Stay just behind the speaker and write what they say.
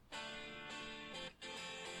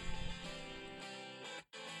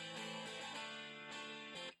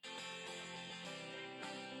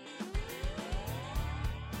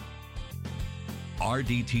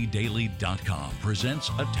RDTDaily.com presents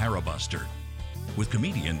a Tara Buster with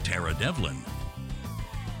comedian Tara Devlin.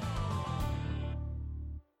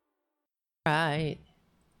 Right.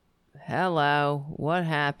 Hello. What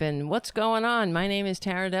happened? What's going on? My name is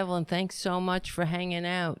Tara Devlin. Thanks so much for hanging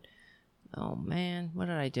out. Oh, man. What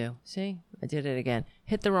did I do? See? I did it again.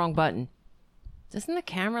 Hit the wrong button. Doesn't the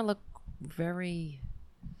camera look very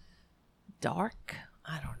dark?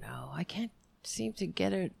 I don't know. I can't seem to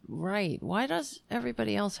get it right. Why does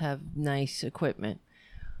everybody else have nice equipment?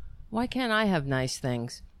 Why can't I have nice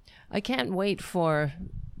things? I can't wait for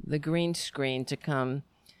the green screen to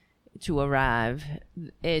arrive.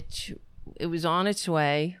 It was on its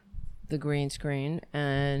way, the green screen,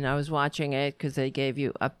 and I was watching it because they gave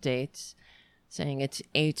you updates saying it's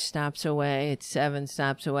 8 stops away, it's 7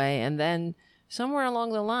 stops away, and then somewhere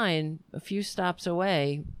along the line, a few stops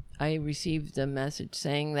away, I received a message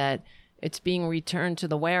saying that it's being returned to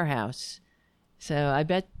the warehouse. So I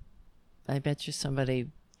bet you somebody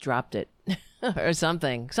dropped it or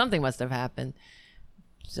something. Something must have happened.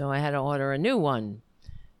 So I had to order a new one.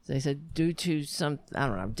 So they said, due to some, I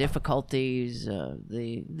don't know, difficulties,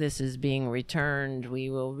 this is being returned.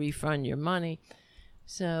 We will refund your money.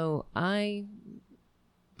 So I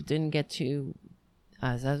didn't get to,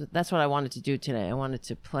 that's what I wanted to do today. I wanted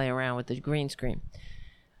to play around with the green screen.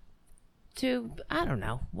 I don't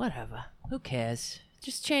know, whatever. Who cares?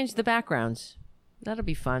 Just change the backgrounds. That'll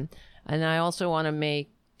be fun. And I also want to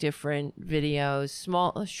make different videos,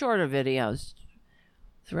 shorter videos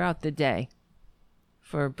throughout the day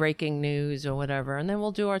for breaking news or whatever. And then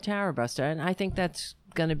we'll do our Tara Buster. And I think that's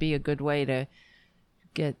going to be a good way to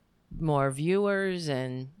get more viewers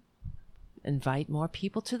and invite more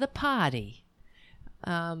people to the party.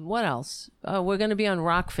 What else? Oh, we're going to be on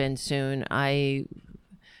Rockfin soon. I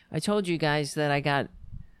told you guys that I got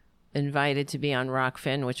invited to be on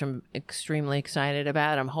Rockfin, which I'm extremely excited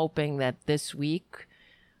about. I'm hoping that this week,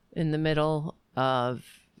 in the middle of,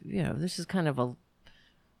 this is kind of a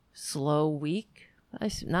slow week.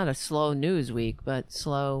 Not a slow news week, but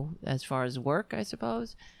slow as far as work, I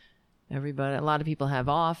suppose. A lot of people have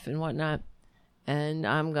off and whatnot. And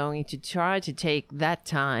I'm going to try to take that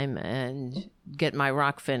time and get my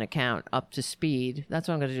Rockfin account up to speed. That's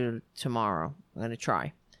what I'm going to do tomorrow. I'm going to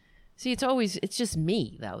try. See, it's just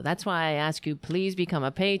me, though. That's why I ask you, please become a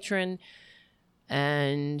patron.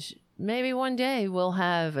 And maybe one day we'll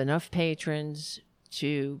have enough patrons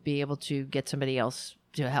to be able to get somebody else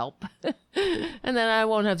to help. And then I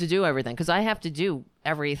won't have to do everything, because I have to do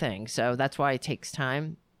everything. So that's why it takes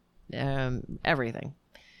time. Everything.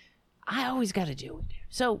 I always got to do it.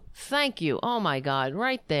 So thank you. Oh, my God.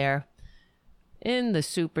 Right there. In the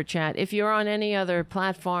super chat. If you're on any other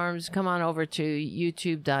platforms, come on over to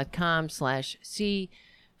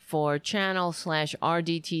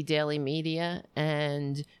youtube.com/C4channel/RDT Daily Media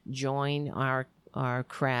and join our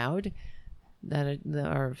crowd.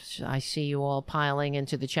 I see you all piling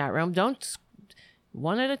into the chat room. Don't,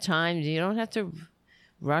 one at a time. You don't have to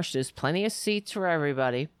rush. There's plenty of seats for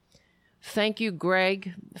everybody. Thank you,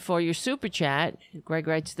 Greg, for your super chat. Greg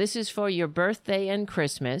writes, "This is for your birthday and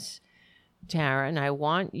Christmas, Tara, and I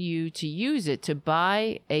want you to use it to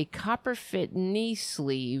buy a copper fit knee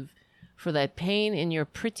sleeve for that pain in your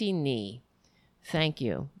pretty knee. Thank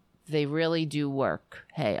you. They really do work."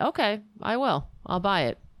 Hey, okay, I will. I'll buy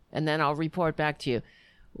it, and then I'll report back to you.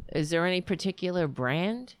 Is there any particular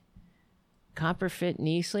brand? Copper fit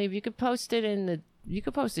knee sleeve? You could post it you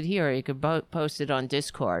could post it here, or you could post it on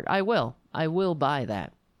Discord. I will buy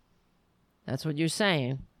that. That's what you're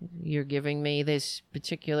saying. You're giving me this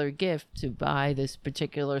particular gift to buy this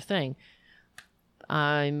particular thing.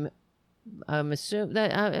 I'm assuming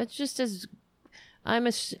that it's just as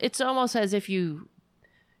it's almost as if you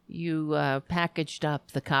packaged up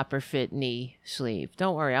the copper fit knee sleeve.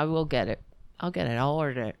 Don't worry, I will get it. I'll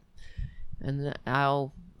order it, and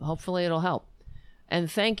hopefully it'll help. And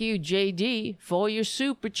thank you, JD, for your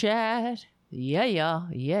super chat.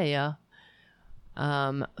 Yeah.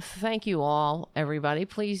 Thank you all, everybody.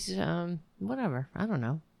 Please, whatever, I don't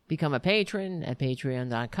know, become a patron at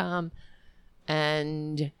patreon.com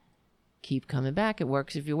and keep coming back. It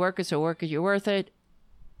works if you work it, so work it, you're worth it.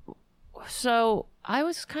 So I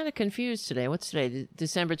was kind of confused today. What's today?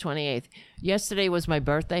 December 28th. Yesterday was my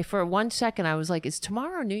birthday. For 1 second, I was like, is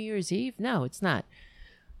tomorrow New Year's Eve? No, it's not.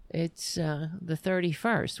 It's the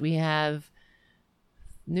 31st. We have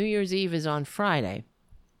New Year's Eve is on Friday.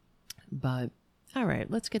 But all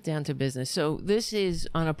right, let's get down to business. So this is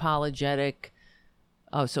unapologetic.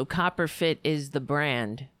 Oh, so Copper Fit is the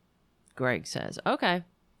brand, Greg says. Okay.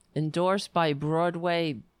 Endorsed by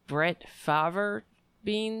Broadway Brett Favre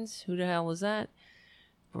Beans. Who the hell is that?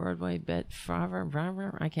 Broadway bet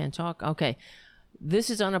forever. I can't talk. Okay. This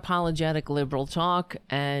is unapologetic liberal talk,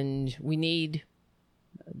 and we need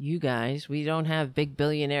you guys. We don't have big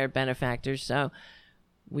billionaire benefactors, so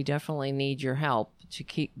we definitely need your help to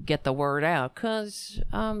get the word out. Because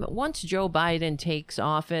once Joe Biden takes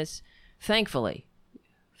office, thankfully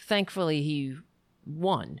he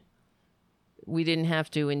won. We didn't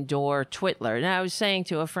have to endure Twitler. And I was saying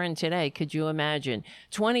to a friend today, could you imagine?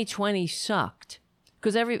 2020 sucked.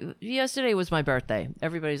 Because yesterday was my birthday.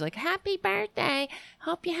 Everybody's like, happy birthday.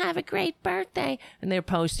 Hope you have a great birthday. And they're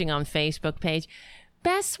posting on Facebook page,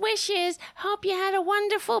 best wishes. Hope you had a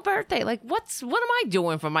wonderful birthday. Like, what am I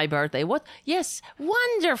doing for my birthday? What? Yes,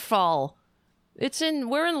 wonderful. We're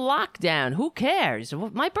in lockdown. Who cares?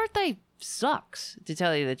 My birthday sucks, to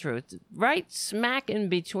tell you the truth. Right smack in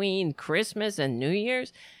between Christmas and New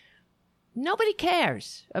Year's. Nobody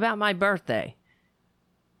cares about my birthday.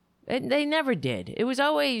 They never did. I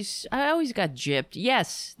always got gypped.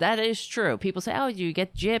 Yes, that is true. People say, oh, you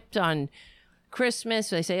get gypped on Christmas.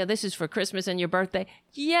 They say, oh, this is for Christmas and your birthday.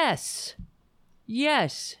 Yes,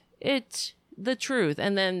 it's the truth.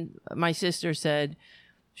 And then my sister said,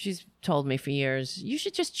 she's told me for years, you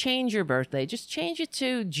should just change your birthday. Just change it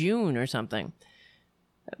to June or something.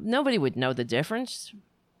 Nobody would know the difference.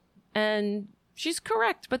 And she's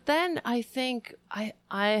correct. But then I think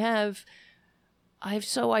I've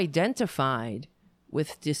so identified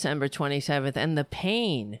with December 27th and the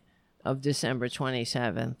pain of December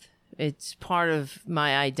 27th. It's part of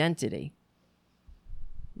my identity.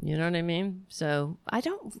 You know what I mean? So I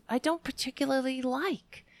don't particularly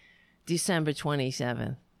like December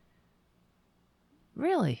 27th.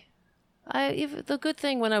 Really. The good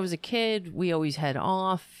thing when I was a kid, we always had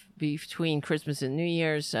off between Christmas and New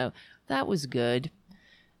Year's, so that was good.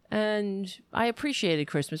 And I appreciated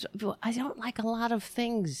Christmas. I don't like a lot of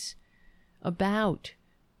things about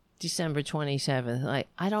December 27th. Like,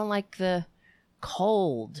 I don't like the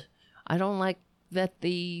cold. I don't like that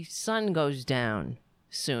the sun goes down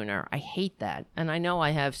sooner. I hate that. And I know I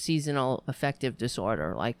have seasonal affective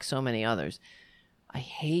disorder like so many others. I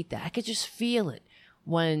hate that. I could just feel it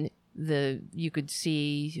when you could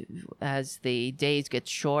see as the days get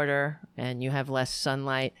shorter and you have less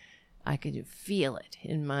sunlight. I could feel it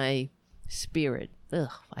in my spirit. Ugh,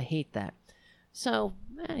 I hate that. So,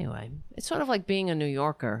 anyway, it's sort of like being a New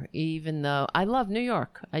Yorker, even though I love New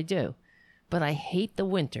York. I do. But I hate the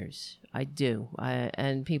winters. I do.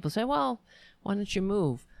 And people say, well, why don't you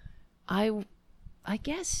move? I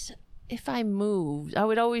guess if I moved, I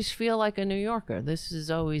would always feel like a New Yorker. This has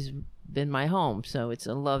always been my home. So it's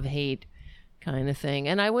a love-hate kind of thing.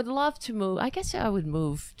 And I would love to move. I guess I would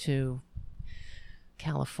move to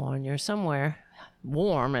California or somewhere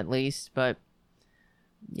warm at least, but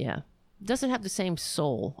yeah, doesn't have the same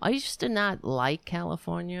soul. I used to not like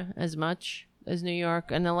California as much as New York,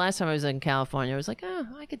 and the last time I was in California I was like,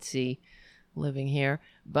 I could see living here.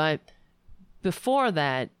 But before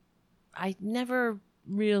that, I never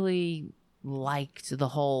really liked the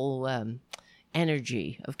whole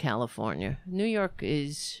energy of California. New York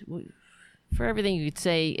is, for everything you could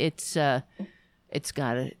say, it's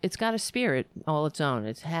got a spirit all its own.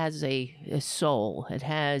 It has a soul.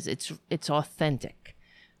 It's authentic.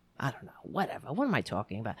 I don't know. Whatever. What am I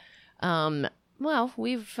talking about? Well,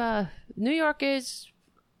 New York is.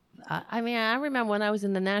 I remember when I was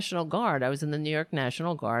in the National Guard. I was in the New York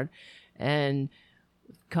National Guard, and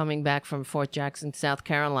coming back from Fort Jackson, South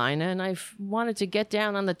Carolina, and I wanted to get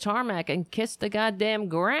down on the tarmac and kiss the goddamn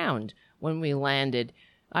ground when we landed.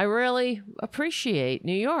 I really appreciate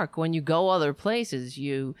New York. When you go other places,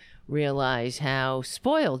 you realize how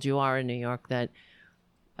spoiled you are in New York, that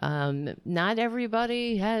not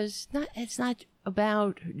everybody has, it's not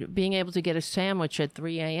about being able to get a sandwich at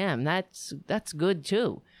 3 a.m. That's good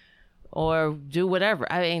too. Or do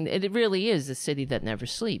whatever. I mean, it really is a city that never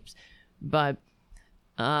sleeps. But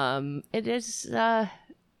it is the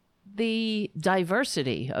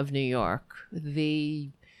diversity of New York,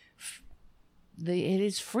 it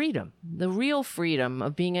is freedom, the real freedom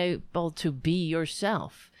of being able to be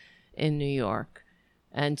yourself in New York,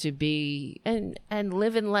 and to be and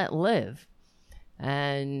live and let live,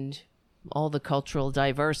 and all the cultural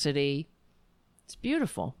diversity. It's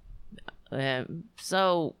beautiful.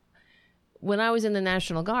 So when I was in the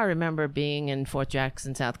National Guard, I remember being in Fort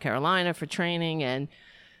Jackson, South Carolina for training, and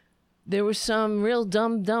there were some real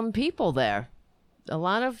dumb people there. A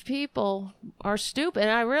lot of people are stupid,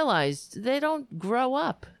 and I realized they don't grow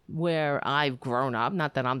up where I've grown up.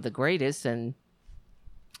 Not that I'm the greatest, and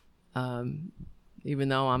even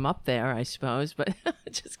though I'm up there, I suppose, but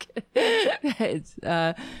just kidding.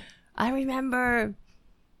 I remember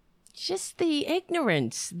just the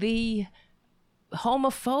ignorance, the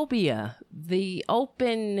homophobia, the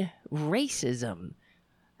open racism.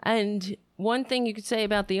 And one thing you could say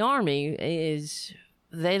about the Army is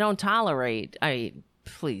they don't tolerate,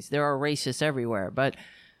 please, there are racists everywhere, but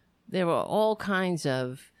there were all kinds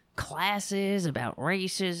of classes about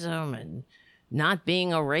racism and not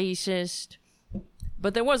being a racist.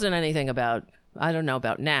 But there wasn't anything about, I don't know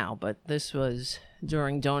about now, but this was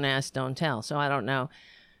during Don't Ask, Don't Tell. So I don't know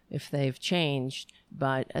if they've changed,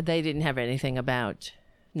 but they didn't have anything about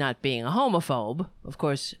not being a homophobe. Of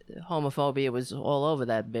course, homophobia was all over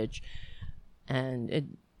that bitch, and it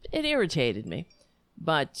irritated me.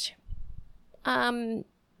 But,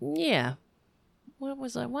 yeah. What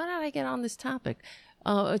was I? Why did I get on this topic?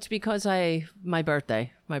 It's because my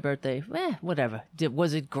birthday, whatever.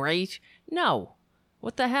 Was it great? No.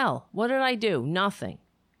 What the hell? What did I do? Nothing.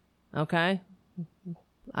 Okay?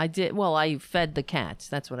 I fed the cats.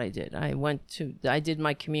 That's what I did. I did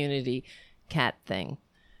my community cat thing.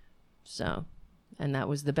 So, and that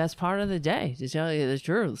was the best part of the day, to tell you the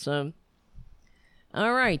truth. So,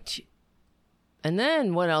 all right. And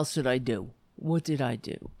then what else did I do? What did I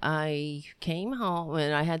do? I came home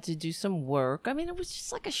and I had to do some work. I mean, it was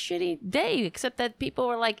just like a shitty day, except that people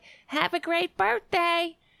were like, have a great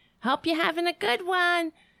birthday. Hope you're having a good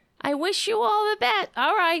one. I wish you all the best.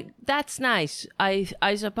 All right, that's nice.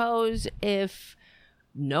 I suppose if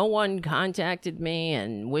no one contacted me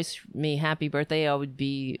and wished me happy birthday, I would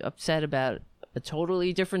be upset about a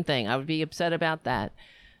totally different thing. I would be upset about that.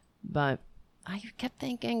 But I kept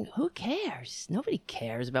thinking, who cares? Nobody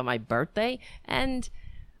cares about my birthday. And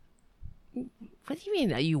what do you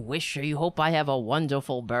mean? You wish or you hope I have a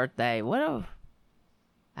wonderful birthday?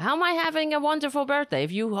 How am I having a wonderful birthday?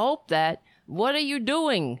 If you hope that, what are you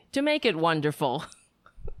doing to make it wonderful?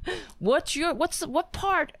 What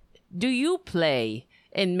part do you play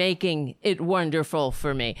in making it wonderful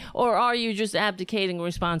for me? Or are you just abdicating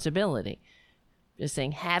responsibility? Just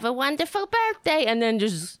saying, have a wonderful birthday, and then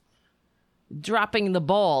just dropping the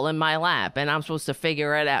ball in my lap, and I'm supposed to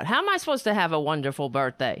figure it out. How am I supposed to have a wonderful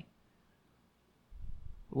birthday?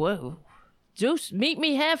 Whoa. Just meet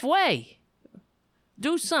me halfway.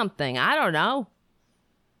 Do something. I don't know.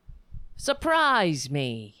 Surprise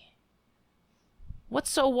me. What's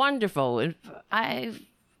so wonderful? I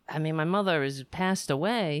mean, my mother has passed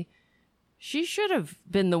away. She should have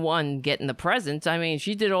been the one getting the presents. I mean,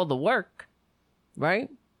 she did all the work, right?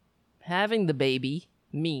 Having the baby,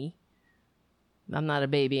 me. I'm not a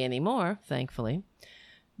baby anymore, thankfully.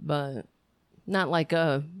 But not like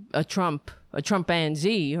a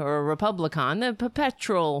Trumpanzee or a Republican. They're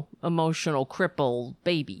perpetual emotional cripple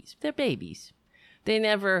babies. They're babies. They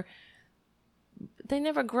never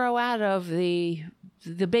grow out of the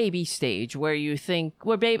baby stage where you think,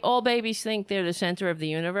 all babies think they're the center of the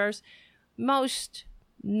universe. Most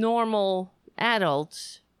normal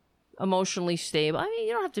adults, emotionally stable. I mean,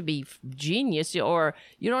 you don't have to be genius, or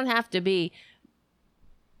you don't have to be,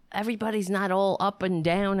 everybody's not all up and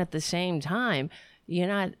down at the same time. You're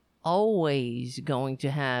not always going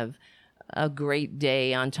to have a great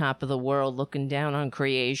day on top of the world looking down on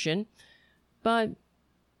creation. But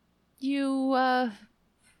you, I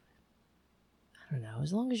don't know,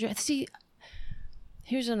 as long as see,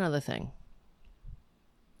 here's another thing.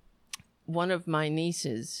 One of my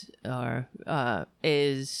nieces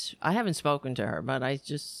is, I haven't spoken to her, but I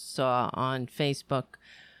just saw on Facebook,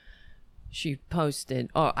 she posted,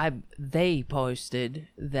 they posted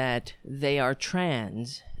that they are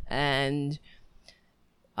trans, and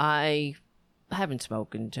I haven't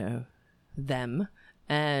spoken to them,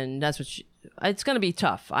 and that's what it's going to be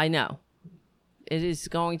tough. I know it is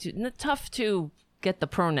going to tough to get the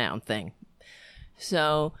pronoun thing.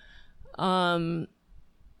 So, I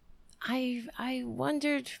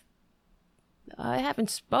wondered, I haven't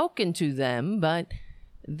spoken to them, but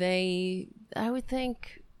I would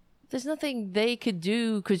think there's nothing they could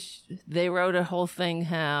do, because they wrote a whole thing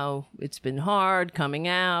how it's been hard coming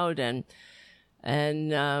out, and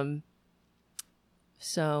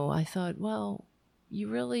so I thought, well, you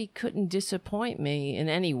really couldn't disappoint me in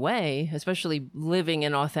any way, especially living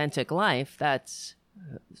an authentic life. There's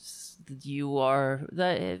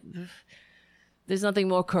nothing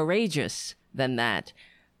more courageous than that.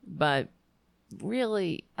 But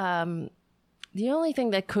really, the only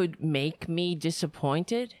thing that could make me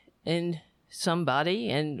disappointed in somebody,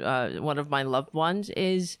 and one of my loved ones,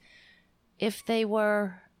 is if they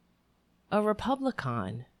were a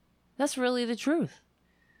Republican. That's really the truth.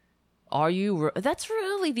 That's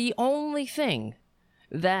really the only thing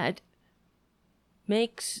that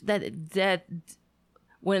makes that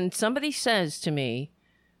when somebody says to me,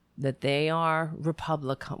 that they are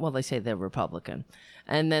Republican. Well, they say they're Republican.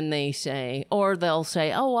 And then they say, or they'll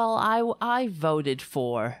say, oh, well, I voted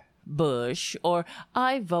for Bush, or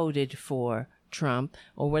I voted for Trump,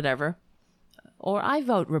 or whatever. Or I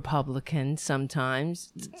vote Republican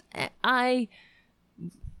sometimes.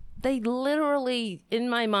 They literally, in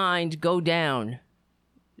my mind, go down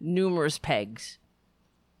numerous pegs.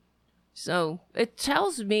 So it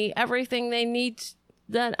tells me everything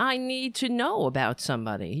that I need to know about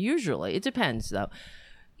somebody. Usually. It depends, though.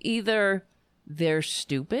 Either they're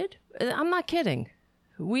stupid. I'm not kidding.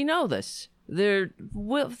 We know this. They're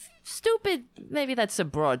stupid. Maybe that's a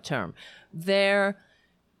broad term. They're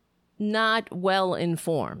not well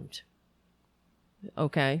informed.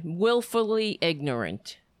 Okay. Willfully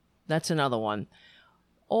ignorant. That's another one.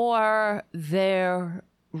 Or they're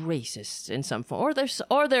racist in some form.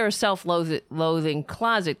 Or they're a self-loathing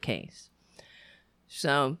closet case.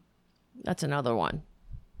 So that's another one.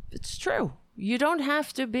 It's true. You don't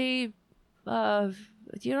have to be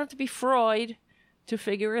Freud to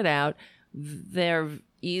figure it out. They're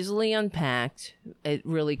easily unpacked. It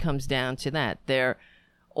really comes down to that. They're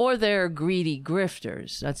greedy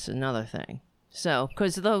grifters. That's another thing. So,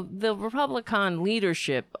 because the Republican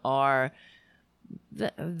leadership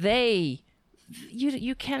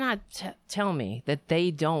you cannot tell me that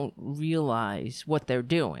they don't realize what they're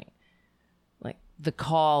doing. Like the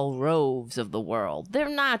Karl Roves of the world. They're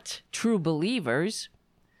not true believers.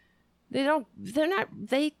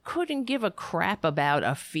 They couldn't give a crap about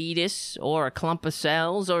a fetus or a clump of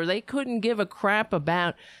cells, or they couldn't give a crap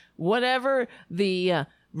about whatever the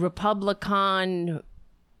Republican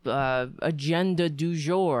agenda du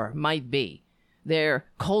jour might be. Their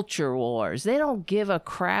culture wars. They don't give a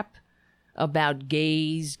crap about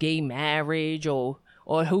gays, gay marriage, or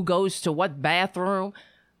who goes to what bathroom.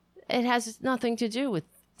 It has nothing to do with.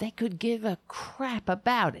 They could give a crap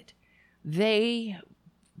about it. They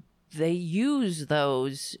use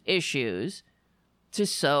those issues to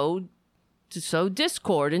sow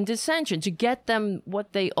discord and dissension, to get them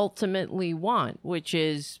what they ultimately want, which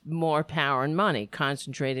is more power and money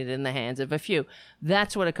concentrated in the hands of a few.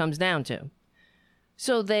 That's what it comes down to.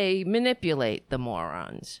 So they manipulate the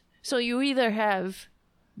morons. So you either have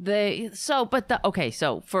so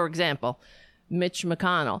for example, Mitch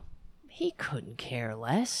McConnell, he couldn't care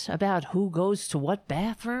less about who goes to what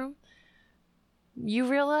bathroom. You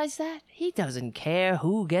realize that? He doesn't care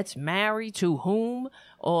who gets married to whom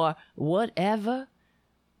or whatever.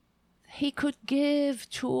 He could give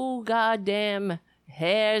 2 goddamn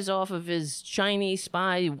hairs off of his Chinese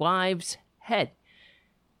spy wife's head.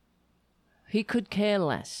 He could care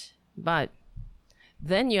less. But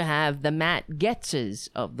then you have the Matt Getzes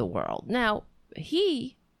of the world. Now,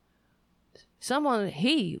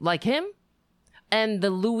 like him, and the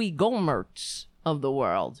Louis Gohmerts of the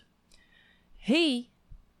world. He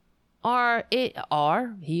and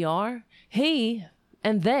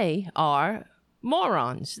they are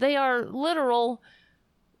morons. They are literal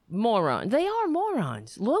morons. They are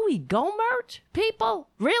morons. Louis Gohmert? People?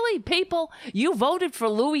 Really, people? You voted for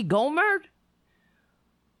Louis Gohmert?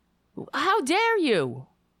 How dare you?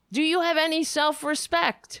 Do you have any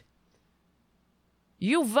self-respect?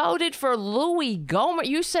 You voted for Louis Gohmert.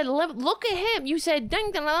 You said, look at him. You said, ding,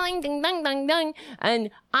 ding, ding, ding, ding, ding, ding, and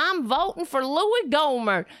I'm voting for Louis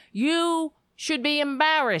Gohmert. You should be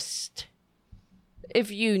embarrassed. If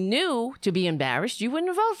you knew to be embarrassed, you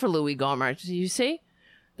wouldn't vote for Louis Gohmert. You see?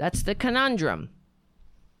 That's the conundrum.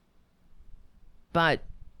 But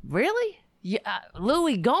really?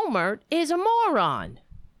 Louis Gohmert is a moron.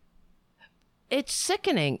 It's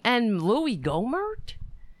sickening. And Louis Gohmert?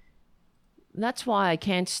 That's why I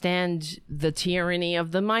can't stand the tyranny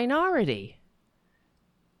of the minority.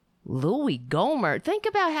 Louis Gohmert. Think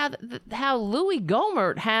about how Louis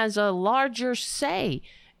Gohmert has a larger say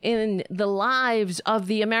in the lives of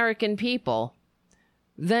the American people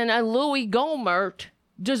than a Louis Gohmert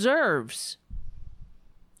deserves.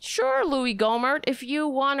 Sure, Louis Gohmert, if you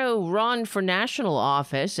want to run for national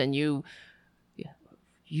office and you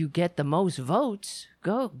get the most votes,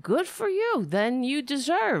 good for you. Then you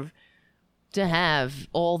deserve to have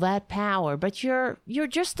all that power. But you're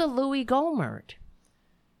just a Louis Gohmert.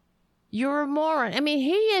 You're a moron. I mean,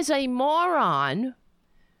 he is a moron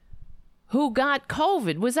who got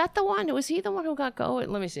COVID. Was that the one? Was he the one who got COVID?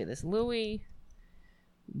 Let me see this. Louis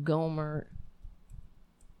Gohmert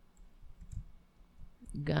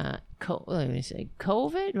got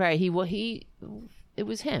COVID, right? It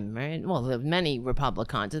was him, right? Well, the many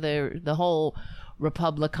Republicans. The whole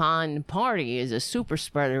Republican Party is a super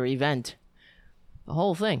spreader event. The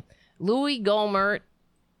whole thing. Louis Gohmert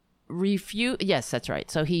Yes, that's right.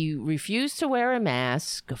 So he refused to wear a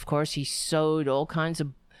mask. Of course, he sowed all kinds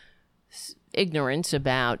of ignorance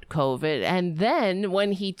about COVID. And then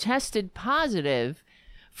when he tested positive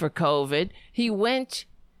for COVID, he went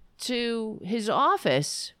to his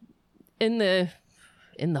office in the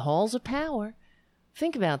halls of power.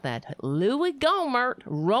 Think about that. Louis Gohmert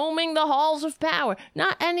roaming the halls of power.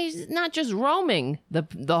 And he's not just roaming the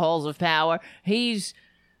halls of power. He's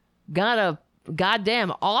got a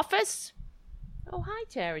goddamn office. Oh, hi,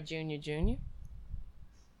 Tara Jr.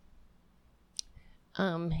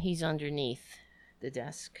 He's underneath the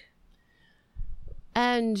desk.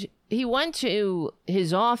 And he went to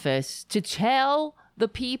his office to tell the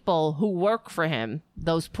people who work for him,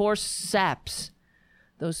 those poor saps,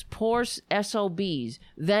 those poor SOBs,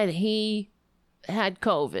 that he had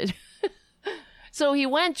COVID. So he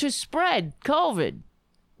went to spread COVID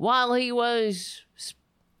while he was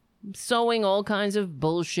sowing all kinds of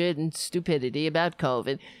bullshit and stupidity about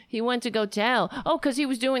COVID. He went to go tell, because he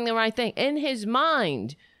was doing the right thing. In his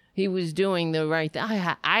mind, he was doing the right thing.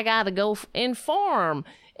 I got to go inform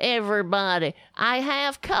everybody I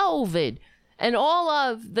have COVID. And all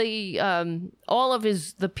of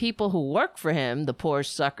the people who work for him, the poor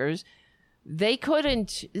suckers, they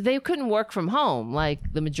couldn't work from home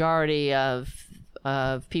like the majority of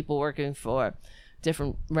people working for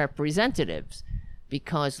different representatives,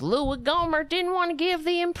 because Louis Gohmert didn't want to give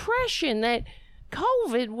the impression that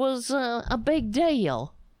COVID was a big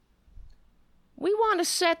deal. We want to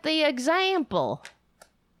set the example.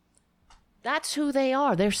 That's who they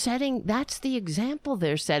are. That's the example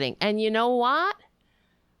they're setting. And you know what?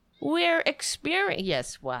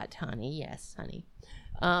 Yes, what, honey? Yes, honey.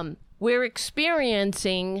 We're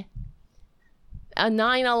experiencing a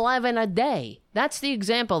 9/11 a day. That's the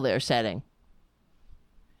example they're setting.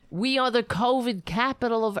 We are the COVID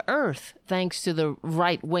capital of Earth, thanks to the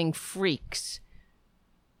right-wing freaks.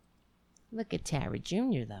 Look at Tara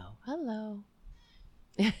Jr., though. Hello.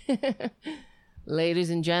 Ladies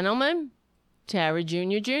and gentlemen, Tara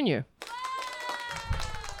Jr.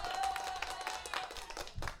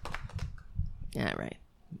 All right.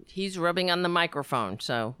 He's rubbing on the microphone,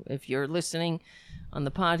 so if you're listening on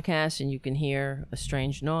the podcast and you can hear a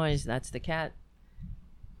strange noise, that's the cat.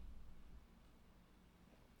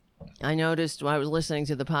 I noticed while I was listening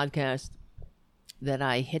to the podcast that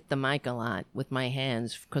I hit the mic a lot with my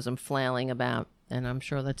hands because I'm flailing about, and I'm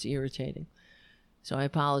sure that's irritating. So I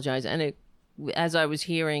apologize. And as I was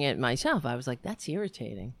hearing it myself, I was like, that's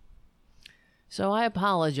irritating. So I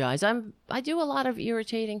apologize. I do a lot of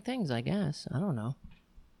irritating things, I guess. I don't know.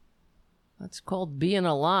 That's called being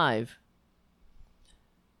alive.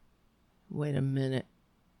 Wait a minute.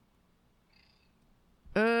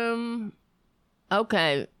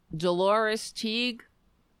 Okay. Dolores Teague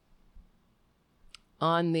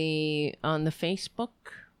on the Facebook.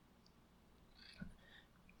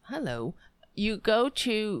 Hello. You go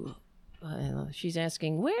to she's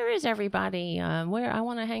asking, where is everybody? Where I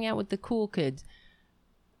want to hang out with the cool kids.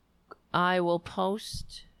 I'll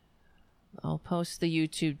post the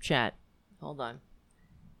YouTube chat. Hold on.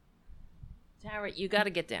 Tara, you got to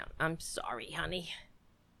get down. I'm sorry, honey.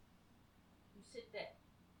 You sit there.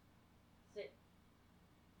 Sit.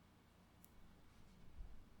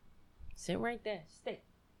 Sit right there. Stay.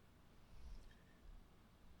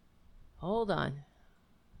 Hold on.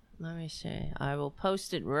 Let me see. I will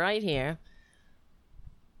post it right here.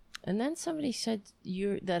 And then somebody said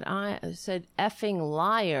I said effing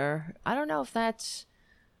liar. I don't know if that's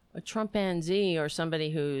a Trumpanzee or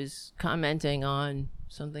somebody who's commenting on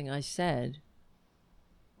something I said,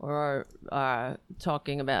 or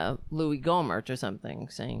talking about Louis Gohmert or something,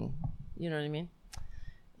 saying, you know what I mean?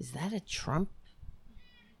 Is that a Trump?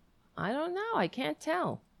 I don't know. I can't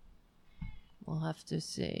tell. We'll have to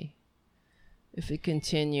see if it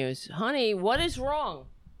continues. Honey, what is wrong?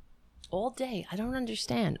 All day. I don't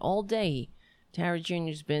understand. All day, Tara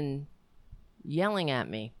Jr.'s been yelling at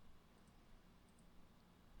me.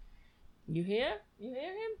 You hear? You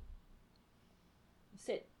hear him?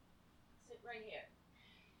 Sit. Sit right here.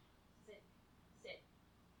 Sit. Sit.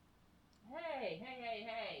 Hey.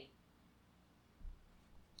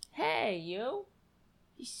 Hey, you.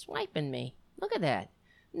 He's swiping me. Look at that.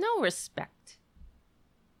 No respect.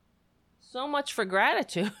 So much for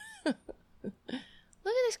gratitude. Look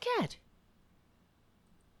at this cat.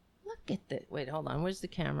 Look at this. Wait, hold on. Where's the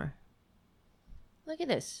camera? Look at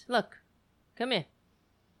this. Look. Come here.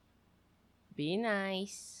 Be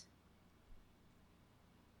nice.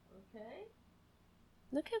 Okay.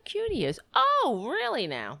 Look how cute he is. Oh, really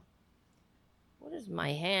now? What is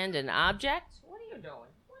my hand, an object? What are you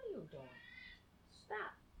doing? What are you doing?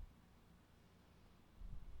 Stop.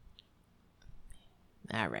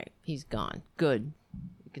 All right. He's gone. Good.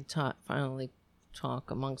 We can finally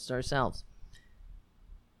talk amongst ourselves.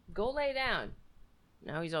 Go lay down.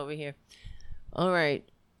 Now he's over here. All right.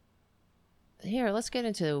 Here, let's get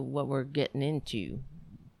into what we're getting into.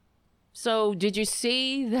 So, did you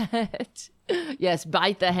see that? Yes,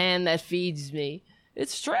 bite the hand that feeds me.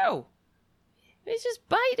 It's true. He's just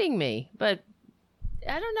biting me. But,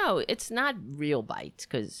 I don't know. It's not real bites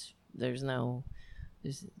because there's no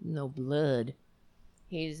blood.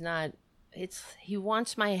 He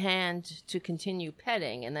wants my hand to continue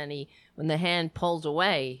petting, and then when the hand pulls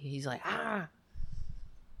away, he's like, ah.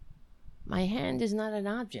 My hand is not an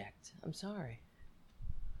object. I'm sorry.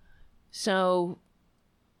 So,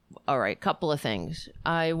 all right, couple of things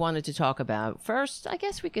I wanted to talk about. First, I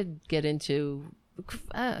guess we could get into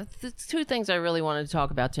the two things I really wanted to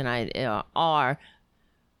talk about tonight are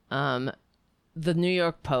the New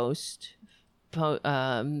York Post,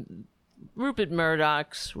 Rupert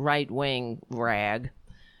Murdoch's right-wing rag,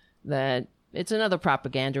 that it's another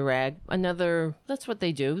propaganda rag. That's what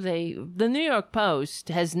they do. The New York Post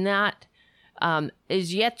has not,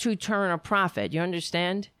 is yet to turn a profit. You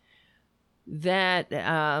understand? That,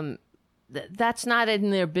 that's not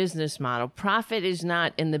in their business model. Profit is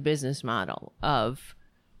not in the business model of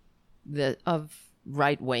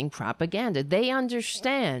right-wing propaganda. They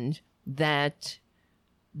understand that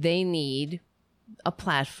they need a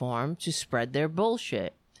platform to spread their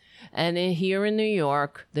bullshit. And here in New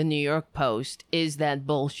York, the New York Post is that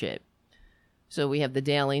bullshit. So we have the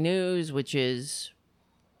Daily News, which is,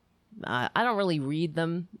 I don't really read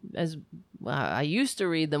them as, I used to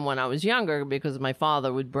read them when I was younger because my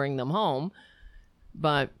father would bring them home.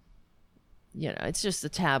 But, you know, it's just a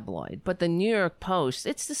tabloid. But the New York Post,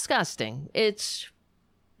 it's disgusting. It's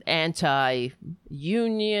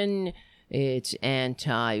anti-union. It's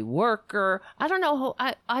anti-worker. I don't know.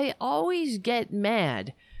 I always get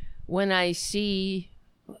mad when I see,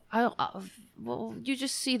 well, you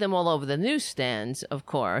just see them all over the newsstands, of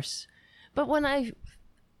course. But when I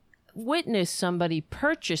witness somebody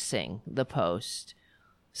purchasing the Post,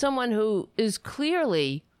 someone who is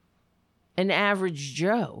clearly an average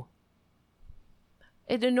Joe,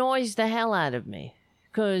 it annoys the hell out of me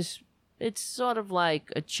because it's sort of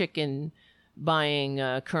like a chicken buying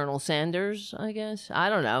Colonel Sanders, I guess. I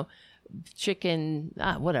don't know. Chicken,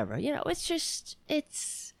 whatever. You know, it's just,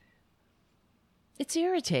 it's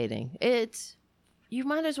irritating. You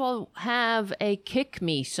might as well have a kick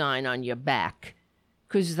me sign on your back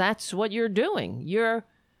because that's what you're doing.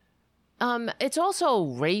 It's also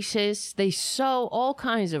racist. They sow all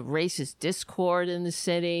kinds of racist discord in the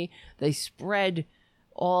city. They spread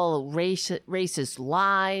all racist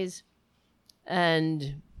lies,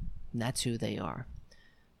 and that's who they are.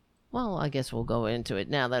 Well, I guess we'll go into it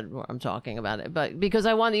now that I'm talking about it. But because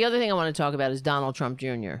the other thing I want to talk about is Donald Trump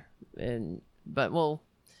Jr. But we'll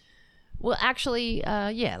actually,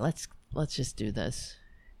 yeah, let's just do this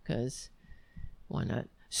because why not?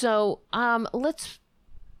 So, let's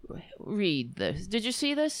read this. Did you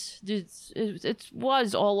see this? It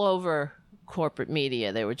was all over corporate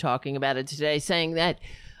media. They were talking about it today, saying that,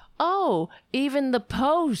 even the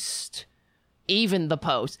Post has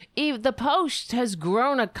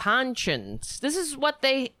grown a conscience. This is what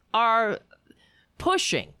they are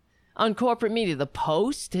pushing on corporate media. The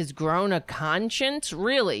Post has grown a conscience?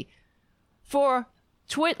 Really? For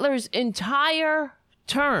Twitler's entire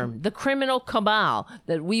term, the criminal cabal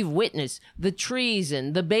that we've witnessed, the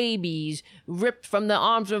treason, the babies ripped from the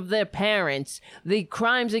arms of their parents, the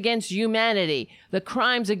crimes against humanity, the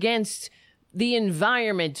crimes against the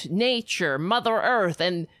environment, nature, Mother Earth,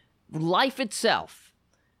 and life itself.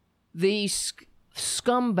 These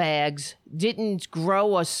scumbags didn't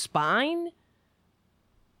grow a spine?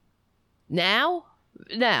 Now,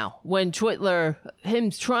 when Twitler,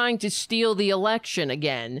 him trying to steal the election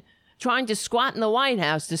again, trying to squat in the White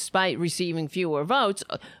House despite receiving fewer votes,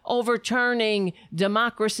 overturning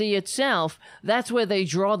democracy itself, that's where they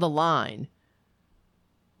draw the line.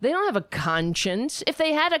 They don't have a conscience. If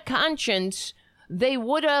they had a conscience, they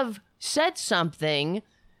would have said something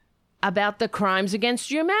about the crimes against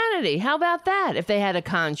humanity. How about that, if they had a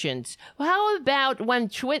conscience? Well, how about when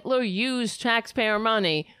Twitler used taxpayer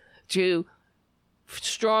money to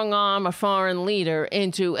strong arm a foreign leader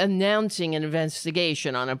into announcing an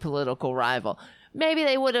investigation on a political rival? Maybe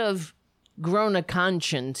they would have grown a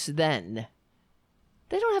conscience then.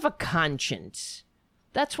 They don't have a conscience.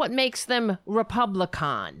 That's what makes them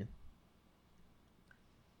Republican.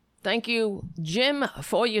 Thank you, Jim,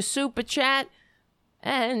 for your super chat.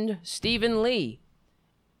 And Stephen Lee.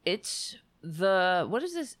 It's what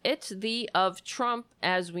is this? It's the of Trump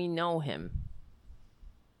as we know him.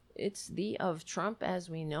 It's the of Trump as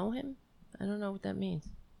we know him. I don't know what that means.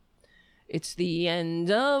 It's the end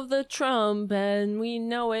of the Trump and we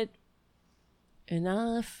know it. And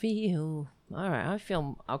I feel... All right, I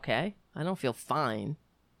feel okay. I don't feel fine.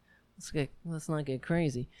 Let's not get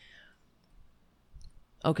crazy.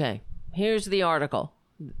 Okay, here's the article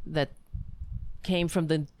that came from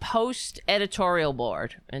the Post editorial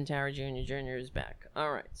board. And Tara Jr. is back.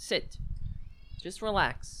 All right, sit. Just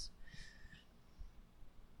relax.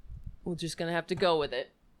 We're just going to have to go with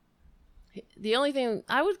it. The only thing,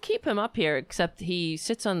 I would keep him up here, except he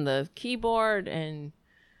sits on the keyboard and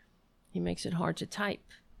he makes it hard to type.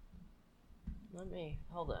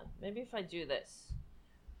 Hold on. Maybe if I do this.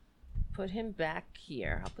 Put him back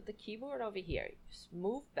here. I'll put the keyboard over here. Just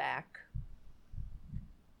move back.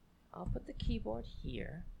 I'll put the keyboard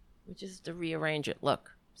here, which is to rearrange it.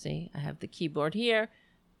 Look, see, I have the keyboard here,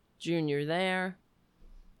 Junior there.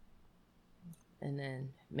 And then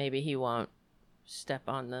maybe he won't step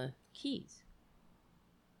on the keys.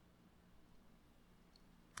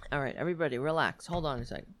 All right, everybody, relax. Hold on a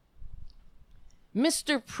second.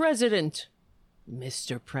 Mr. President.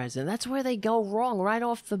 Mr. President. That's where they go wrong right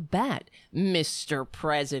off the bat. Mr.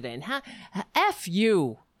 President. Huh? F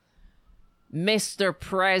you. Mr.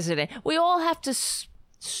 President. We all have to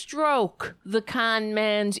stroke the con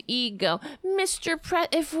man's ego.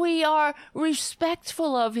 If we are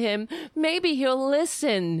respectful of him, maybe he'll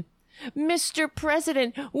listen. Mr.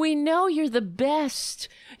 President, we know you're the best.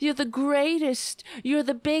 You're the greatest. You're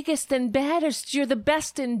the biggest and baddest. You're the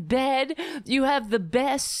best in bed. You have the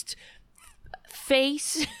best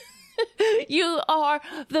face. You are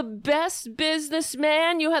the best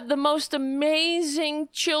businessman. You have the most amazing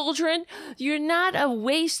children. You're not a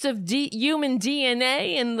waste of human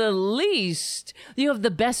DNA in the least. You have the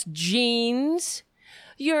best genes.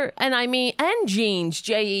 And jeans,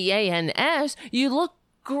 Jeans. You look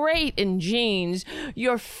great in jeans.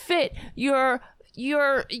 You're fit. You're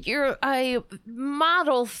a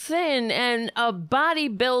model thin and a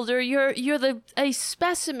bodybuilder. You're a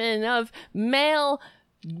specimen of male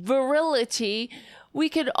virility.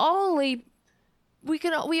 We only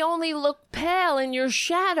look pale in your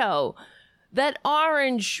shadow. That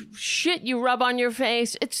orange shit you rub on your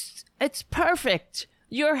face, it's perfect.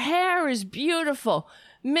 Your hair is beautiful.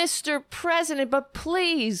 Mr. President, but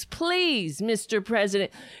please, Mr.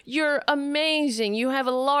 President, you're amazing. You have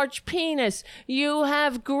a large penis. You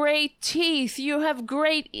have great teeth. You have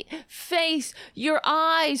great face. Your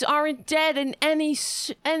eyes aren't dead in any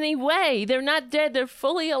way. They're not dead. They're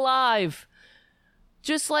fully alive.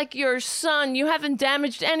 Just like your son, you haven't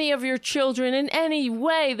damaged any of your children in any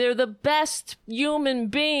way. They're the best human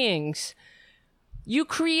beings. You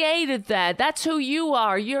created that. That's who you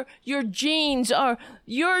are. Your genes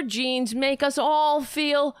make us all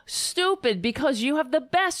feel stupid because you have the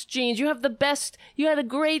best genes. You had a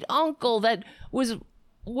great uncle that was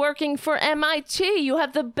working for MIT. You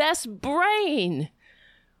have the best brain.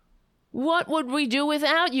 What would we do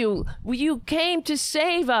without you? You came to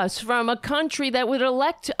save us from a country that would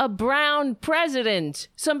elect a brown president,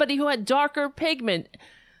 somebody who had darker pigment.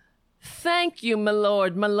 Thank you, my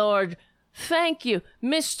lord. Thank you,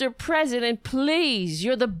 Mr. President, please,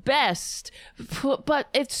 you're the best. But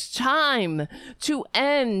it's time to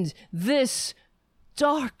end this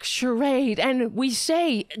dark charade. And we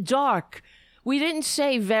say dark. We didn't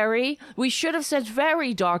say very. We should have said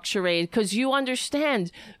very dark charade because you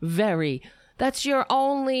understand very. That's your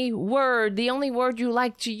only word, the only word you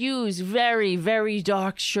like to use. Very, very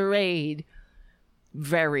dark charade.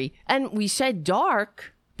 Very. And we said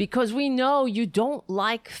dark because we know you don't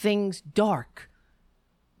like things dark.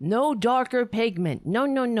 No darker pigment.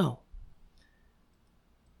 No.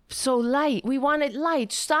 So light. We want it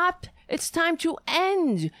light. Stop. It's time to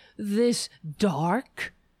end this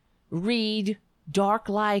dark. Read dark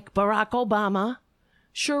like Barack Obama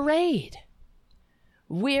charade.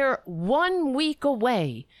 We're 1 week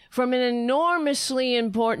away from an enormously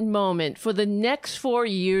important moment for the next 4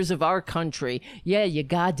 years of our country. Yeah, you're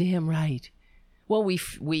goddamn right. Well, we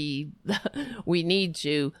need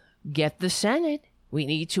to get the Senate. We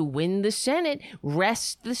need to win the Senate,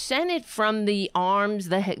 wrest the Senate from the arms,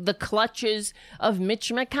 the clutches of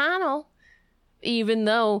Mitch McConnell. Even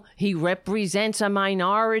though he represents a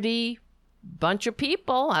minority bunch of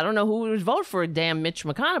people. I don't know who would vote for a damn Mitch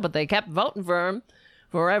McConnell, but they kept voting for him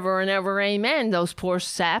forever and ever, amen, those poor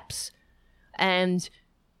saps. And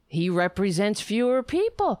he represents fewer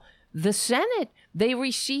people. The Senate, they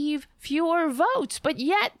receive fewer votes, but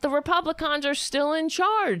yet the Republicans are still in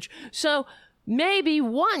charge. So maybe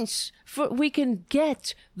once we can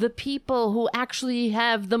get the people who actually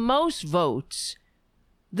have the most votes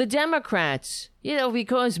the Democrats,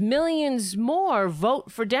 because millions more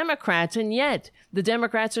vote for Democrats, and yet the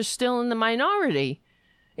Democrats are still in the minority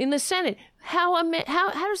in the Senate. How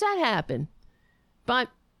does that happen? But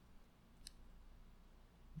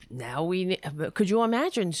now could you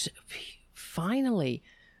imagine finally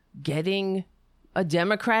getting a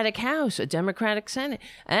Democratic House, a Democratic Senate,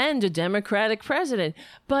 and a Democratic president?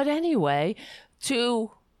 But anyway,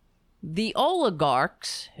 to the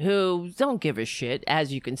oligarchs who don't give a shit,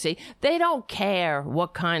 as you can see, they don't care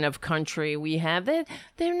what kind of country we have. They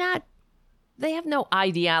have no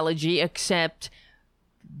ideology except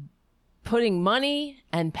putting money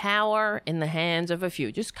and power in the hands of a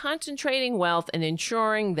few, just concentrating wealth and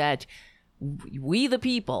ensuring that we, the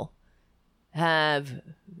people, have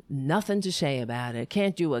nothing to say about it,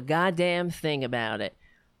 can't do a goddamn thing about it.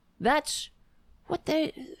 That's what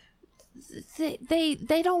they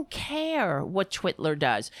don't care what Twitler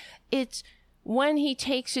does. It's when he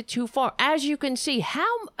takes it too far. As you can see,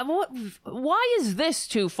 why is this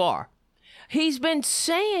too far? He's been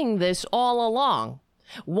saying this all along.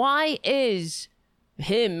 Why is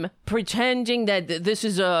him pretending that this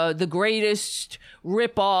is the greatest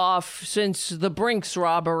ripoff since the Brinks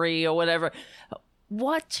robbery or whatever?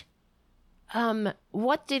 What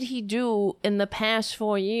did he do in the past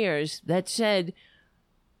 4 years that said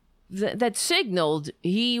that signaled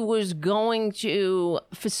he was going to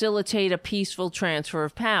facilitate a peaceful transfer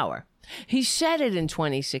of power? He said it in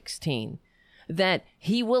 2016 that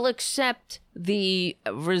he will accept the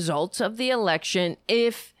results of the election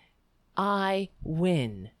if I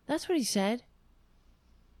win. That's what he said.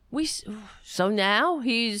 So now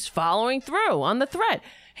he's following through on the threat.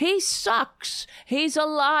 He sucks. He's a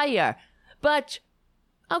liar. But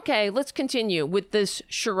okay, let's continue with this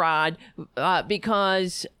charade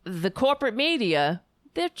because the corporate media,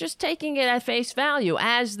 they're just taking it at face value,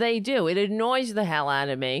 as they do. It annoys the hell out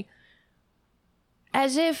of me.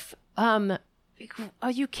 As if, are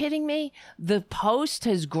you kidding me? The Post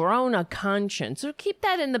has grown a conscience. So keep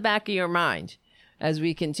that in the back of your mind as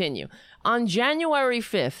we continue. On January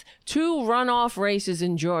 5th, 2 runoff races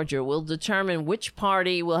in Georgia will determine which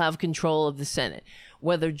party will have control of the Senate.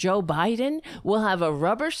 Whether Joe Biden will have a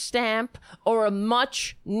rubber stamp or a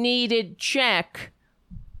much-needed check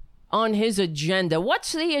on his agenda.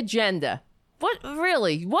 What's the agenda? What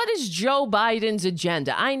is Joe Biden's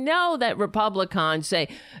agenda? I know that Republicans say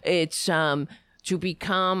it's to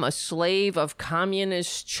become a slave of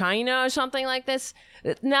communist China or something like this.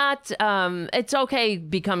 It's okay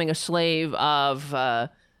becoming a slave of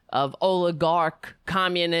oligarch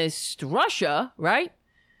communist Russia, right?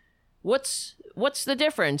 What's the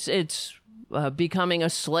difference? It's becoming a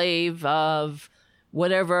slave of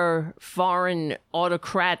whatever foreign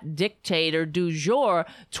autocrat dictator du jour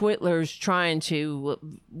Twitler's trying to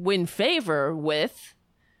win favor with.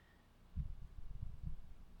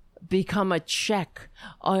 Become a check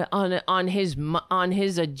on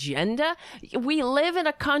his agenda. We live in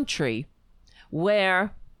a country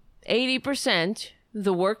where 80%,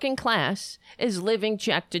 the working class, is living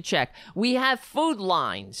check to check. We have food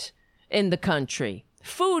lines in the country.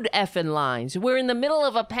 Food effing lines. We're in the middle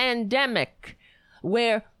of a pandemic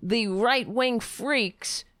where the right-wing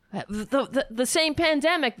freaks, the same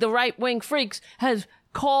pandemic the right-wing freaks has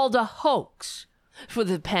called a hoax for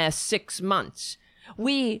the past 6 months.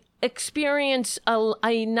 We experience a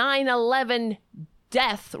 9/11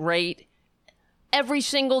 death rate every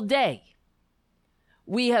single day.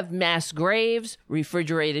 We have mass graves,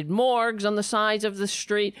 refrigerated morgues on the sides of the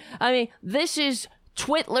street. I mean, this is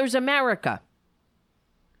Twitler's America.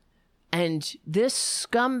 And this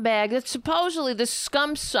scumbag, that's supposedly the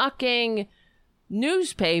scum-sucking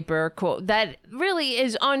newspaper quote that really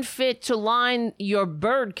is unfit to line your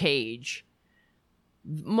birdcage,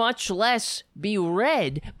 much less be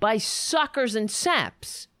read by suckers and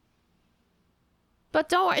saps.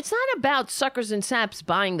 But it's not about suckers and saps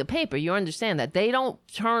buying the paper. You understand that. They don't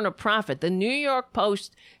turn a profit. The New York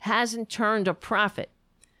Post hasn't turned a profit.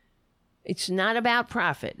 It's not about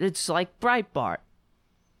profit. It's like Breitbart.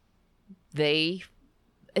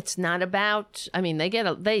 It's not about, I mean, they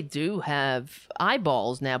do have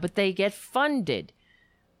eyeballs now, but they get funded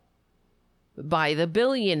by the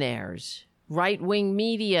billionaires, right-wing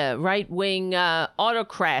media, right-wing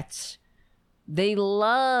autocrats. They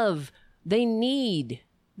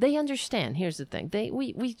understand. Here's the thing.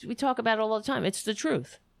 We talk about it all the time. It's the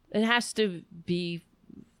truth. It has to be,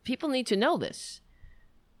 people need to know this.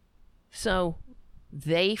 So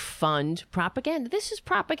they fund propaganda. This is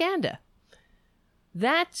propaganda.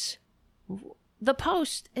 That's the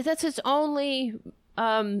Post. That's its only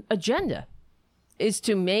agenda, is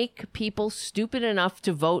to make people stupid enough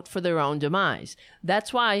to vote for their own demise.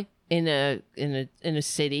 That's why in a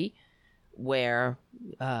city where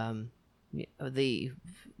the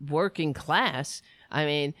working class, I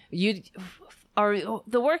mean,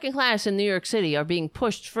 the working class in New York City are being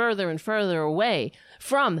pushed further and further away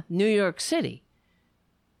from New York City,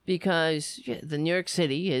 because the New York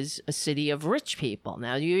City is a city of rich people.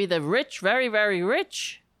 Now, you're either rich, very, very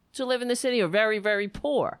rich to live in the city, or very, very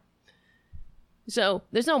poor. So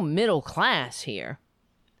there's no middle class here.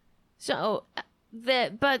 So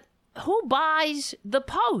but who buys the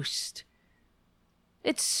Post?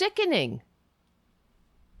 It's sickening.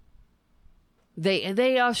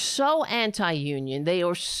 They are so anti-union. They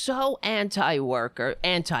are so anti-worker,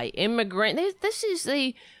 anti-immigrant. This is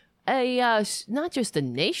not just the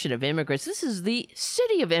nation of immigrants. This is the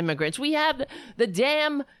city of immigrants. We have the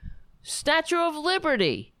damn Statue of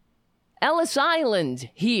Liberty, Ellis Island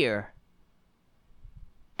here.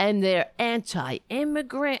 And they're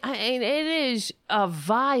anti-immigrant. I mean, it is a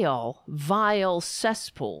vile, vile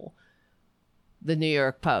cesspool, the New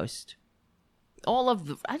York Post.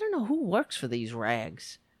 I don't know who works for these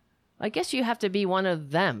rags. I guess you have to be one of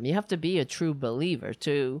them. You have to be a true believer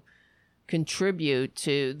to contribute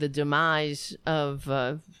to the demise of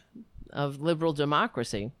liberal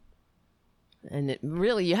democracy. And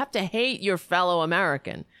you have to hate your fellow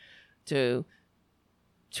American to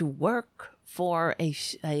work for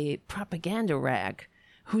a propaganda rag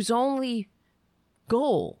whose only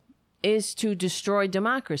goal is to destroy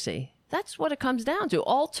democracy. That's what it comes down to.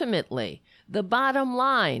 Ultimately, the bottom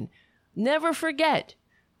line. Never forget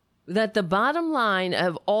that the bottom line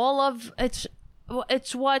of all of it's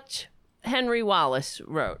what Henry Wallace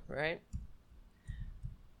wrote, right?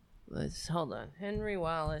 Hold on. Henry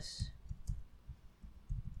Wallace.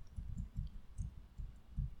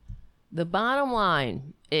 The bottom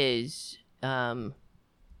line is to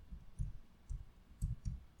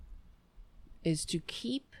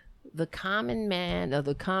keep the common man, or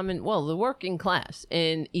the working class,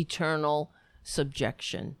 in eternal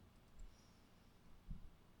subjection.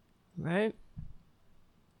 Right?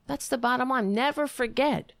 That's the bottom line. Never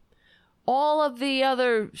forget. All of the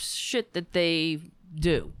other shit that they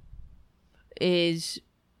do it's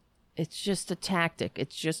just a tactic.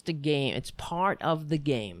 It's just a game. It's part of the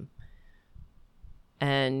game.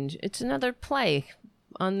 And it's another play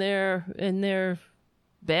in their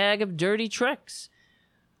bag of dirty tricks.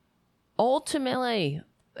 Ultimately,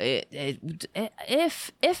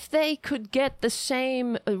 if they could get the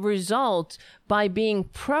same result by being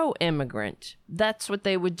pro-immigrant, that's what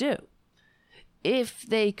they would do. If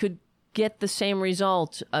they could get the same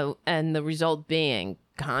result, and the result being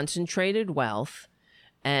concentrated wealth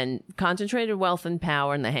and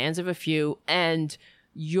power in the hands of a few, and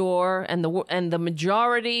the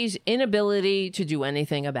majority's inability to do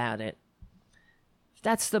anything about it.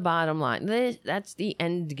 That's the bottom line. That's the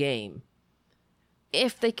end game.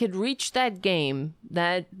 If they could reach that game,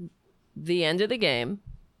 the end of the game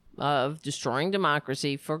of destroying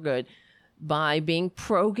democracy for good by being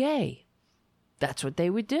pro-gay, that's what they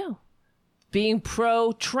would do. Being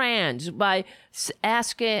pro-trans, by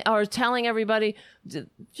asking or telling everybody, just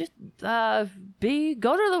go to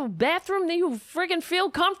the bathroom that you friggin' feel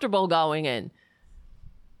comfortable going in.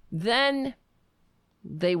 Then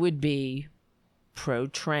they would be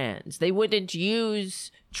pro-trans. They wouldn't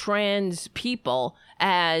use trans people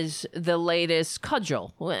as the latest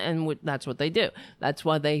cudgel, and that's what they do. That's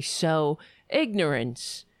why they sow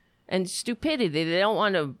ignorance and stupidity. They don't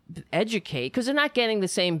want to educate because they're not getting the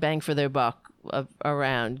same bang for their buck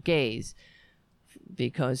around gays,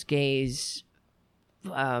 because gays,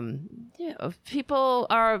 people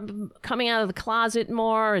are coming out of the closet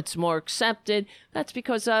more. It's more accepted. That's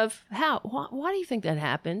because of why do you think that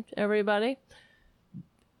happened, everybody?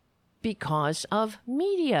 Because of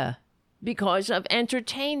media, because of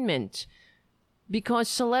entertainment, because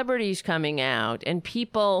celebrities coming out and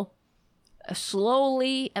people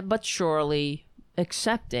slowly but surely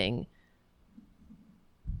accepting.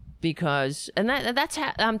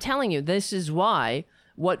 I'm telling you, this is why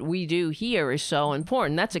what we do here is so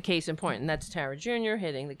important. That's a case in point, and that's Tara Jr.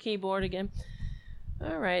 hitting the keyboard again.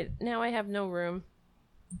 All right, now I have no room.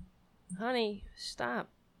 Honey, stop.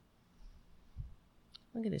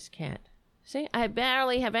 Look at this cat. See, I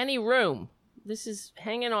barely have any room. This is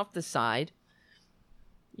hanging off the side.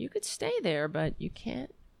 You could stay there, but you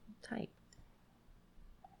can't type.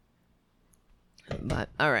 But,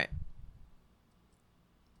 all right.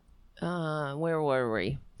 Where were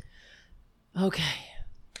we? Okay.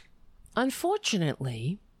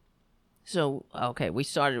 Unfortunately, we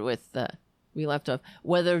started with we left off.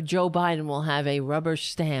 Whether Joe Biden will have a rubber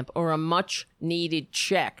stamp or a much-needed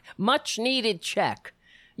check. Much-needed check.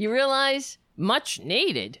 You realize? Much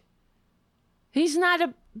needed. He's not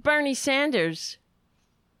a Bernie Sanders.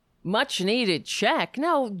 Much-needed check.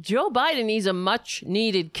 No, Joe Biden needs a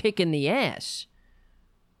much-needed kick in the ass.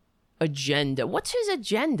 Agenda. What's his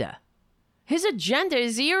agenda? His agenda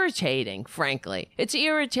is irritating, frankly. It's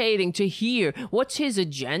irritating to hear. What's his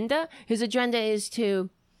agenda? His agenda is to,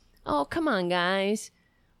 oh, come on, guys.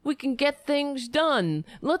 We can get things done.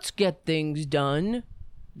 Let's get things done.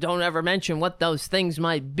 Don't ever mention what those things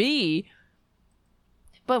might be.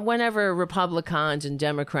 But whenever Republicans and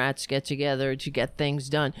Democrats get together to get things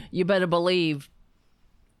done, you better believe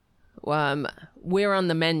we're on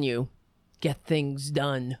the menu. Get things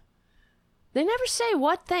done. They never say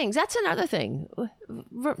what things. That's another thing.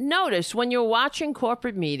 Notice when you're watching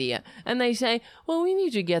corporate media and they say, well, we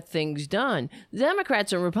need to get things done.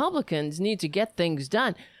 Democrats and Republicans need to get things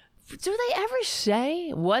done. Do they ever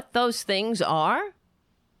say what those things are?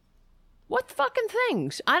 What fucking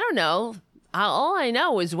things? I don't know. All I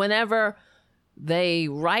know is whenever they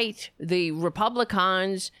write, the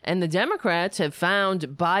Republicans and the Democrats have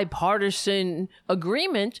found bipartisan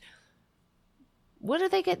agreement. What do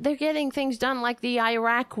they get? They're getting things done like the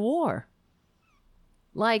Iraq War.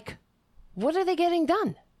 Like, what are they getting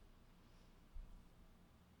done?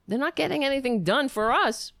 They're not getting anything done for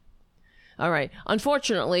us. All right.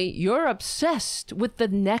 Unfortunately, you're obsessed with the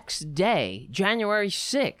next day, January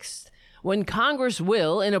 6th, when Congress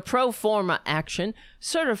will, in a pro forma action,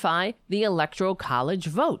 certify the Electoral College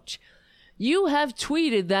vote. You have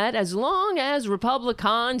tweeted that as long as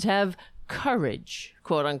Republicans have courage,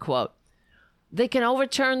 quote unquote, they can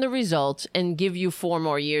overturn the results and give you 4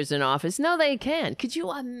 more years in office. No, they can't. Could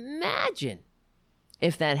you imagine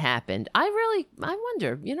if that happened? I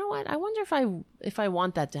wonder, you know what? I wonder if I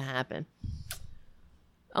want that to happen.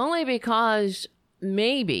 Only because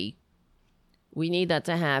maybe we need that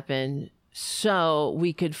to happen so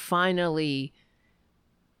we could finally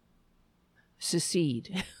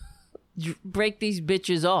secede. Break these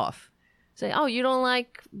bitches off. Say, oh, you don't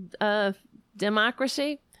like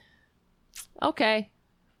democracy? Okay.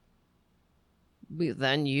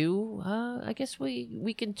 Then I guess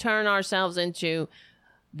we can turn ourselves into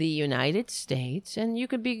the United States and you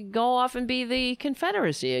could go off and be the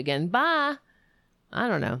Confederacy again. Bye. I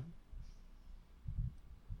don't know.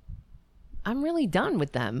 I'm really done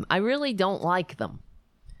with them. I really don't like them.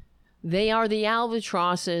 They are the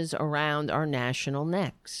albatrosses around our national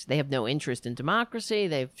necks. They have no interest in democracy.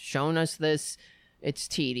 They've shown us this. It's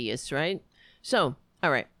tedious, right? So,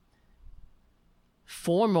 all right.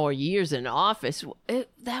 4 more years in office,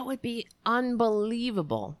 that would be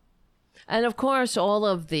unbelievable. And of course, all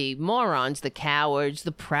of the morons, the cowards,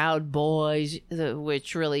 the Proud Boys,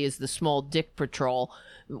 which really is the small dick patrol,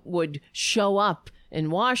 would show up in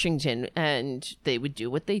Washington and they would do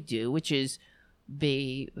what they do, which is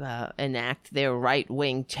enact their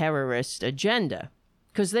right-wing terrorist agenda,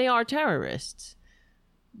 because they are terrorists.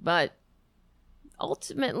 But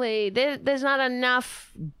ultimately, there's not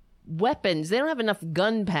enough weapons. They don't have enough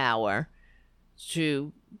gunpowder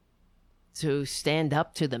to stand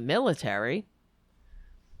up to the military.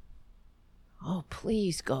 Oh,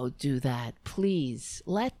 please go do that. Please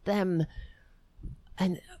let them.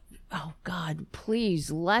 And oh God,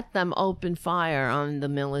 please let them open fire on the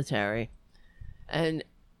military. And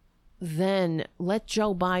then let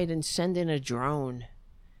Joe Biden send in a drone.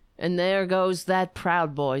 And there goes that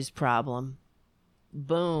Proud Boys problem.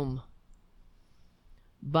 Boom.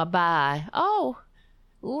 Bye-bye. Oh,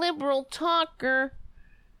 liberal talker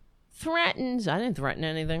threatens. I didn't threaten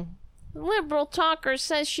anything. Liberal talker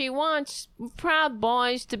says she wants Proud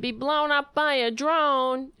Boys to be blown up by a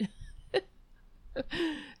drone.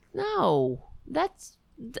 No,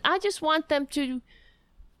 I just want them to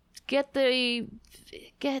take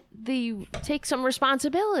some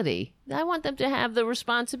responsibility. I want them to have the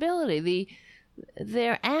responsibility.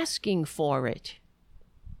 They're asking for it.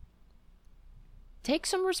 Take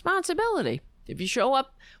some responsibility. If you show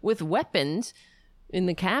up with weapons in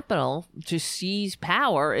the Capitol to seize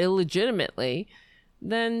power illegitimately,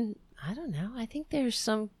 then I don't know. I think there's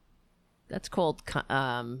some. That's called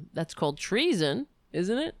treason,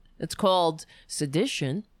 isn't it? It's called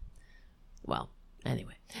sedition. Well,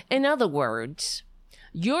 anyway. In other words,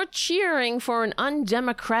 you're cheering for an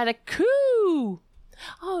undemocratic coup.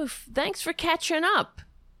 Oh, thanks for catching up.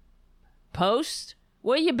 Post,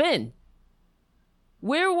 where you been?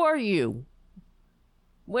 Where were you?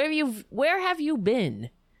 Where have you been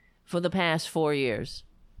for the past 4 years?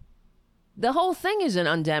 The whole thing is an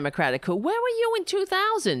undemocratic coup. Where were you in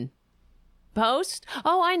 2000? Post?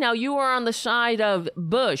 Oh, I know. You were on the side of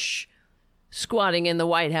Bush squatting in the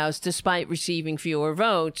White House despite receiving fewer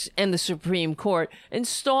votes and the Supreme Court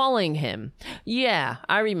installing him. Yeah,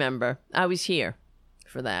 I remember. I was here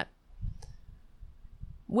for that.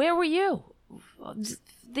 Where were you?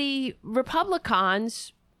 The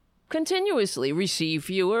Republicans continuously receive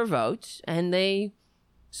fewer votes and they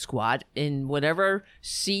squat in whatever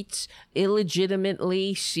seats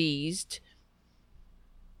illegitimately seized.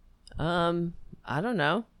 I don't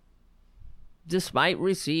know. Despite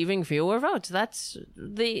receiving fewer votes, that's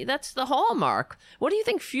the hallmark. What do you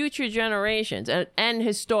think future generations and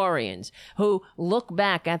historians who look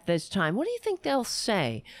back at this time, what do you think they'll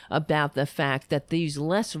say about the fact that these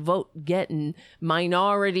less vote getting,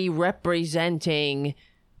 minority representing,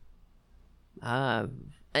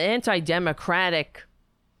 anti-democratic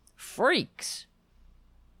freaks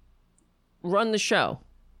run the show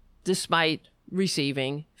despite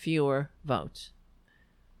receiving fewer votes?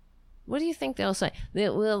 What do you think they'll say?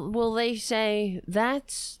 Will they say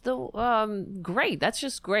that's the great? That's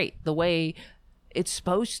just great the way it's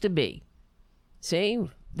supposed to be. See,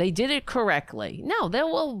 they did it correctly. No, they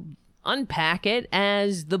will unpack it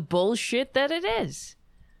as the bullshit that it is.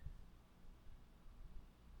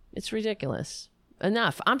 It's ridiculous.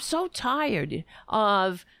 Enough. I'm so tired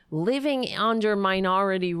of living under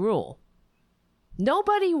minority rule.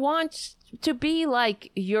 Nobody wants to be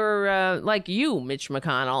like like you, Mitch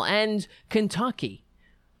McConnell, and Kentucky.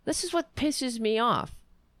 This is what pisses me off.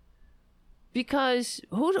 Because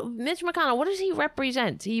Mitch McConnell, what does he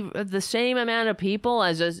represent? He the same amount of people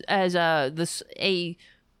as a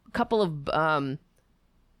couple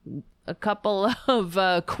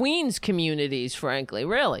of Queens communities, frankly,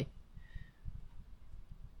 really.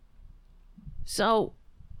 So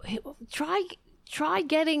try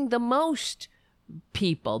getting the most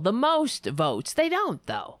people, the most votes. They don't,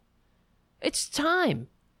 though. It's time.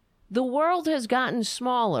 The world has gotten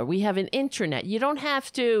smaller. We have an internet. You don't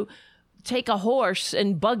have to take a horse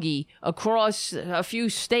and buggy across a few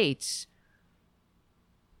states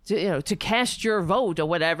to cast your vote or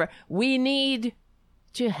whatever. We need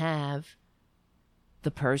to have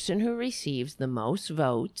the person who receives the most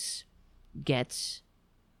votes gets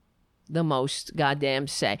the most goddamn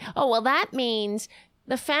say. Oh, well, that means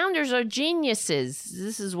the founders are geniuses.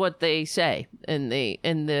 This is what they say in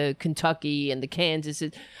the Kentucky and the Kansas.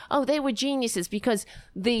 Oh, they were geniuses because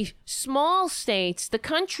the small states, the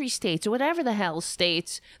country states, or whatever the hell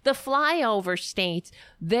states, the flyover states,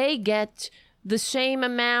 they get the same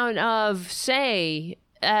amount of say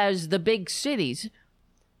as the big cities.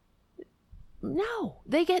 No,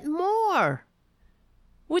 they get more,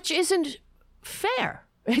 which isn't fair.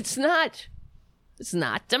 It's not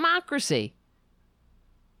democracy.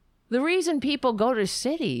 The reason people go to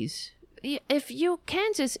cities,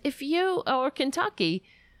 Kansas, or Kentucky,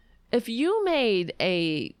 if you made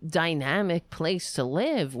a dynamic place to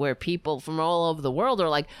live where people from all over the world are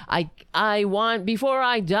like, I want, before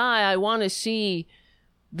I die, I want to see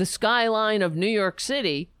the skyline of New York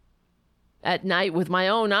City at night with my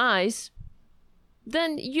own eyes,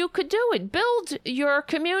 then you could do it. Build your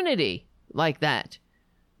community like that.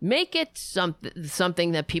 Make it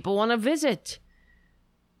something that people want to visit.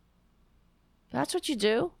 That's what you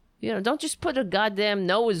do. Don't just put a goddamn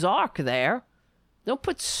Noah's Ark there. Don't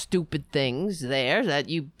put stupid things there that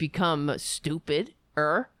you become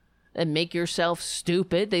stupider and make yourself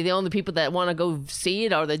stupid. The only people that want to go see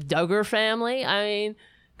it are the Duggar family. I mean,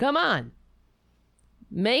 come on.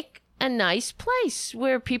 Make a nice place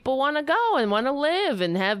where people want to go and want to live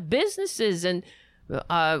and have businesses and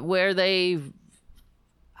where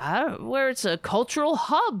it's a cultural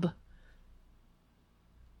hub.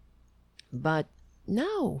 But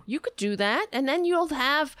no, you could do that, and then you'll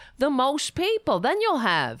have the most people. Then you'll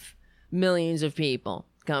have millions of people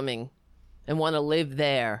coming and want to live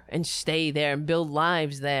there and stay there and build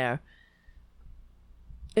lives there.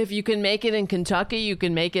 If you can make it in Kentucky, you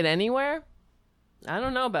can make it anywhere? I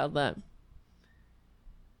don't know about that.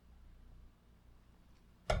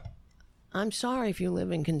 I'm sorry if you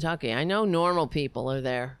live in Kentucky. I know normal people are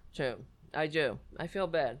there, too. I do. I feel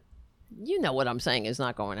bad. You know what I'm saying is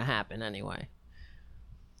not going to happen anyway.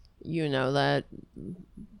 You know that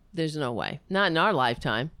there's no way. Not in our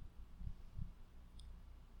lifetime.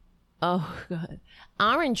 Oh, God.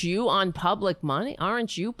 Aren't you on public money?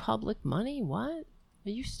 Aren't you public money? What?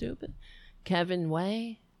 Are you stupid? Kevin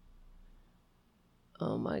Way?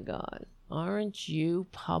 Oh, my God. Aren't you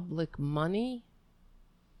public money?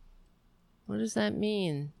 What does that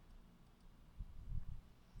mean?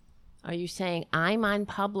 Are you saying I'm on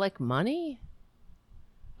public money?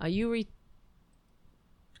 Are you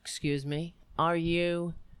excuse me? Are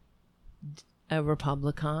you A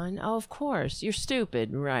Republican? Oh, of course. You're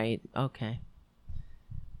stupid. Right. Okay.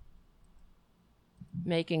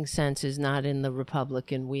 Making sense is not in the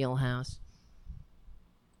Republican wheelhouse.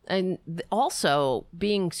 And also,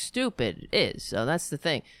 being stupid is. So that's the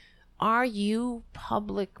thing. Are you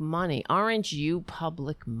public money? Aren't you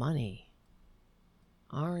public money?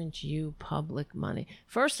 Aren't you public money?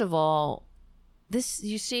 First of all, this,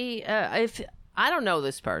 you see, if I don't know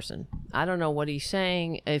this person, I don't know what he's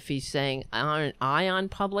saying. If he's saying, aren't I on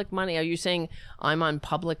public money? Are you saying I'm on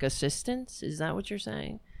public assistance? Is that what you're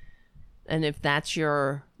saying? And if that's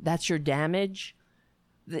your damage,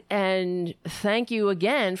 and thank you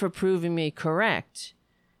again for proving me correct.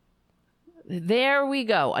 There we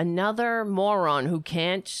go. Another moron who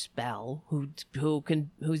can't spell,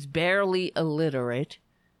 who's barely illiterate.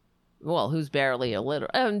 Well, who's barely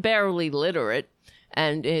literate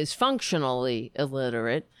and is functionally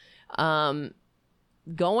illiterate, going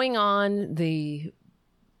on the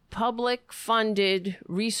public-funded,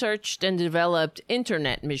 researched and developed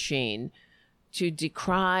internet machine to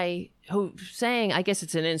decry, saying, I guess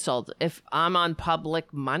it's an insult, if I'm on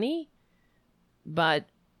public money, but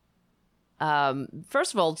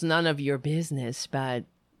first of all, it's none of your business, but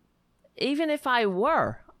even if I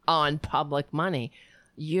were on public money,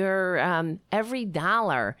 your every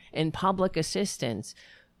dollar in public assistance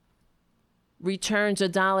returns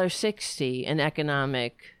 $1.60 in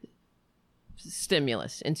economic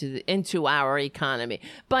stimulus into our economy.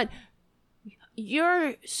 But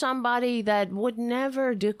you're somebody that would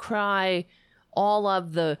never decry all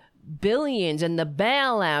of the billions and the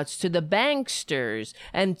bailouts to the banksters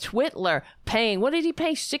and Twitler paying, what did he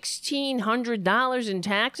pay, $1,600 in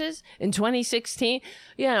taxes in 2016?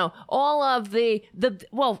 You know, all of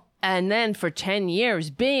and then for 10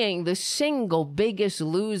 years being the single biggest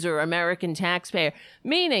loser American taxpayer,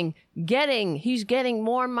 meaning he's getting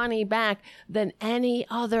more money back than any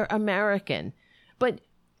other American. But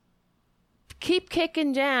keep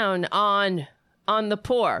kicking down on the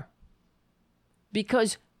poor,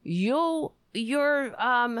 because you're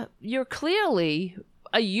clearly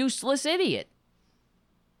a useless idiot.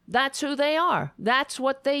 That's who they are. That's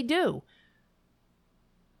what they do.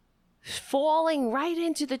 Falling right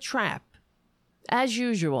into the trap, as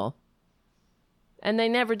usual. And they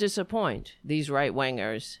never disappoint, these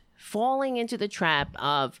right-wingers. Falling into the trap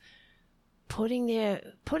of putting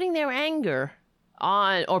their anger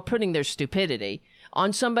on, or putting their stupidity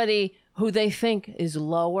on somebody who they think is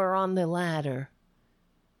lower on the ladder.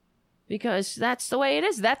 Because that's the way it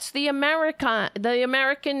is. That's the American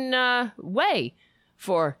way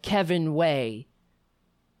for Kevin Way.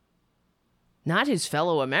 Not his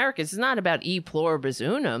fellow Americans. It's not about e pluribus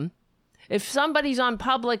unum. If somebody's on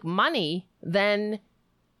public money, then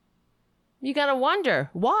you got to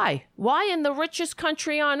wonder, why? Why in the richest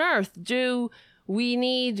country on earth do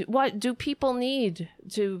people need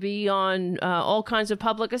to be on all kinds of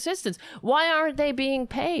public assistance? Why aren't they being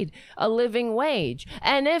paid a living wage?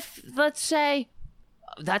 And if, let's say,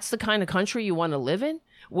 that's the kind of country you want to live in,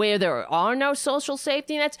 where there are no social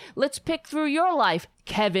safety nets, let's pick through your life,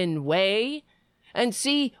 Kevin Way, and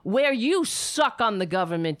see where you suck on the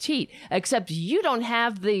government teat. Except you don't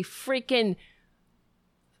have the freaking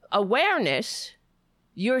awareness.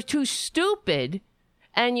 You're too stupid.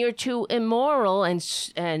 And you're too immoral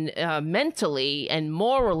and mentally and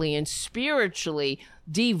morally and spiritually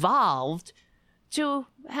devolved to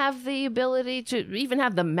have the ability to even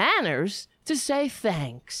have the manners to say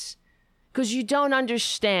thanks. Because you don't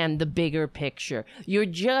understand the bigger picture. You're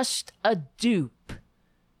just a dupe.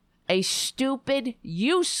 A stupid,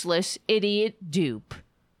 useless, idiot dupe.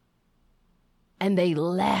 And they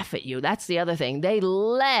laugh at you. That's the other thing. They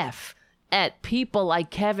laugh at people like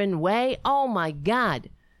Kevin Way. Oh my God.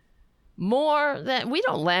 More than, we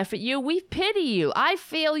don't laugh at you. We pity you. I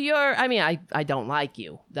feel I don't like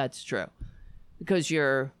you. That's true. Because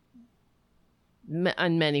you're,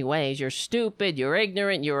 in many ways, you're stupid, you're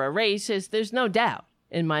ignorant, you're a racist. There's no doubt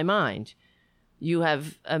in my mind. You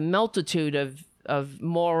have a multitude of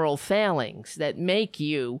moral failings that make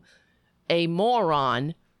you a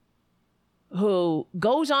moron who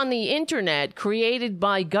goes on the internet created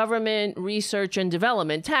by government research and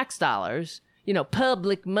development, tax dollars,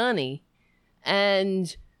 public money,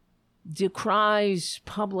 and decries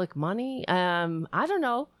public money. I don't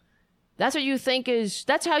know. That's what you think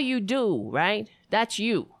that's how you do, right? That's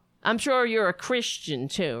you. I'm sure you're a Christian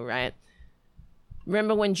too, right?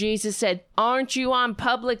 Remember when Jesus said, aren't you on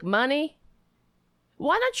public money?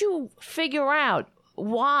 Why don't you figure out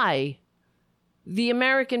why the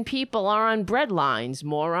American people are on bread lines,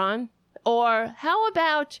 moron? Or how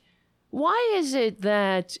about, why is it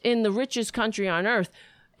that in the richest country on earth,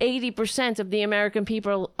 80% of the American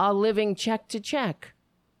people are living check to check.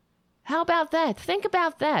 How about that? Think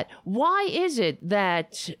about that. Why is it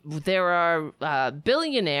that there are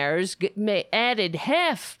billionaires added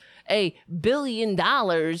 $500 million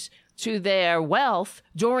to their wealth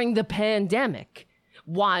during the pandemic,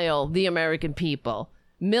 while the American people,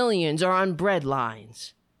 millions, are on bread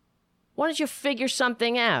lines? Why don't you figure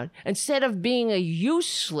something out instead of being a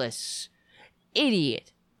useless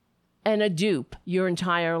idiot and a dupe your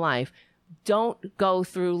entire life? Don't go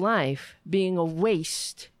through life being a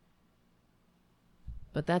waste.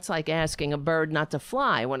 But that's like asking a bird not to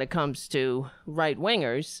fly when it comes to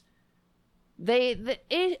right-wingers. The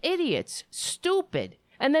idiots, stupid.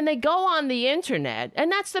 And then they go on the internet,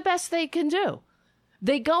 and that's the best they can do.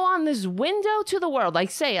 They go on this window to the world.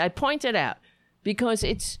 Like, say, I pointed out, because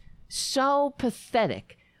it's so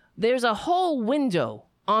pathetic. There's a whole window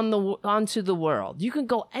onto the world. You can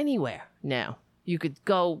go anywhere now. You could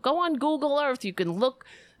go on Google Earth. You can look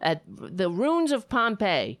at the ruins of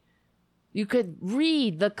Pompeii. You could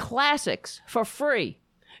read the classics for free.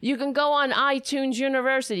 You can go on iTunes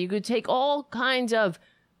University. You could take all kinds of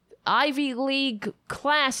Ivy League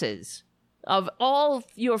classes of all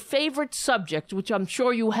your favorite subjects, which I'm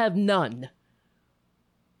sure you have none.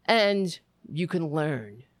 And you can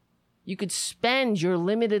learn. You could spend your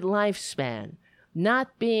limited lifespan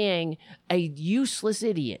not being a useless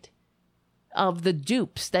idiot of the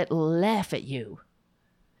dupes that laugh at you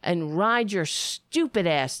and ride your stupid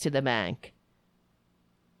ass to the bank.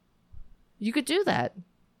 You could do that.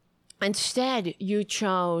 Instead, you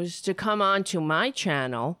chose to come on to my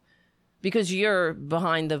channel because you're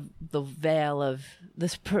behind the veil of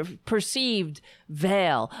this perceived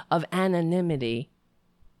veil of anonymity,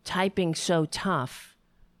 typing so tough.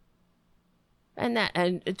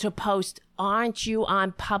 And to post, aren't you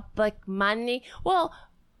on public money? Well,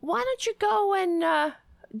 why don't you go and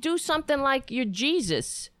do something like your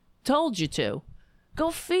Jesus told you to? Go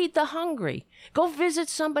feed the hungry. Go visit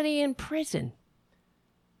somebody in prison.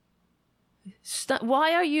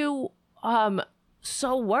 Why are you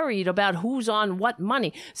so worried about who's on what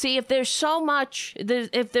money? See, if there's so much,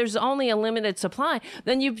 if there's only a limited supply,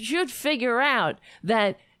 then you should figure out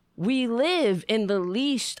that we live in the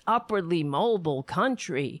least upwardly mobile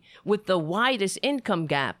country with the widest income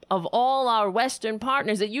gap of all our Western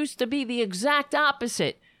partners. It used to be the exact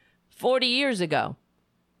opposite 40 years ago.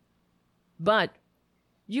 But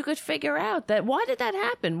you could figure out that why did that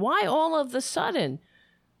happen? Why all of a sudden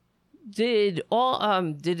did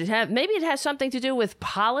it have, maybe it has something to do with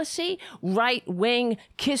policy, right wing,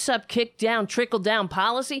 kiss up, kick down, trickle down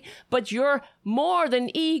policy, but you're more than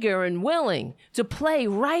eager and willing to play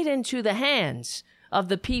right into the hands of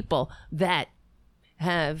the people that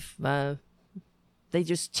have, they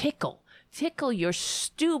just tickle your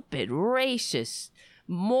stupid, racist,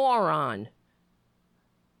 moron,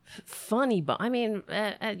 funny, but I mean,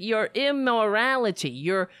 your immorality,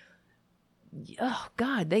 your, oh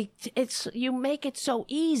God, you make it so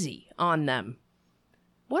easy on them.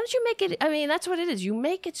 Why don't you make it, I mean, that's what it is. You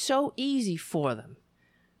make it so easy for them.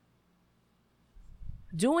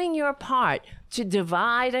 Doing your part to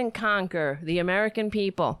divide and conquer the American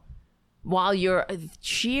people while you're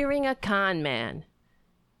cheering a con man.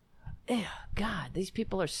 Ew, God, these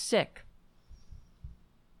people are sick.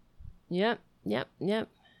 Yep.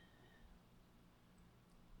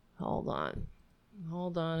 Hold on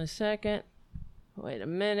a second. Wait a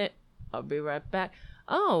minute. I'll be right back.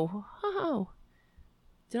 Oh.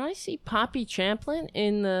 Did I see Poppy Champlin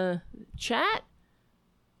in the chat?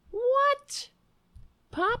 What?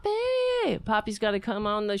 Poppy's got to come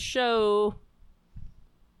on the show.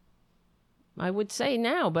 I would say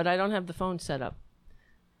now, but I don't have the phone set up.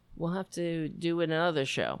 We'll have to do another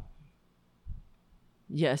show.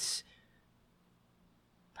 Yes.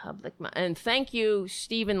 And thank you,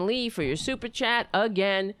 Stephen Lee, for your super chat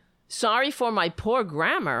again. Sorry for my poor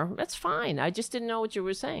grammar. That's fine. I just didn't know what you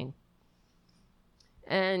were saying.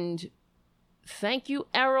 And thank you,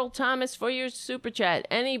 Errol Thomas, for your super chat.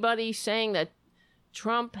 Anybody saying that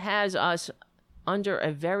Trump has us under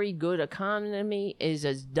a very good economy is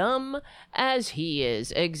as dumb as he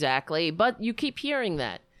is. Exactly. But you keep hearing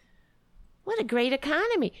that. What a great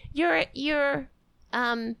economy. Your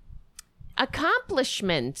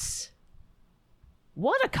accomplishments.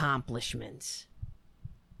 What accomplishments?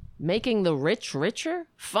 Making the rich richer?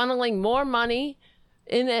 Funneling more money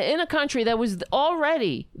in a country that was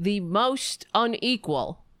already the most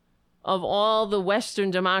unequal of all the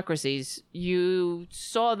Western democracies. You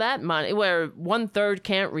saw that money where 1/3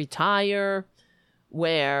 can't retire,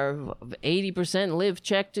 where 80% live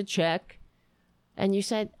check to check. And you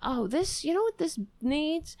said, oh, this, you know what this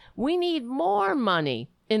needs? We need more money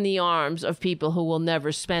in the arms of people who will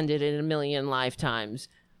never spend it in a million lifetimes.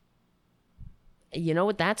 You know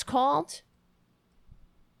what that's called?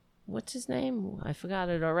 What's his name? I forgot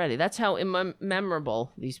it already. That's how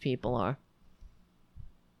memorable these people are.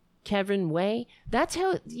 Kevin Way. That's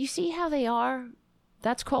how, you see how they are?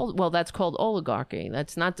 That's called oligarchy.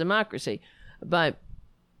 That's not democracy. But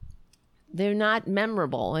they're not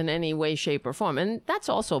memorable in any way, shape, or form. And that's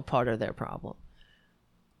also part of their problem.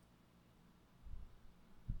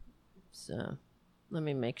 So, let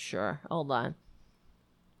me make sure. Hold on.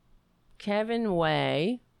 Kevin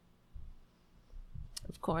Way.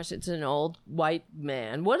 Of course, it's an old white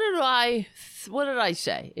man. What did I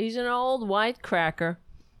say? He's an old white cracker.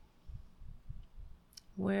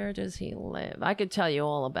 Where does he live? I could tell you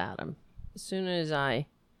all about him as soon as I...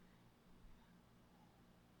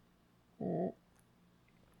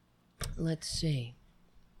 Let's see.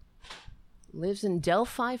 Lives in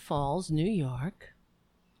Delphi Falls, New York.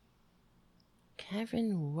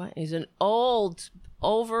 Kevin, what? He's an old,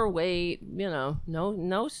 overweight, no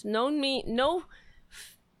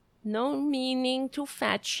meaning to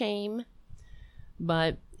fat shame,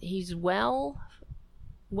 but he's well-fed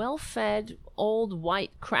old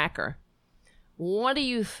white cracker. What do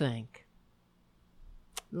you think?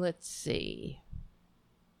 Let's see.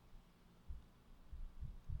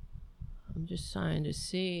 I'm just trying to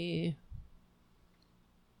see.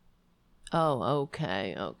 Oh,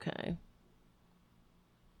 okay.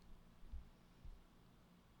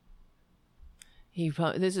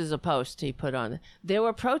 This is a post he put on. There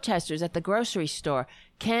were protesters at the grocery store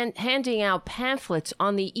handing out pamphlets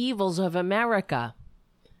on the evils of America.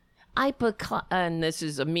 And this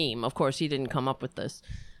is a meme. Of course, he didn't come up with this.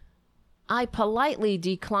 I politely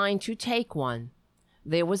declined to take one.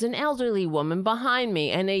 There was an elderly woman behind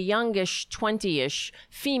me, and a youngish, 20-ish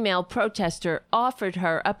female protester offered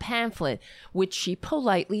her a pamphlet, which she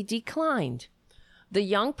politely declined. The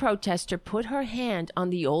young protester put her hand on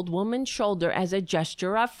the old woman's shoulder as a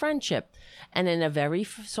gesture of friendship, and in a very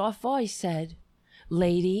soft voice said,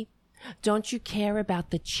 "Lady, don't you care about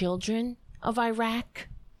the children of Iraq?"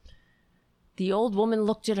 The old woman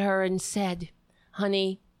looked at her and said,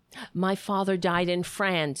 "Honey, my father died in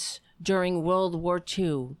France during World War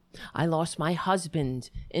II. I lost my husband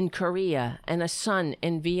in Korea and a son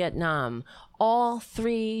in Vietnam. All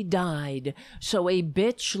three died, so a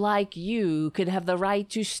bitch like you could have the right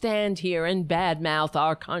to stand here and badmouth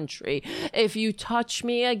our country. If you touch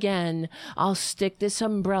me again, I'll stick this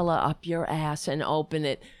umbrella up your ass and open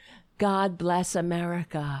it. God bless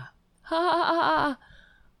America." Ha ha ha.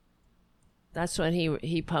 That's what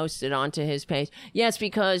he posted onto his page. Yes,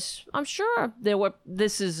 because I'm sure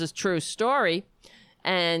this is a true story,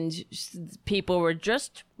 and people were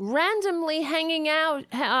just randomly handing out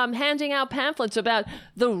pamphlets about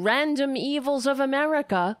the random evils of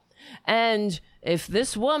America. And if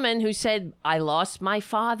this woman who said, "I lost my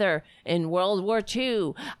father in World War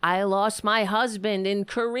II, I lost my husband in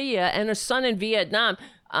Korea and a son in Vietnam,"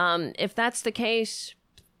 if that's the case,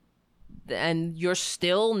 and you're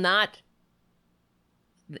still that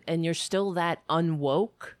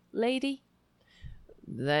unwoke, lady,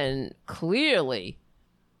 then clearly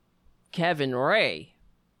Kevin Ray,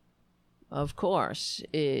 of course,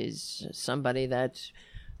 is somebody that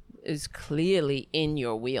is clearly in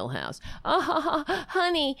your wheelhouse. "Oh,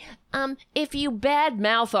 honey, if you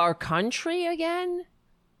badmouth our country again..."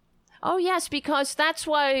 "Oh, yes, because that's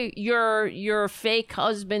why your fake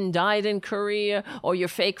husband died in Korea, or your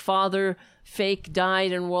fake father fake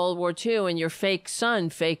died in World War II, and your fake son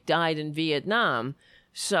fake died in Vietnam.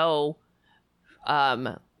 So,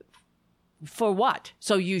 for what?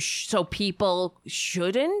 So people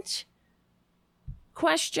shouldn't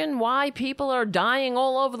question why people are dying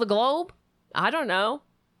all over the globe? I don't know.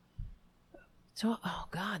 So, oh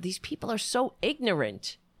God, these people are so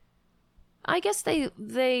ignorant. I guess they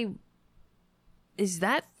is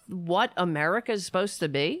that what America is supposed to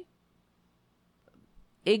be?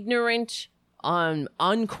 Ignorant,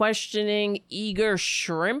 unquestioning, eager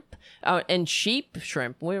shrimp, and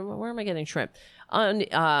shrimp. Where am I getting shrimp?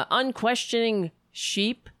 Unquestioning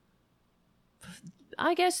sheep.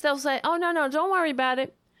 I guess they'll say, "Oh no, don't worry about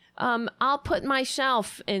it. I'll put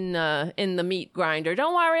myself in the meat grinder.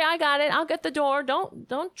 Don't worry, I got it. I'll get the door.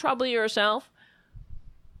 Don't trouble yourself."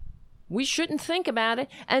 We shouldn't think about it,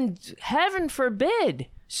 and heaven forbid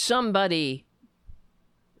somebody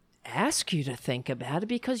ask you to think about it,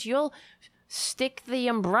 because you'll stick the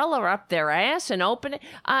umbrella up their ass and open it.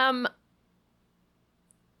 I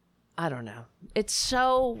don't know.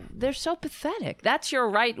 They're so pathetic. That's your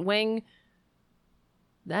right wing.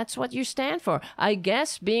 That's what you stand for. I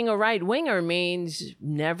guess being a right winger means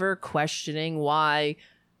never questioning why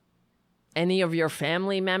any of your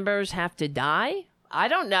family members have to die? I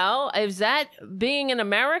don't know. Is that being an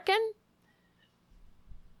American?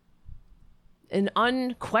 An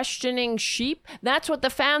unquestioning sheep? That's what the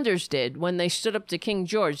founders did when they stood up to King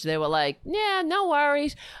George. They were like, yeah, no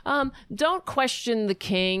worries. Don't question the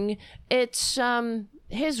king. It's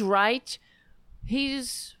his right.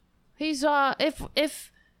 If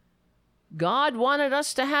God wanted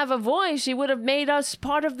us to have a voice, he would have made us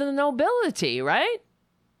part of the nobility, right?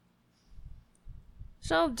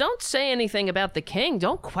 So don't say anything about the king.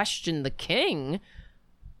 Don't question the king.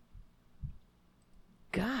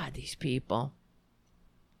 God, these people.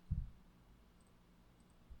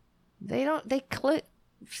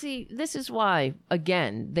 See, this is why,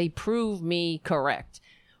 again, they prove me correct.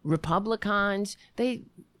 Republicans, they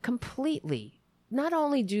completely, not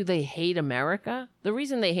only do they hate America, the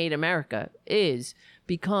reason they hate America is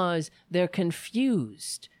because they're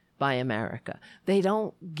confused by America. They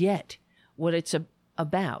don't get what it's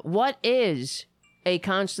about. What is a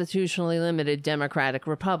constitutionally limited democratic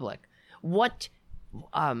republic? What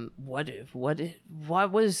was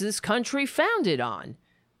this country founded on?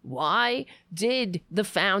 Why did the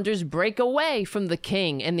founders break away from the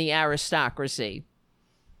king and the aristocracy?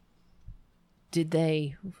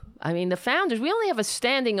 The founders, we only have a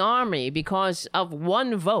standing army because of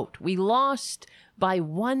one vote. We lost by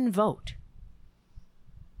one vote.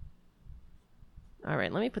 All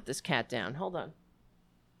right, let me put this cat down. Hold on.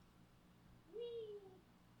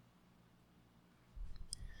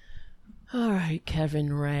 All right,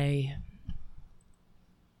 Kevin Ray.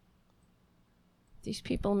 These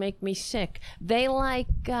people make me sick. They I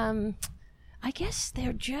guess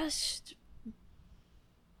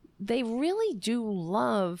they really do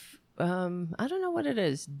love, I don't know what it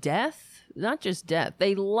is, death? Not just death.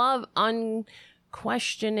 They love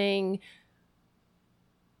unquestioning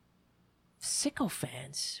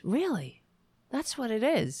sycophants. Really. That's what it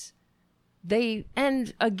is.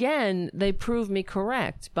 And again, they prove me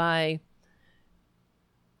correct by,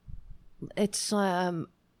 it's,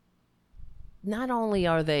 not only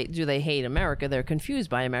do they hate America, they're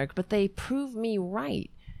confused by America, but they prove me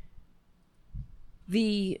right.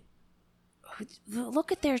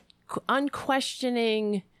 Look at their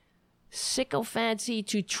unquestioning sycophancy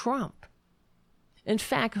to Trump. In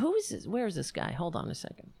fact, who is this? Where is this guy? Hold on a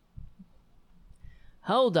second.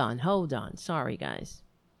 Hold on. Sorry, guys.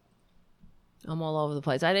 I'm all over the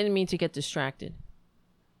place. I didn't mean to get distracted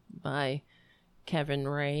by Kevin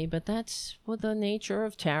Ray, but that's the nature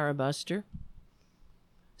of Tara Buster.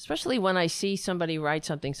 Especially when I see somebody write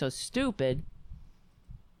something so stupid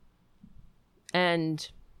and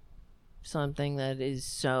something that is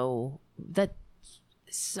so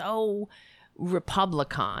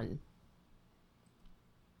Republican.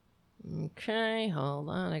 Okay, hold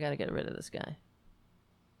on. I gotta get rid of this guy.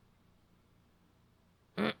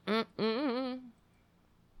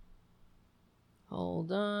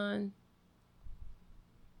 Hold on.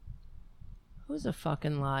 Who's a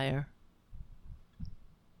fucking liar?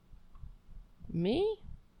 Me?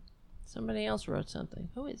 Somebody else wrote something.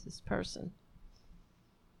 Who is this person?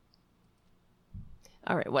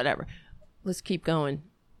 All right, whatever. Let's keep going.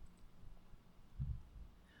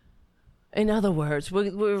 In other words,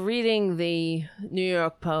 we're reading the New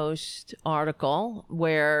York Post article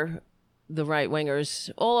where the right-wingers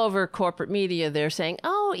all over corporate media, they're saying,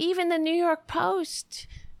 oh, even the New York Post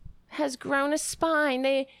has grown a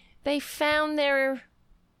spine. They found their,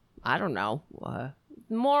 I don't know,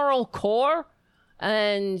 moral core,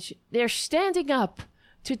 and they're standing up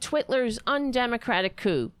to Twitler's undemocratic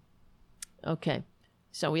coup. Okay,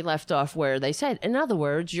 so we left off where they said, in other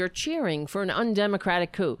words, you're cheering for an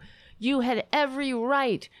undemocratic coup. You had every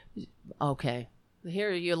right. Okay,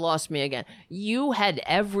 here you lost me again. You had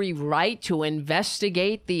every right to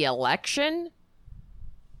investigate the election?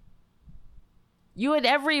 You had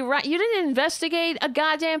every right. You didn't investigate a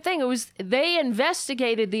goddamn thing. They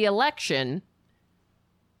investigated the election.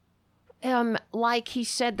 Like he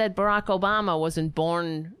said that Barack Obama wasn't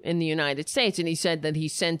born in the United States, and he said that he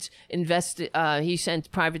sent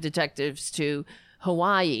private detectives to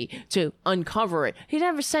Hawaii to uncover it. He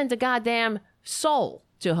never sent a goddamn soul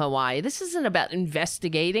to Hawaii. This isn't about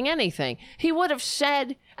investigating anything. He would have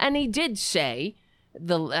said, and he did say,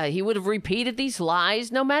 he would have repeated these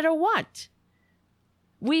lies no matter what.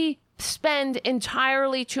 We spend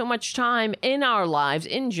entirely too much time in our lives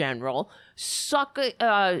in general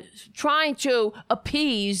trying to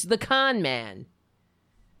appease the con man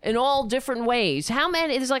in all different ways. How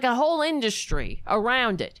many? There's like a whole industry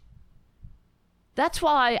around it. That's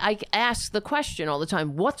why I ask the question all the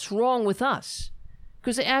time, what's wrong with us?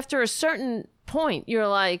 Because after a certain point, you're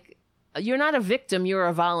like, You're not a victim, you're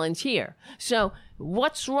a volunteer. So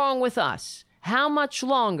what's wrong with us? How much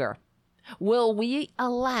longer will we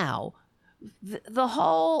allow the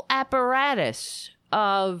whole apparatus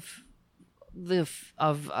of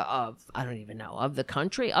I don't even know, of the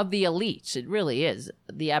country, of the elites? It really is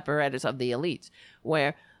the apparatus of the elites,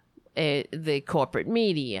 where the corporate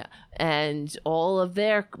media and all of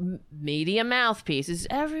their media mouthpieces,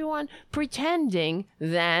 everyone pretending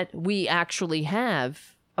that we actually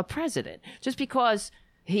have a president. Just because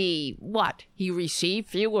he received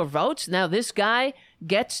fewer votes, now this guy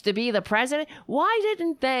gets to be the president? Why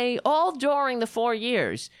didn't they, all during the 4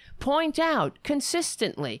 years, point out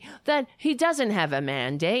consistently that he doesn't have a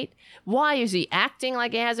mandate? Why is he acting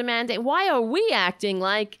like he has a mandate? Why are we acting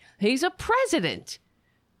like he's a president?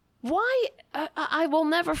 Why? I will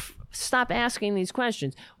never stop asking these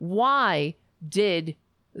questions. Why did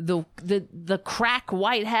the crack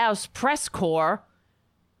White House press corps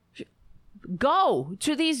go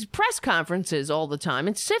to these press conferences all the time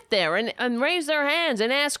and sit there and raise their hands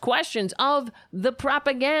and ask questions of the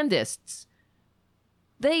propagandists?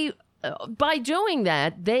 They, by doing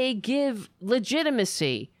that, they give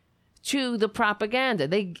legitimacy to the propaganda.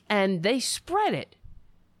 They spread it.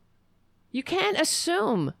 You can't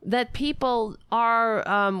assume that people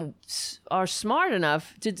are smart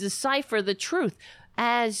enough to decipher the truth,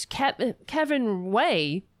 as Kevin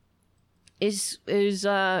Way is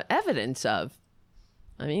evidence of.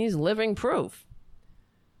 I mean, he's living proof.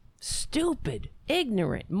 Stupid,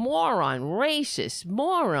 ignorant, moron, racist,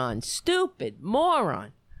 moron, stupid,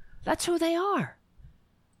 moron. That's who they are.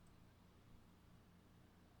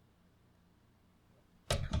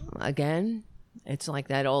 Again, it's like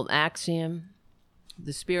that old axiom,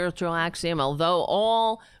 the spiritual axiom. Although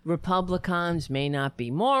all Republicans may not be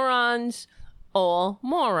morons, all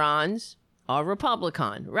morons are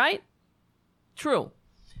Republican, right? True.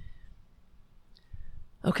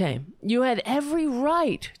 Okay, you had every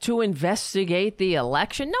right to investigate the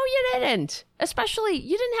election. No, you didn't. Especially,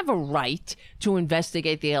 you didn't have a right to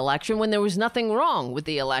investigate the election when there was nothing wrong with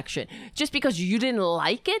the election. Just because you didn't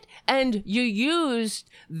like it and you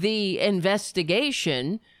used the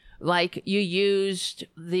investigation like you used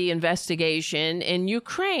the investigation in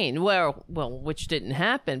Ukraine, which didn't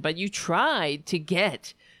happen, but you tried to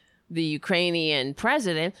get the Ukrainian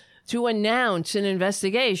president to announce an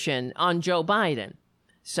investigation on Joe Biden.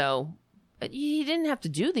 So he didn't have to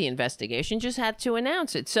do the investigation, just had to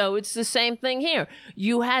announce it. So it's the same thing here.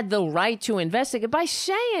 You had the right to investigate by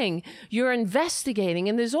saying you're investigating,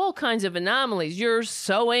 and there's all kinds of anomalies. You're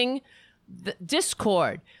sowing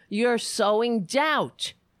discord. You're sowing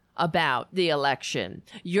doubt about the election.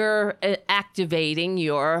 You're activating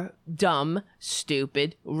your dumb,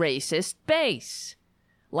 stupid, racist base,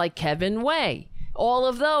 like Kevin Way. All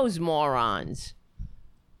of those morons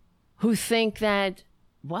who think that,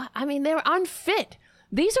 they're unfit.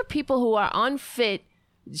 These are people who are unfit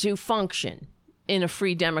to function in a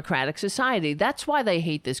free democratic society. That's why they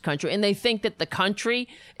hate this country. And they think that the country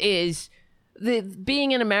is,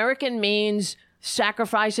 being an American means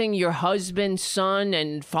sacrificing your husband, son,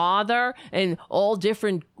 and father in all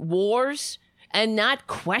different wars and not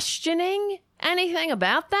questioning anything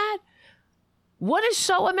about that. What is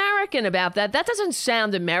so American about that? That doesn't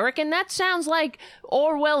sound American. That sounds like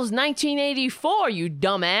Orwell's 1984, you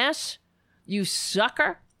dumbass. You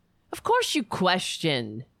sucker. Of course you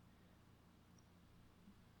question.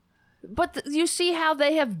 But you see how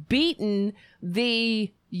they have beaten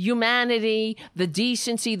the humanity, the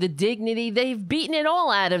decency, the dignity. They've beaten it all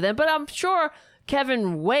out of them. But I'm sure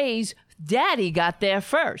Kevin Way's daddy got there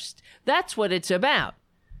first. That's what it's about.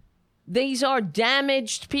 These are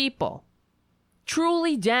damaged people.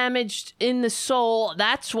 Truly damaged in the soul.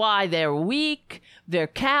 That's why they're weak. They're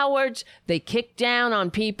cowards. They kick down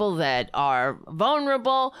on people that are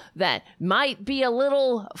vulnerable, that might be a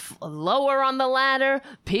little lower on the ladder,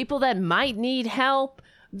 people that might need help.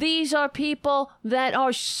 These are people that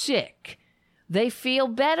are sick. They feel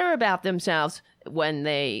better about themselves when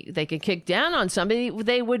they can kick down on somebody.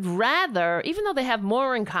 They would rather, even though they have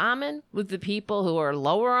more in common with the people who are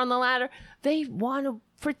lower on the ladder, they want to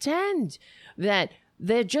pretend that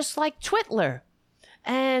they're just like Twitler.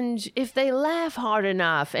 And if they laugh hard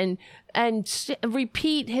enough and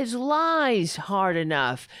repeat his lies hard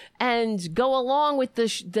enough and go along with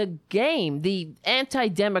the game, the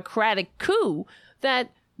anti-democratic coup,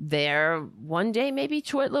 that one day maybe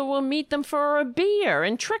Twitler will meet them for a beer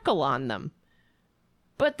and trickle on them.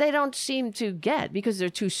 But they don't seem to get, because they're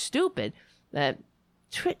too stupid, that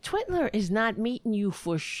Twitler is not meeting you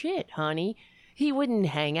for shit, honey. He wouldn't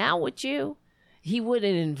hang out with you. He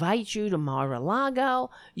wouldn't invite you to Mar-a-Lago.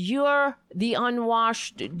 You're the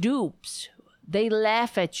unwashed dupes. They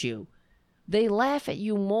laugh at you. They laugh at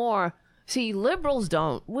you more. See, liberals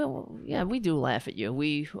don't. Well, yeah, we do laugh at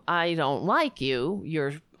you. I don't like you.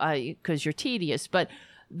 Because you're tedious. But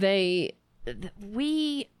when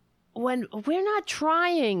we're not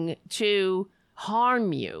trying to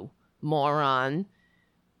harm you, moron.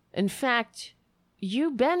 In fact, you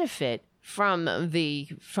benefit from the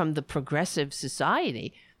progressive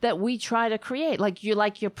society that we try to create. Like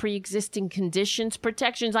your pre-existing conditions,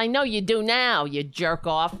 protections. I know you do now, you jerk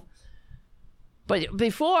off. But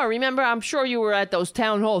before, remember, I'm sure you were at those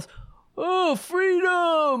town halls. Oh,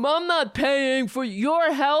 freedom! I'm not paying for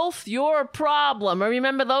your health, your problem. I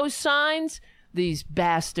remember those signs? These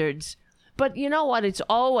bastards. But you know what? It's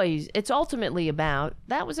ultimately about,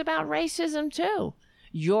 that was about racism too.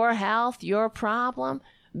 Your health, your problem.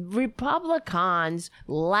 Republicans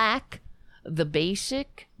lack the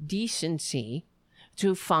basic decency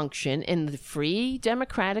to function in the free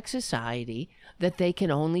democratic society that they can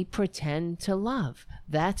only pretend to love.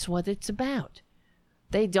 That's what it's about.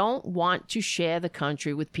 They don't want to share the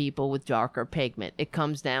country with people with darker pigment. It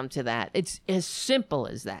comes down to that. It's as simple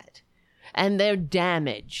as that. And they're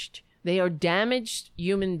damaged. They are damaged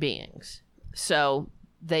human beings. So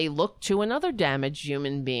they look to another damaged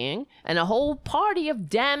human being and a whole party of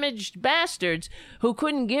damaged bastards who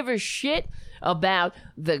couldn't give a shit about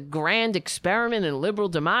the grand experiment in liberal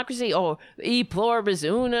democracy or e pluribus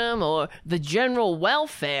unum or the general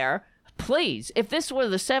welfare. Please, if this were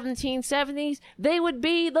the 1770s, they would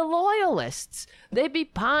be the loyalists. They'd be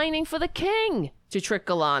pining for the king to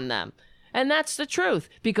trickle on them. And that's the truth,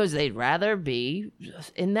 because they'd rather be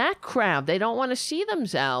in that crowd. They don't want to see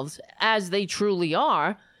themselves as they truly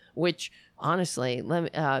are, which, honestly,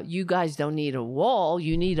 you guys don't need a wall.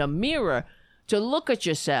 You need a mirror to look at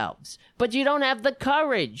yourselves. But you don't have the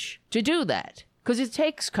courage to do that, because it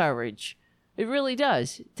takes courage. It really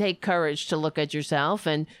does take courage to look at yourself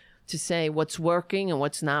and to say what's working and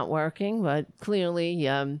what's not working. But clearly,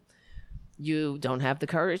 you don't have the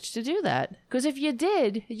courage to do that. Because if you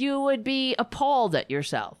did, you would be appalled at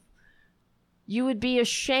yourself. You would be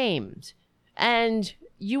ashamed. And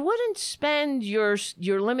you wouldn't spend your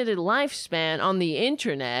limited lifespan on the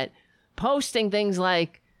internet posting things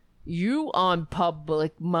like, you on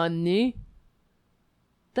public money.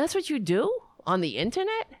 That's what you do on the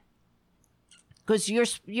internet? Because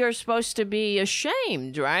you're supposed to be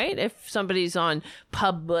ashamed, right? If somebody's on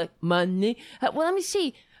public money. Well, let me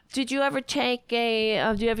see. Did you ever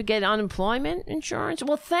get unemployment insurance?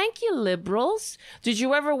 Well, thank you, liberals. Did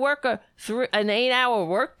you ever work an 8-hour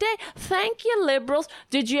workday? Thank you, liberals.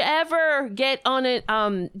 Did you ever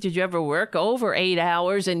did you ever work over 8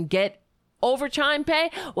 hours and get overtime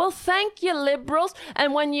pay? Well, thank you, liberals.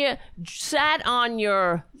 And when you sat on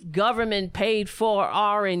your government paid for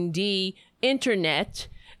R&D internet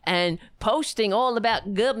and posting all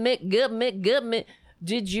about government,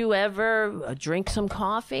 did you ever drink some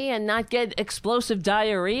coffee and not get explosive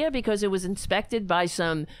diarrhea because it was inspected by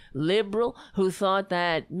some liberal who thought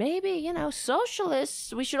that maybe,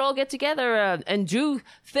 socialists, we should all get together and do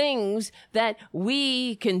things that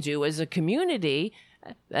we can do as a community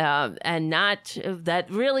and not, that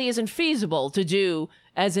really isn't feasible to do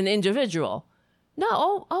as an individual?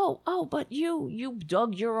 No, but you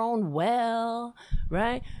dug your own well,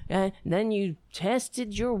 right? And then you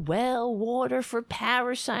tested your well water for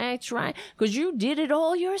parasites, right? Because you did it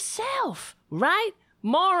all yourself, right?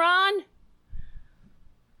 Moron!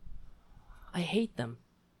 I hate them.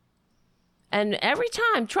 And every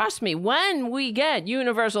time, trust me, when we get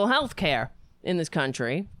universal health care in this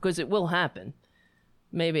country, because it will happen,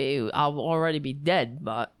 maybe I'll already be dead,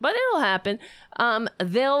 but it'll happen.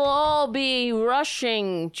 They'll all be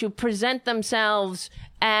rushing to present themselves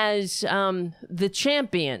as the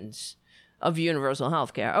champions of universal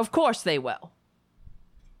health care. Of course they will.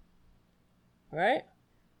 Right?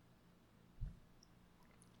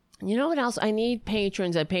 You know what else? I need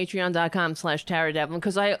patrons at patreon.com/TaraDevlin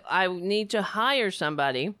because I need to hire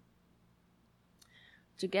somebody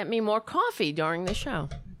to get me more coffee during the show.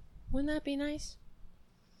 Wouldn't that be nice?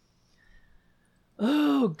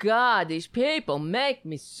 Oh, God, these people make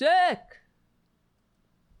me sick.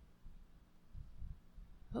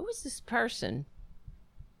 Who is this person?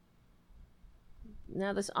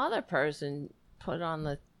 Now, this other person put on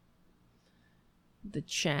the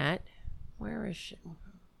chat. Where is she?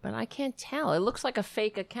 But I can't tell. It looks like a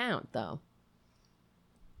fake account, though.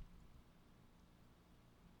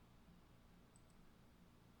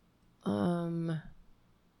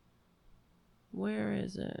 Where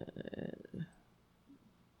is it?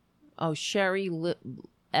 Oh, Sherry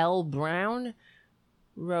L. Brown.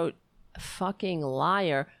 wrote fucking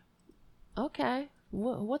liar. Okay.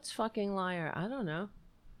 What's fucking liar? I don't know.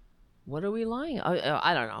 What are we lying?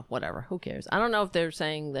 I don't know. Whatever. Who cares? I don't know if they're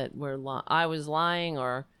saying that I was lying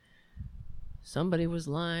or somebody was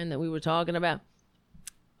lying that we were talking about.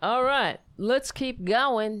 All right. Let's keep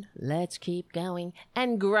going. Let's keep going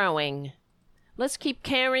and growing. Let's keep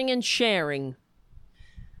caring and sharing.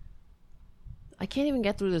 I can't even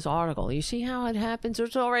get through this article. You see how it happens?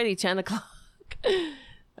 It's already 10 o'clock.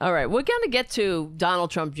 All right. We're going to get to Donald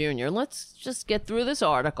Trump Jr. Let's just get through this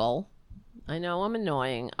article. I know I'm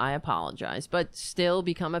annoying. I apologize. But still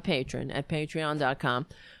become a patron at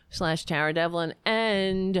patreon.com/Tara Devlin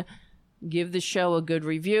and give the show a good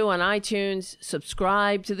review on iTunes.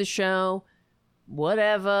 Subscribe to the show.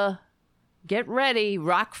 Whatever. Get ready.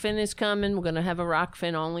 Rockfin is coming. We're going to have a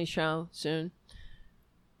Rockfin only show soon.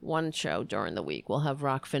 One show during the week. We'll have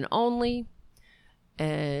Rockfin only.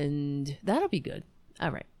 And that'll be good. All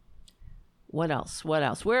right. What else?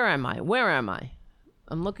 Where am I?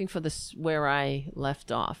 I'm looking for this where I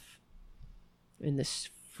left off in this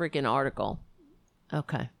freaking article.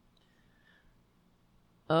 Okay.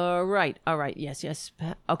 All right. Yes.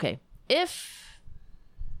 Okay.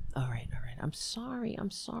 All right. I'm sorry.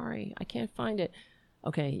 I can't find it.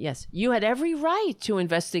 Okay. Yes. You had every right to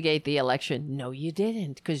investigate the election. No, you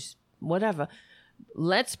didn't. Because whatever.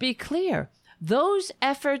 Let's be clear. Those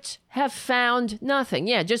efforts have found nothing.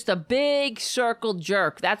 Yeah, just a big circle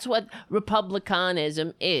jerk. That's what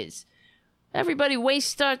Republicanism is. Everybody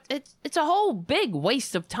wastes it's a whole big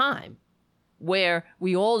waste of time where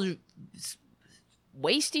we all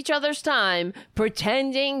waste each other's time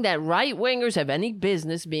pretending that right-wingers have any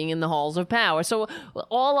business being in the halls of power. So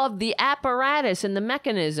all of the apparatus and the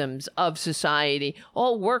mechanisms of society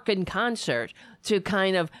all work in concert to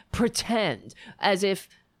kind of pretend as if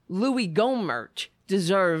Louis Gohmert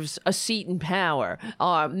deserves a seat in power,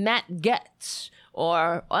 or Matt Gaetz,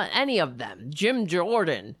 or any of them, Jim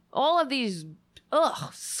Jordan, all of these,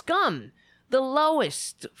 scum, the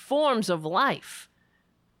lowest forms of life.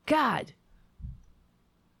 God.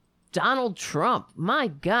 Donald Trump, my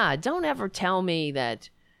God, don't ever tell me that.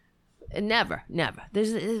 Never.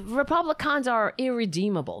 Republicans are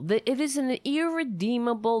irredeemable. It is an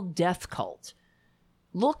irredeemable death cult.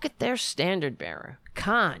 Look at their standard bearer.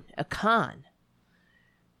 A con.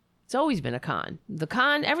 It's always been a con. The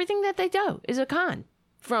con, everything that they do is a con.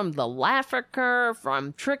 From the Laffer curve,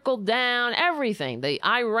 from trickle down, everything. The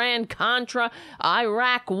Iran-Contra,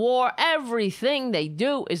 Iraq war, everything they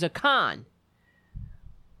do is a con.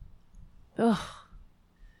 Ugh.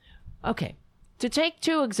 Okay. To take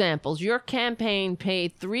two examples, your campaign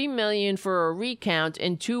paid $3 million for a recount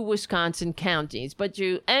in 2 Wisconsin counties, but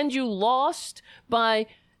you lost by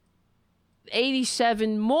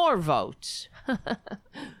 87 more votes.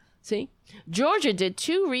 See? Georgia did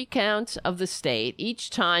 2 recounts of the state, each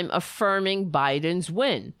time affirming Biden's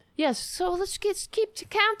win. Yes, so let's keep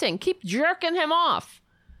counting. Keep jerking him off.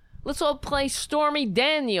 Let's all play Stormy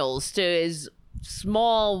Daniels to his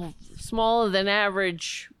smaller than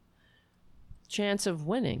average chance of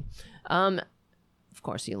winning. Of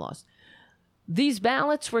course, he lost. These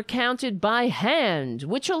ballots were counted by hand,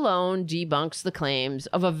 which alone debunks the claims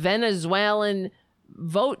of a Venezuelan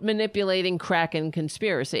vote-manipulating Kraken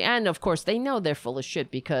conspiracy. And, of course, they know they're full of shit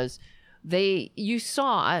because you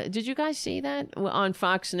saw, did you guys see that on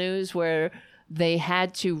Fox News where they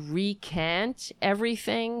had to recant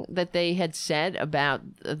everything that they had said about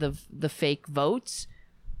the fake votes?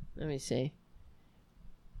 Let me see.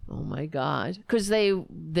 Oh my God. Because they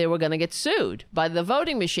were going to get sued by the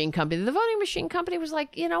voting machine company. The voting machine company was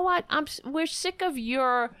like, you know what? We're sick of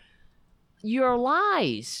your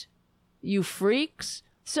lies, you freaks.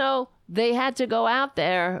 So they had to go out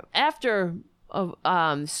there after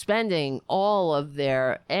spending all of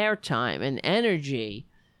their airtime and energy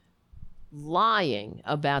lying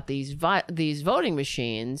about these voting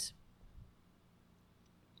machines.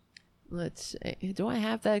 Let's see. Do I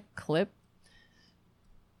have that clip?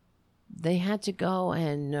 They had to go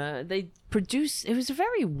and they produced. It was a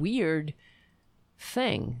very weird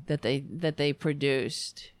thing that they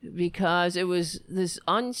produced because it was this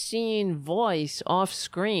unseen voice off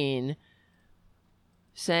screen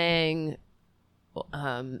saying,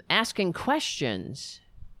 asking questions.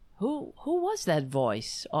 Who was that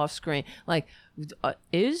voice off screen? Like,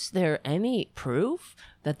 is there any proof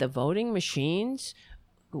that the voting machines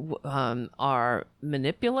are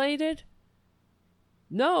manipulated?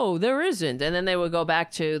 No, there isn't. And then they would go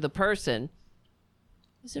back to the person.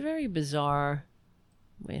 It's a very bizarre.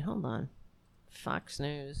 Wait, hold on. Fox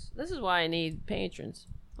News. This is why I need patrons.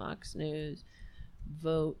 Fox News.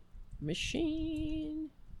 Vote machine.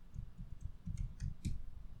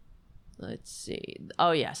 Let's see.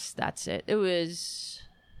 Oh, yes, that's it. It was...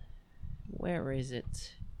 Where is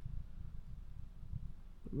it?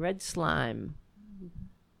 Red slime.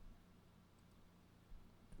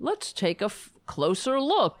 Let's take a closer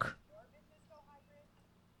look.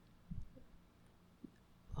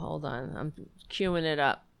 Hold on. I'm queuing it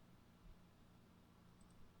up.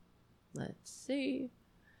 Let's see.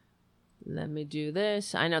 Let me do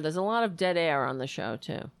this. I know there's a lot of dead air on the show,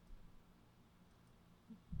 too.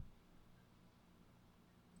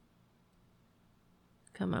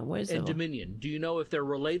 Come on, where's the... And Dominion, do you know if they're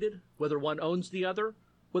related? Whether one owns the other?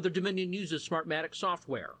 Whether Dominion uses Smartmatic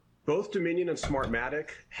software? Both Dominion and Smartmatic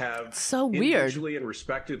have so weird. individually and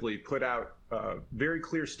respectively put out very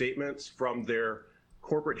clear statements from their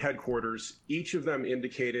corporate headquarters, each of them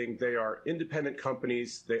indicating they are independent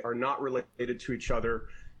companies. They are not related to each other.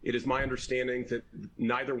 It is my understanding that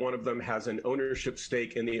neither one of them has an ownership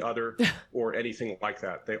stake in the other or anything like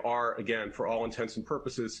that. They are, again, for all intents and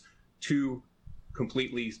purposes, two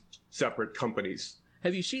completely separate companies.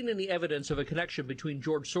 Have you seen any evidence of a connection between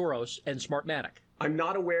George Soros and Smartmatic? I'm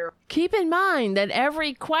not aware. Keep in mind that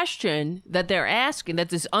every question that they're asking, that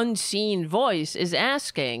this unseen voice is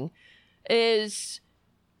asking, is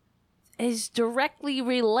directly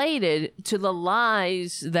related to the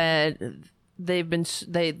lies that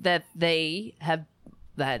they have,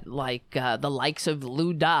 the likes of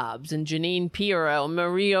Lou Dobbs and Jeanine Pirro and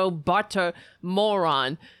Maria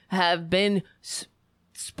Bartiromo have been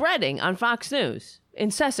spreading on Fox News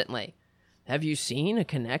incessantly. Have you seen a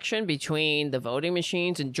connection between the voting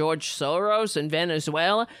machines and George Soros and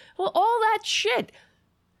Venezuela? Well, all that shit.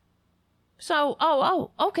 So,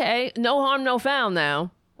 okay. No harm, no foul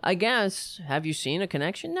now, I guess. Have you seen a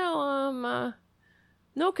connection? No,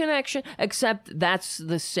 no connection. Except that's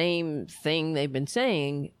the same thing they've been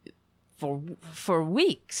saying for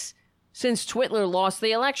weeks. Since Twitler lost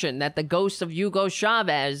the election, that the ghost of Hugo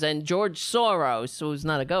Chavez and George Soros, who's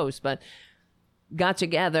not a ghost, but got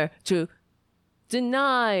together to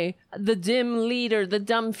deny the dim leader, the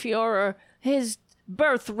dumb Führer, his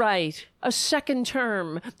birthright, a second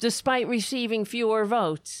term, despite receiving fewer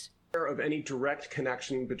votes. Of any direct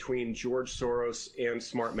connection between George Soros and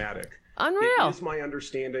Smartmatic. Unreal. It is my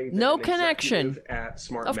understanding that no an connection executive at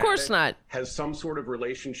Smartmatic of course not has some sort of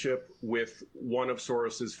relationship with one of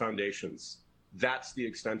Soros's foundations. That's the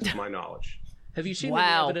extent of my knowledge. Have you seen any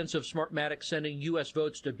evidence of Smartmatic sending U.S.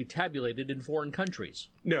 votes to be tabulated in foreign countries?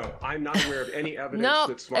 No, I'm not aware of any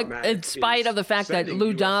evidence that Smartmatic in spite of the fact that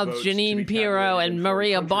Lou Dobbs, Jeanine Pirro, and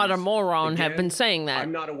Maria Bartiromo have been saying that.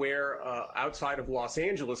 I'm not aware, outside of Los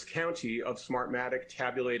Angeles County, of Smartmatic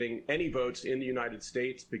tabulating any votes in the United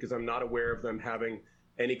States, because I'm not aware of them having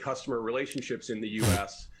any customer relationships in the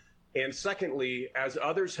U.S. And secondly, as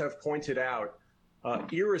others have pointed out,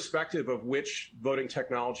 irrespective of which voting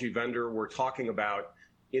technology vendor we're talking about,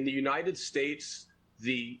 in the United States,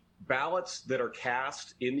 the ballots that are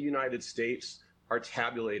cast in the United States are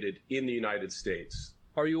tabulated in the United States.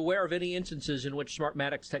 Are you aware of any instances in which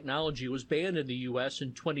Smartmatic's technology was banned in the U.S.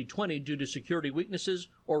 in 2020 due to security weaknesses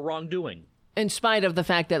or wrongdoing? In spite of the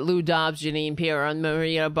fact that Lou Dobbs, Jeanine Pirro, and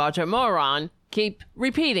Maria Bartiromo keep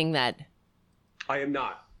repeating that. I am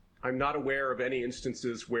not. I'm not aware of any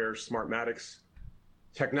instances where Smartmatic's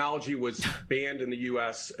technology was banned in the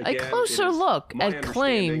U.S. Again, a closer look at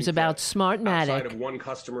claims about Smartmatic, of one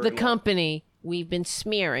customer the company we've been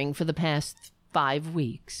smearing for the past 5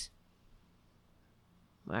 weeks.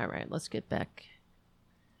 All right, let's get back.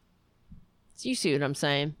 So you see what I'm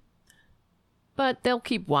saying? But they'll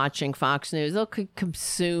keep watching Fox News. They'll keep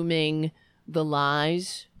consuming the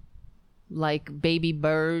lies like baby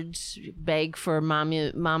birds beg for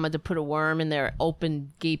mama to put a worm in their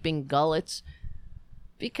open, gaping gullets.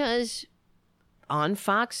 Because on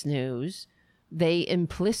Fox News, they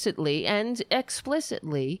implicitly and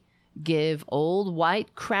explicitly give old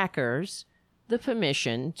white crackers the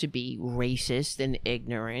permission to be racist and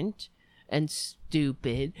ignorant and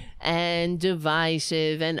stupid and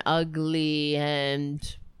divisive and ugly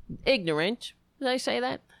and ignorant. Did I say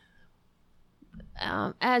that?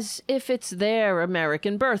 As if it's their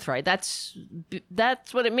American birthright. That's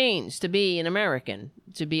what it means to be an American,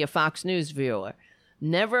 to be a Fox News viewer.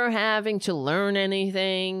 Never having to learn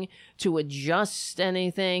anything, to adjust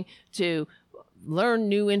anything, to learn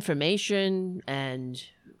new information and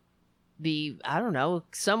be,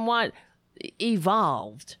 somewhat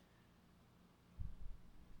evolved.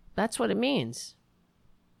 That's what it means.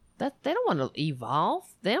 That they don't want to evolve.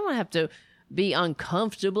 They don't have to be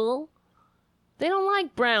uncomfortable. They don't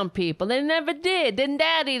like brown people. They never did. Their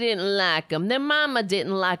daddy didn't like them. Their mama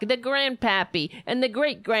didn't like them. Their grandpappy and the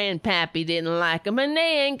great-grandpappy didn't like them. And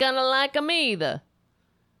they ain't gonna like them either.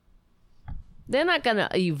 They're not going to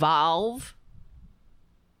evolve.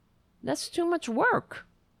 That's too much work,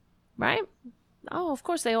 right? Oh, of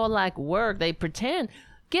course they all like work. They pretend.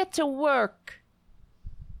 Get to work.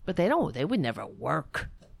 But they don't. They would never work.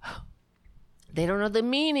 They don't know the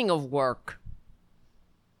meaning of work.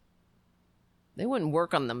 They wouldn't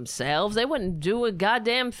work on themselves. They wouldn't do a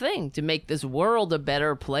goddamn thing to make this world a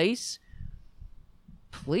better place.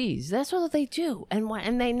 Please, that's what they do.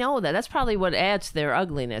 And they know that. That's probably what adds to their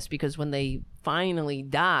ugliness, because when they finally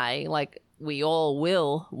die, like we all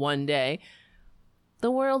will one day,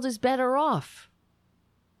 the world is better off.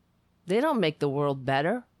 They don't make the world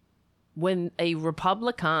better. When a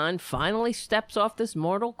Republican finally steps off this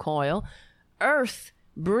mortal coil, Earth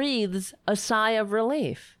breathes a sigh of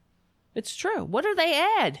relief. It's true. What do they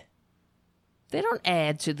add? They don't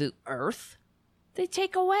add to the Earth. They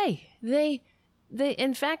take away. They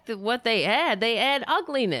in fact, what they add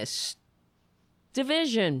ugliness,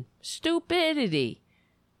 division, stupidity.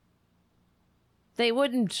 They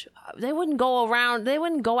wouldn't go around. They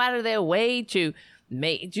wouldn't go out of their way to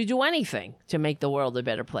do anything to make the world a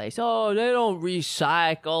better place. Oh, they don't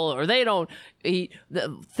recycle, or they don't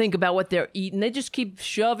think about what they're eating. They just keep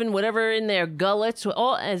shoving whatever in their gullets,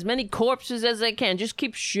 as many corpses as they can. Just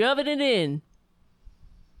keep shoving it in.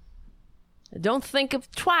 Don't think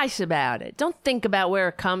twice about it. Don't think about where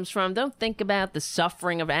it comes from. Don't think about the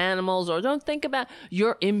suffering of animals, or don't think about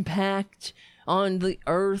your impact on the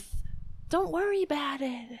earth. Don't worry about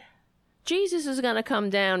it. Jesus is going to come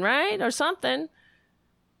down, right? Or something.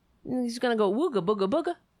 He's going to go wooga booga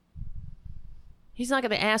booga. He's not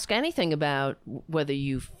going to ask anything about whether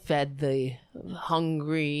you fed the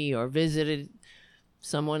hungry or visited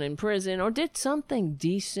someone in prison or did something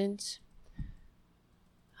decent.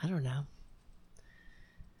 I don't know.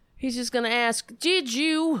 He's just going to ask, did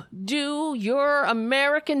you do your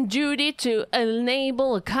American duty to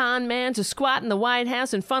enable a con man to squat in the White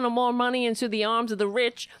House and funnel more money into the arms of the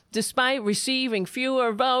rich despite receiving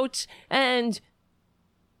fewer votes? And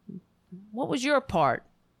what was your part?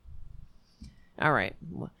 All right.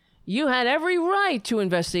 You had every right to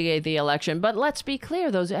investigate the election, but let's be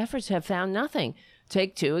clear, those efforts have found nothing.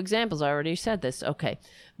 Take 2 examples. I already said this. Okay.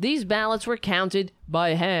 These ballots were counted by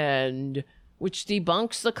hand, which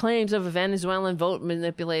debunks the claims of a Venezuelan vote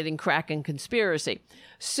manipulating crack and conspiracy.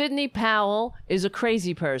 Sidney Powell is a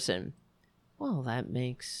crazy person. Well, that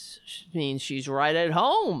means she's right at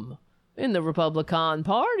home in the Republican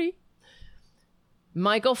Party.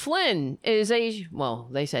 Michael Flynn is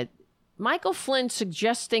they said Michael Flynn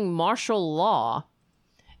suggesting martial law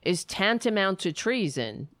is tantamount to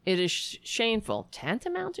treason. It is shameful.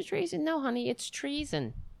 Tantamount to treason? No, honey, it's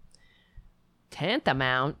treason.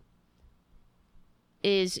 Tantamount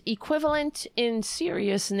is equivalent in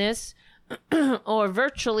seriousness or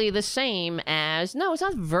virtually the same as... No, it's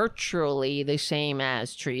not virtually the same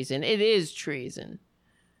as treason. It is treason.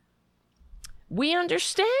 We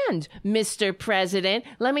understand, Mr. President.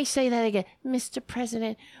 Let me say that again. Mr.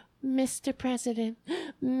 President, Mr. President,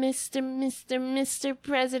 Mr.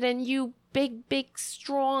 President, you big,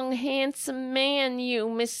 strong, handsome man, you,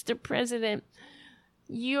 Mr. President.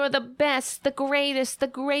 You're the best, the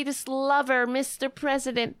greatest lover, Mr.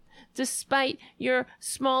 President. Despite your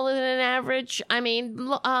smaller than average,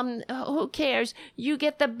 who cares? You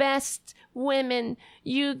get the best women.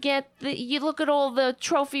 You look at all the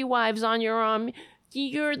trophy wives on your arm.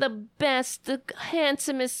 You're the best, the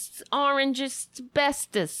handsomest, orangest,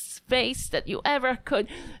 bestest face that you ever could.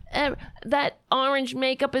 That orange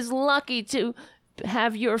makeup is lucky to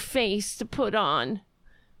have your face to put on.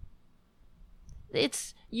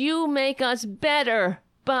 You make us better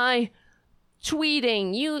by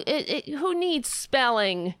tweeting. Who needs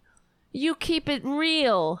spelling? You keep it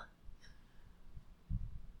real.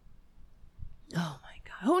 Oh my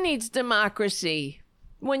God. Who needs democracy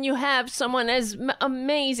when you have someone as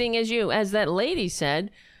amazing as you, as that lady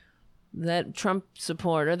said, that Trump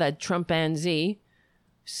supporter, that Trumpanzee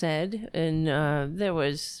said, and there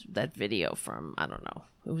was that video from, I don't know,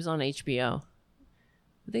 it was on HBO.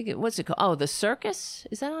 I think what's it called? Oh, The Circus?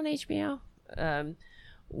 Is that on HBO?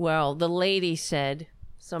 Well, the lady said,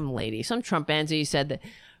 some Trumpanzee said that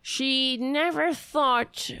she never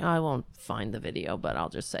thought, I won't find the video, but I'll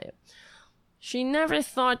just say it. She never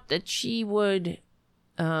thought that she would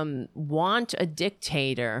want a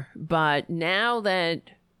dictator, but now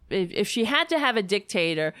that if she had to have a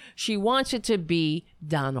dictator, she wants it to be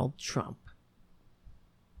Donald Trump.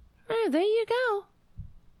 There you go.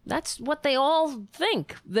 That's what they all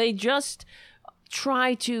think. They just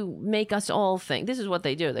try to make us all think. This is what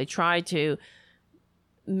they do. They try to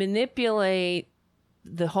manipulate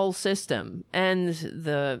the whole system and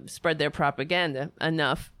spread their propaganda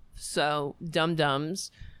enough So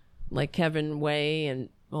dum-dums like Kevin Way and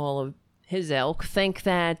all of his ilk think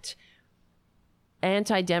that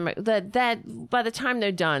that by the time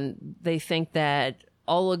they're done, they think that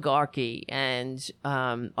oligarchy and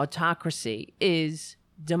autocracy is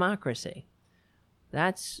democracy.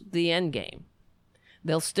 That's the end game.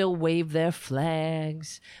 They'll still wave their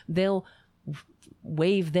flags. They'll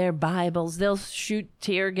wave their Bibles. They'll shoot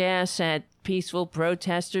tear gas at peaceful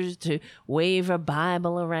protesters to wave a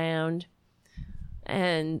Bible around.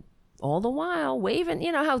 And all the while waving,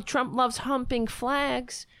 you know how Trump loves humping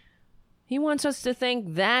flags? He wants us to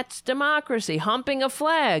think that's democracy. Humping a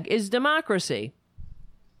flag is democracy.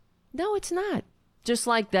 No, it's not. Just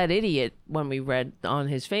like that idiot, when we read on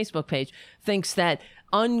his Facebook page, thinks that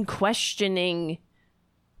unquestioning,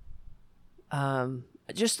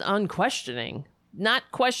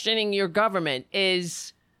 not questioning your government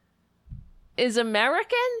is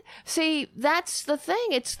American? See, that's the thing.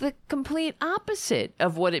 It's the complete opposite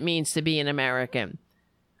of what it means to be an American.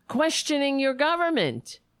 Questioning your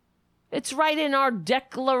government. It's right in our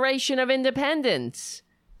Declaration of Independence.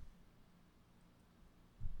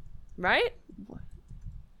 Right?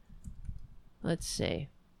 Let's see.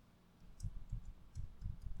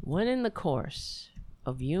 When in the course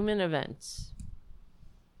of human events,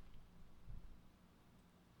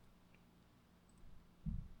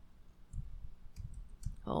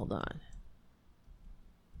 hold on.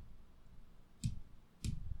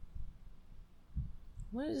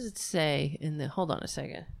 What does it say in the... Hold on a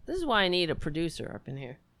second. This is why I need a producer up in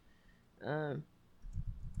here. The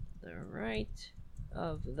right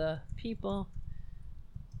of the people.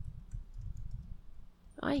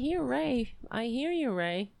 I hear Ray. I hear you,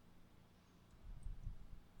 Ray.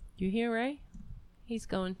 You hear Ray? He's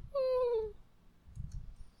going...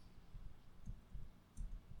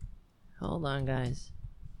 Hold on, guys.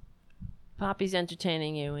 Poppy's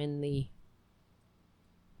entertaining you in the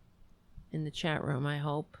chat room, I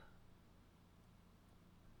hope.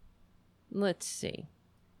 Let's see.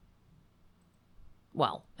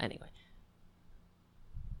 Well, anyway.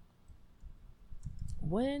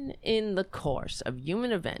 When in the course of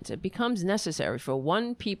human events it becomes necessary for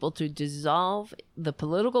one people to dissolve the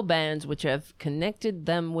political bands which have connected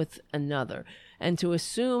them with another, and to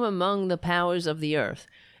assume among the powers of the earth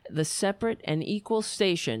the separate and equal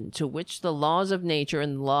station to which the laws of nature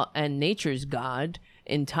and nature's God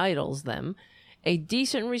entitles them, a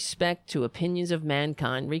decent respect to opinions of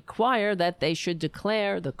mankind require that they should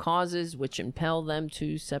declare the causes which impel them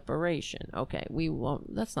to separation. Okay, we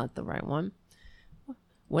won't... That's not the right one.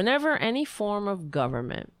 Whenever any form of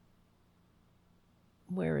government,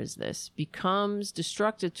 where is this, becomes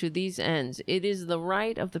destructive to these ends, it is the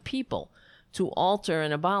right of the people to alter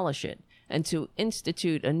and abolish it, and to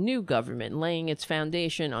institute a new government, laying its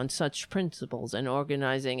foundation on such principles and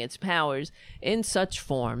organizing its powers in such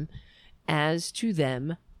form as to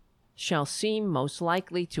them shall seem most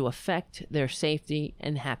likely to affect their safety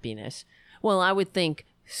and happiness. Well, I would think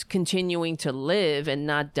continuing to live and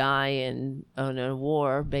not die in a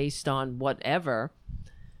war based on whatever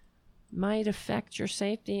might affect your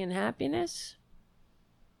safety and happiness.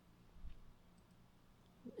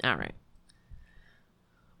 All right.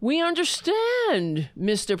 We understand,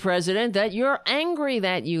 Mr. President, that you're angry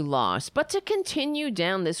that you lost, but to continue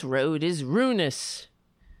down this road is ruinous.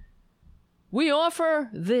 We offer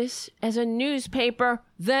this as a newspaper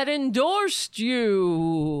that endorsed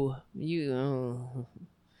you.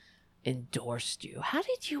 Endorsed you? How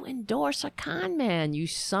did you endorse a con man, you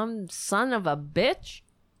son of a bitch?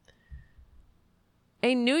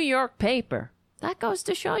 A New York paper. That goes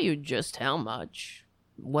to show you just how much.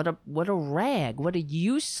 What a rag. What a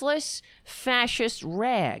useless fascist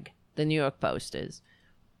rag the New York Post is.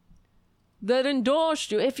 That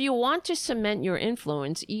endorsed you. If you want to cement your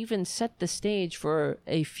influence, even set the stage for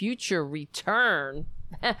a future return.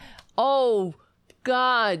 Oh,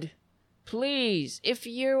 God. Please, if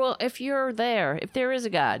you're there, if there is a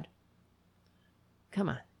God. Come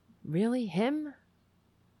on. Really? Him?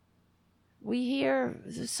 We hear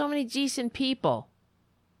so many decent people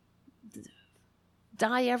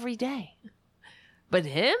die every day. But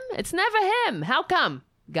him? It's never him. How come,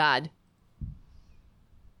 God?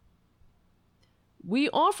 We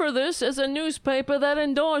offer this as a newspaper that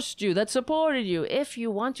endorsed you, that supported you. If you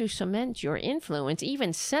want to cement your influence,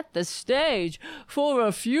 even set the stage for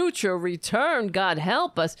a future return, God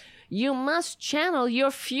help us, you must channel your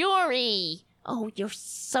fury. Oh, you're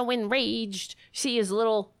so enraged. See his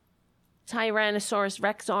little Tyrannosaurus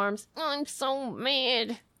Rex arms? I'm so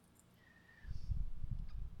mad.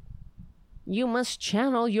 You must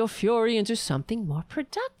channel your fury into something more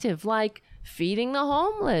productive, like feeding the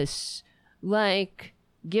homeless, like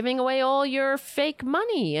giving away all your fake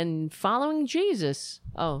money and following Jesus.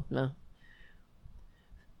 Oh, no.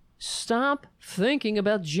 Stop thinking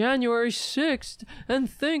about January 6th and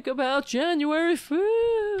think about January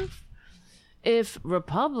 5th. If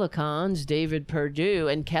Republicans, David Perdue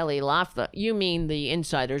and Kelly Loeffler, you mean the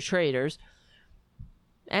insider traders,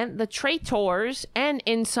 and the traitors and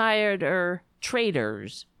insider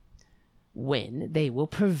traders win, they will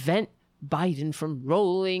prevent Biden from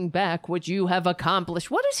rolling back what you have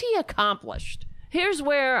accomplished. What has he accomplished? Here's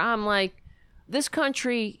where I'm like, this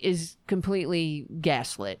country is completely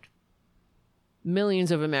gaslit.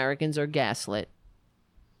 Millions of Americans are gaslit.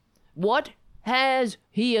 What has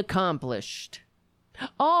he accomplished?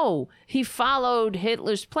 Oh, he followed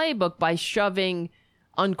Hitler's playbook by shoving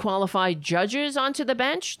unqualified judges onto the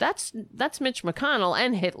bench. That's Mitch McConnell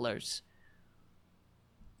and Hitler's.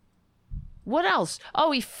 What else?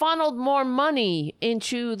 Oh, he funneled more money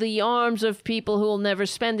into the arms of people who will never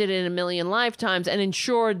spend it in a million lifetimes and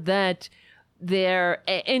ensured that their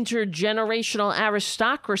intergenerational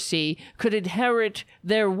aristocracy could inherit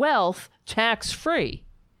their wealth tax-free.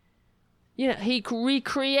 You know, he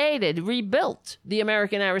rebuilt the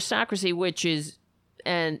American aristocracy, which is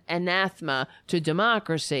an anathema to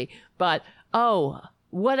democracy. But, oh,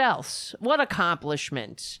 what else? What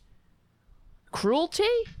accomplishments? Cruelty?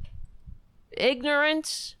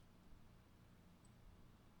 Ignorance?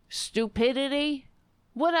 Stupidity?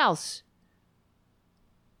 What else?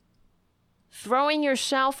 Throwing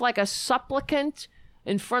yourself like a supplicant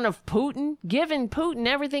in front of Putin, giving Putin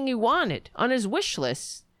everything he wanted on his wish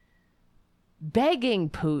list, begging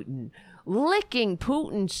Putin, licking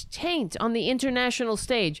Putin's taint on the international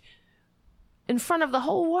stage in front of the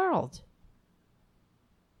whole world.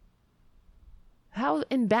 How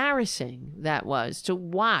embarrassing that was to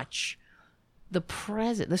watch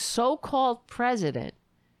the so-called president,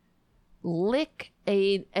 lick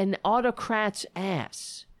an autocrat's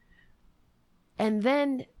ass. And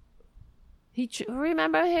then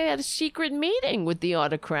remember he had a secret meeting with the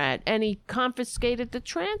autocrat and he confiscated the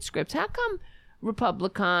transcripts. How come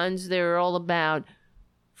Republicans, they're all about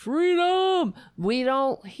freedom?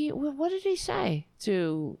 What did he say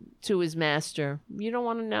to his master? You don't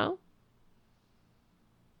want to know?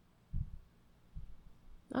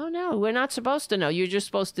 Oh, no, we're not supposed to know. You're just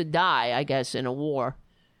supposed to die, I guess, in a war.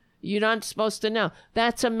 You're not supposed to know.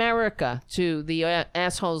 That's America to the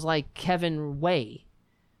assholes like Kevin Way.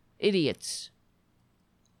 Idiots.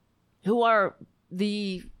 Who are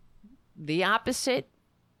the opposite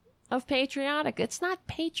of patriotic. It's not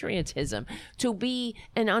patriotism to be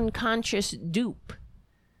an unconscious dupe.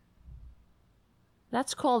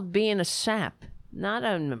 That's called being a sap, not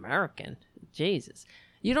an American. Jesus.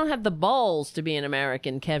 You don't have the balls to be an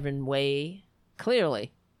American, Kevin Way.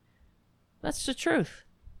 Clearly. That's the truth.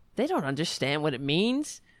 They don't understand what it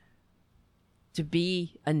means to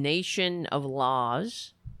be a nation of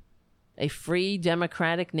laws, a free,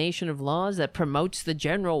 democratic nation of laws that promotes the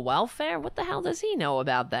general welfare. What the hell does he know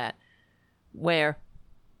about that? Where,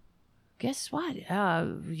 guess what?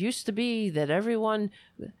 Used to be that everyone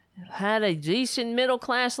had a decent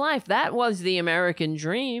middle-class life. That was the American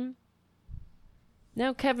dream.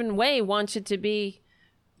 Now Kevin Way wants it to be,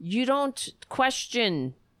 you don't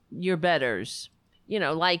question your betters. You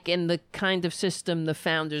know, like in the kind of system the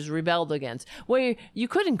founders rebelled against, where you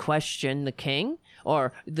couldn't question the king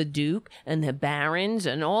or the duke and the barons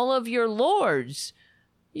and all of your lords.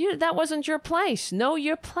 That wasn't your place. Know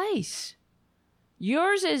your place.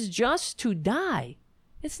 Yours is just to die.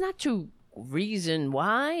 It's not to reason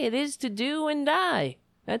why. It is to do and die.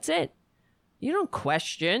 That's it. You don't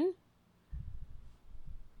question.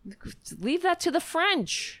 Leave that to the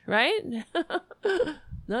French, right?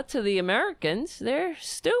 Not to the Americans. They're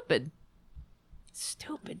stupid.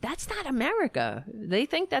 Stupid. That's not America. They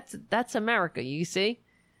think that's America, you see?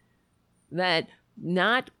 That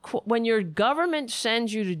when your government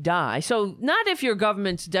sends you to die. So not if your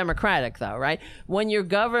government's democratic, though, right? When your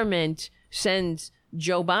government sends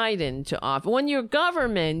Joe Biden to office. When your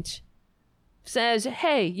government says,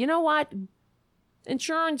 hey, you know what?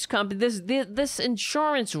 Insurance company, this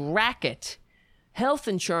insurance racket, health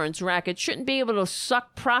insurance racket, shouldn't be able to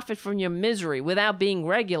suck profit from your misery without being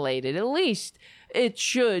regulated. At least it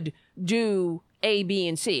should do A, B,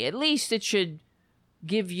 and C. At least it should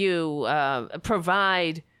give you,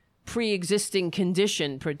 provide pre-existing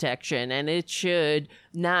condition protection, and it should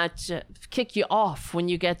not kick you off when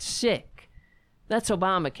you get sick. That's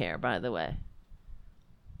Obamacare, by the way.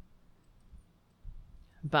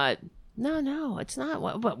 But no, it's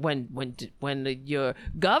not. But when your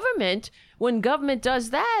government, when government does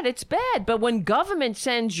that, it's bad. But when government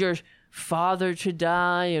sends your father to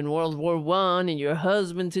die in World War I, and your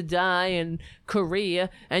husband to die in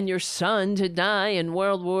Korea, and your son to die in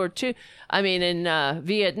World War II, in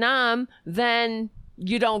Vietnam, then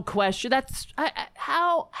you don't question. That's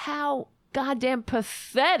how goddamn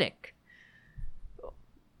pathetic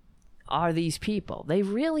are these people. They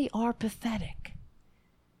really are pathetic.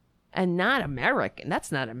 And not American.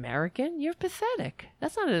 That's not American. You're pathetic.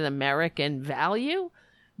 That's not an American value.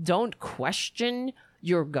 Don't question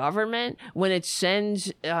your government when it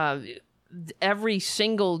sends every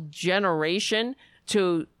single generation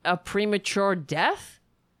to a premature death.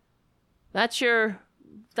 That's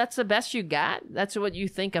the best you got? That's what you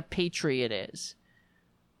think a patriot is.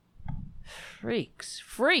 Freaks.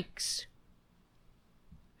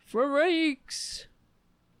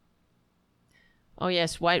 Oh,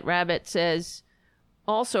 yes, White Rabbit says,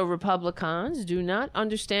 also, Republicans do not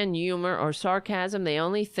understand humor or sarcasm. They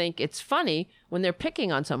only think it's funny when they're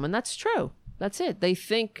picking on someone. That's true. That's it. They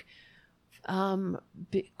think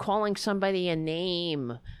calling somebody a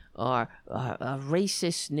name or a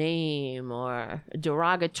racist name or a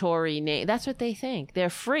derogatory name, that's what they think. They're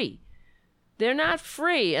free. They're not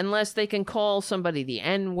free unless they can call somebody the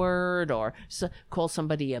N-word or call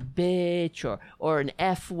somebody a bitch or an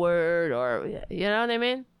F-word or, you know what I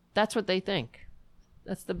mean? That's what they think.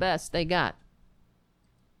 That's the best they got.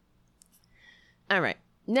 All right.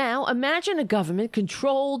 Now, imagine a government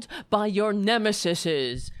controlled by your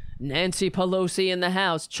nemesises. Nancy Pelosi in the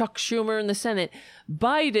House, Chuck Schumer in the Senate,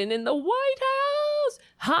 Biden in the White House.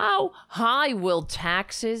 How high will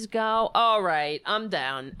taxes go? All right, I'm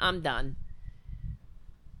down. I'm done.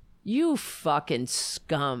 You fucking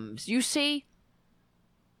scums. You see?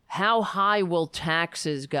 How high will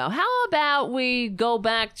taxes go? How about we go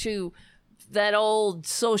back to that old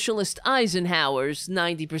socialist Eisenhower's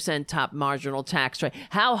 90% top marginal tax rate?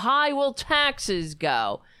 How high will taxes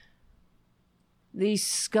go? These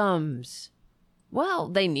scums. Well,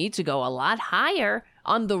 they need to go a lot higher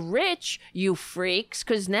on the rich, you freaks,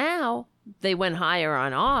 because now they went higher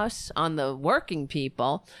on us, on the working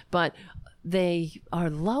people, but they are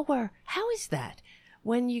lower. How is that?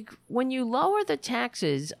 When you lower the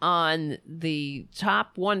taxes on the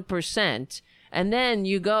top 1%, and then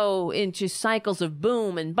you go into cycles of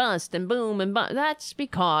boom and bust and boom and bust, that's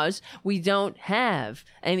because we don't have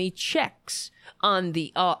any checks on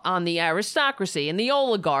the aristocracy and the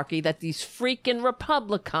oligarchy that these freaking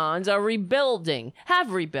Republicans are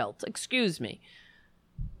have rebuilt. Excuse me.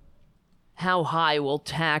 How high will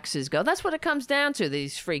taxes go? That's what it comes down to,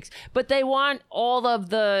 these freaks. But they want all of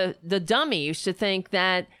the dummies to think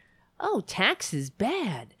that, oh, tax is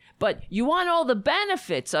bad. But you want all the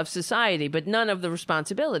benefits of society, but none of the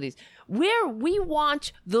responsibilities. Where we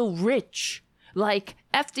want the rich, like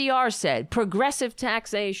FDR said, progressive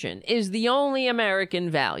taxation is the only American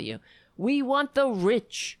value. We want the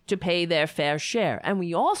rich to pay their fair share. And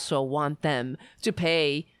we also want them to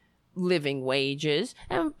pay living wages,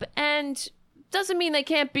 and doesn't mean they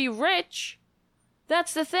can't be rich.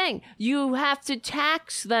 That's the thing. You have to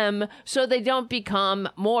tax them so they don't become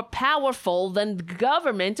more powerful than the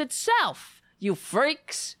government itself, you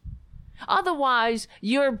freaks. Otherwise,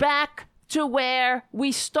 you're back to where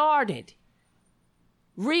we started.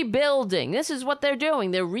 Rebuilding. This is what they're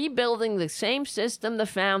doing. They're rebuilding the same system the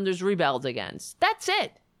founders rebelled against. That's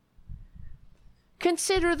it.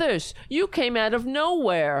 Consider this. You came out of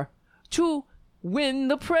nowhere to win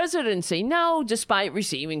the presidency. No, despite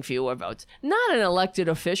receiving fewer votes. Not an elected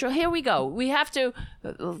official. Here we go. We have to.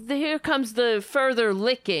 Here comes the further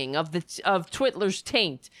licking of Twitler's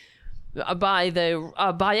taint by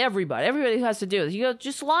everybody. Everybody has to do this. You go,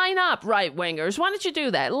 just line up, right wingers. Why don't you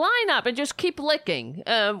do that? Line up and just keep licking.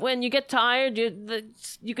 When you get tired,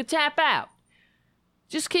 you could tap out.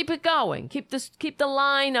 Just keep it going. Keep the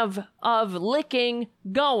line of licking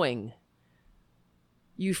going.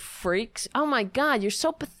 You freaks. Oh my God, you're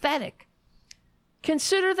so pathetic.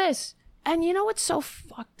 Consider this. And you know what's so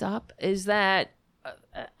fucked up is that,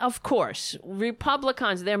 of course,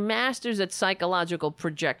 Republicans, they're masters at psychological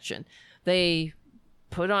projection. They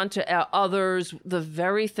put onto others the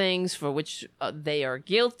very things for which they are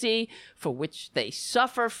guilty, for which they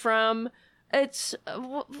suffer from. It's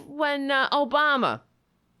when Obama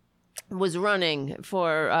was running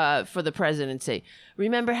for the presidency.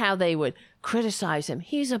 Remember how they would criticize him?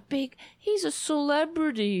 He's a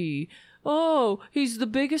celebrity. Oh, he's the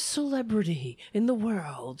biggest celebrity in the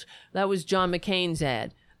world. That was John McCain's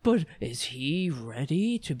ad. But is he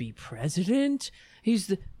ready to be president?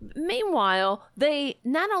 Meanwhile, they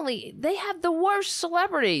have the worst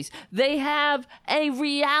celebrities. They have a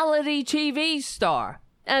reality TV star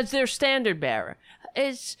as their standard bearer.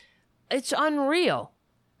 It's unreal.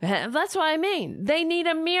 That's what I mean. They need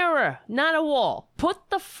a mirror, not a wall. Put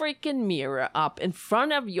the freaking mirror up in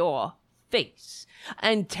front of your face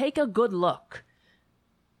and take a good look.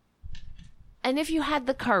 And if you had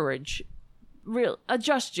the courage,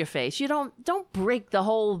 adjust your face. You don't break the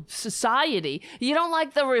whole society. You don't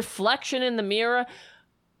like the reflection in the mirror?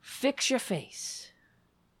 Fix your face.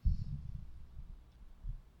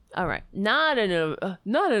 All right, not an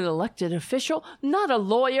elected official, not a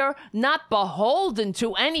lawyer, not beholden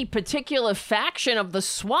to any particular faction of the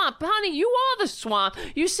swamp. Honey, you are the swamp.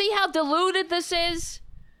 You see how diluted this is?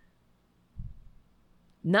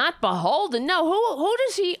 Not beholden. No, who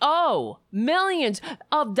does he owe millions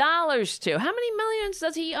of dollars to? How many millions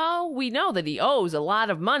does he owe? We know that he owes a lot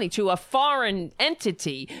of money to a foreign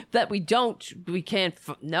entity that we can't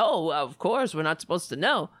know. Of course, we're not supposed to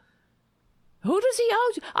know. Who does he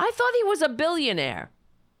owe to? I thought he was a billionaire.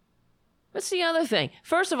 That's the other thing.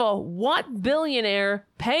 First of all, what billionaire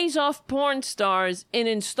pays off porn stars in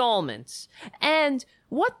installments? And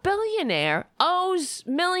what billionaire owes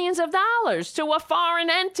millions of dollars to a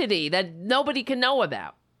foreign entity that nobody can know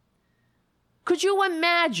about? Could you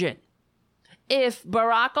imagine if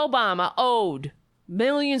Barack Obama owed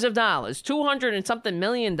millions of dollars, 200 and something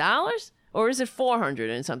million dollars? Or is it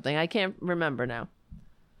 400 and something? I can't remember now.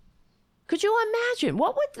 Could you imagine?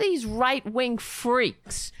 What would these right-wing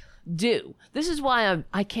freaks do? This is why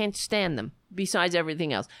I can't stand them, besides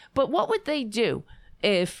everything else. But what would they do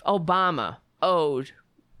if Obama owed,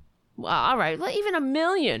 well, all right, even $1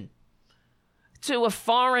 million to a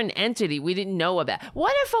foreign entity we didn't know about?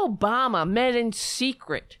 What if Obama met in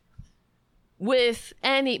secret with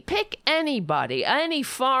pick anybody, any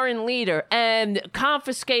foreign leader, and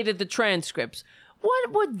confiscated the transcripts?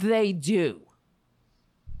 What would they do?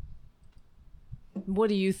 What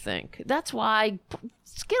do you think? That's why,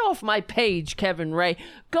 get off my page, Kevin Ray.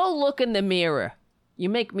 Go look in the mirror. You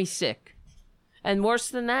make me sick. And worse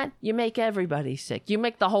than that, you make everybody sick. You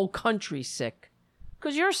make the whole country sick.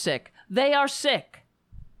 Because you're sick. They are sick.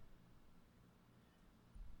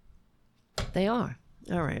 They are.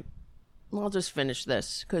 All right. I'll just finish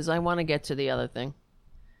this because I want to get to the other thing.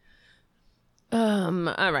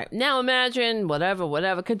 All right. Now imagine,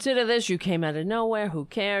 whatever. Consider this. You came out of nowhere. Who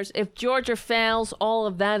cares? If Georgia fails, all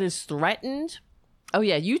of that is threatened. Oh,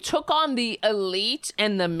 yeah. You took on the elite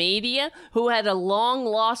and the media who had a long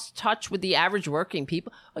lost touch with the average working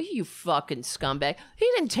people. Oh, you fucking scumbag. He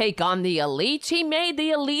didn't take on the elites. He made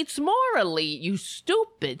the elites more elite. You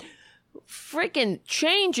stupid freaking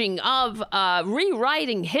changing of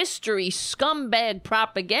rewriting history scumbag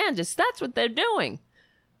propagandists. That's what they're doing.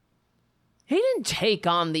 He didn't take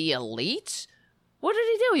on the elites. What did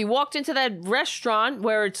he do? He walked into that restaurant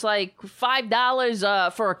where it's like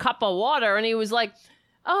 $5 for a cup of water, and he was like,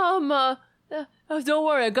 don't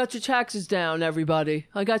worry, I got your taxes down, everybody.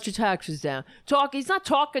 I got your taxes down. He's not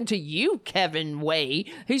talking to you, Kevin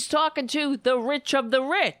Way. He's talking to the rich of the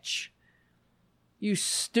rich. You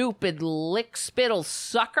stupid lick-spittle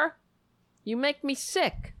sucker. You make me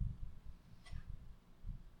sick.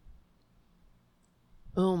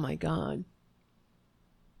 Oh, my God.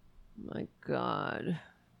 My God.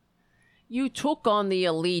 You took on the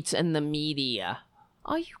elites and the media.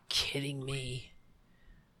 Are you kidding me?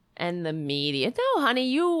 And the media. No, honey,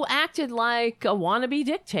 you acted like a wannabe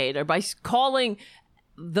dictator by calling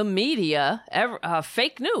the media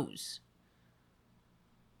fake news.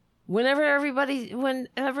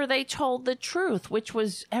 Whenever they told the truth, which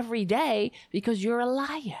was every day, because you're a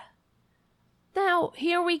liar. Now,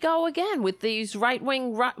 here we go again with these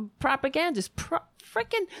right-wing propagandists.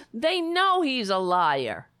 Frickin', they know he's a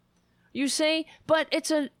liar. You see? But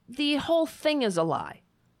the whole thing is a lie.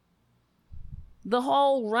 The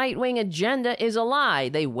whole right-wing agenda is a lie.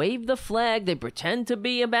 They wave the flag. They pretend to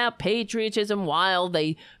be about patriotism while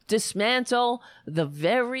they dismantle the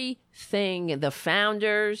very thing the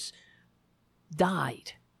founders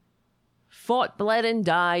died. Fought, bled, and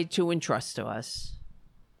died to entrust to us.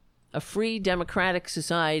 A free democratic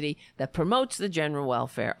society that promotes the general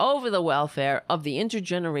welfare over the welfare of the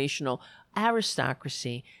intergenerational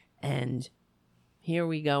aristocracy. And here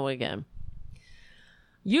we go again.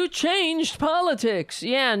 You changed politics.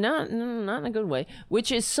 Yeah, not in a good way. Which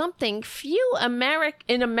is something few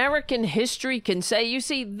in American history can say. You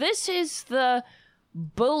see, this is the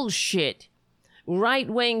bullshit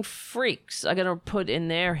right-wing freaks are going to put in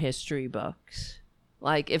their history books.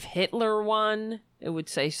 Like, if Hitler won, it would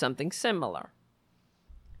say something similar.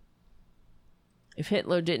 If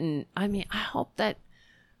Hitler didn't, I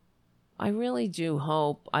really do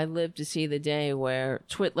hope I live to see the day where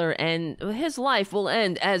his life will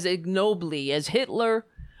end as ignobly as Hitler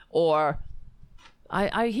or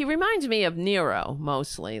He reminds me of Nero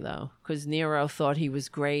mostly, though, because Nero thought he was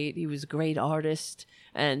great. He was a great artist.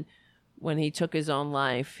 And when he took his own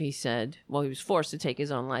life, he said, well, he was forced to take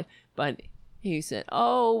his own life, but he said,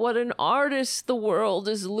 "Oh, what an artist the world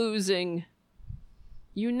is losing."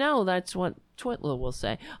 You know, that's what Twitler will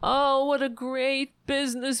say. "Oh, what a great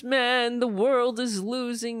businessman the world is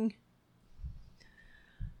losing."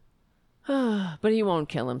 But he won't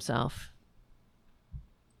kill himself.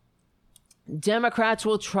 Democrats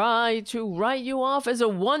will try to write you off as a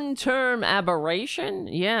one-term aberration.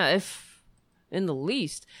 Yeah, if in the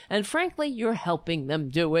least. And frankly, you're helping them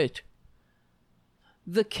do it.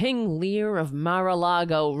 The King Lear of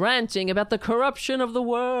Mar-a-Lago ranting about the corruption of the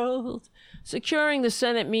world. Securing the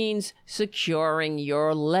Senate means securing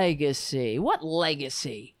your legacy. What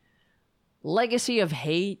legacy? Legacy of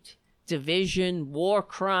hate, division, war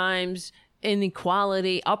crimes,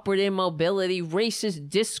 inequality, upward immobility, racist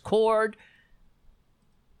discord.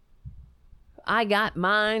 I got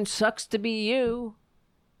mine, sucks to be you.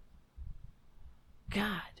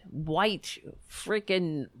 God, white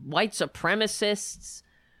supremacists,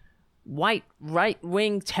 white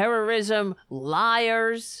right-wing terrorism,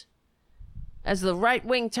 liars. As the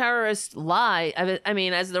right-wing terrorists lie,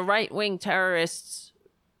 as the right-wing terrorists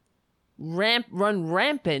run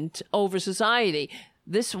rampant over society,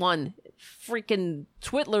 this one freaking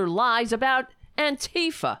Twitler lies about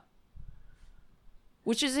Antifa,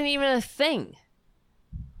 which isn't even a thing.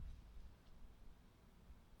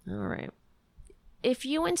 All right. If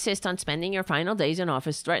you insist on spending your final days in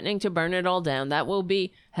office threatening to burn it all down, that will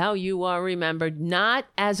be how you are remembered, not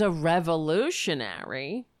as a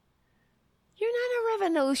revolutionary. You're not a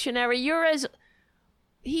revolutionary.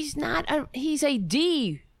 He's a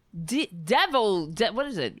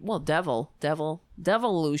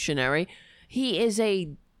devolutionary. He is a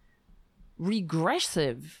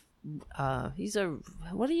regressive,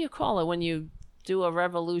 what do you call it when you do a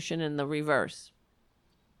revolution in the reverse?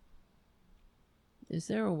 Is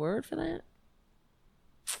there a word for that?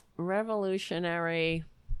 Revolutionary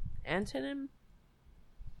antonym?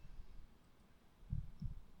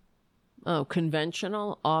 Oh,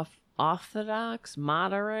 conventional, orthodox,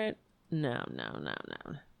 moderate? No.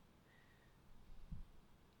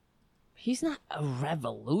 He's not a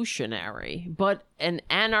revolutionary, but an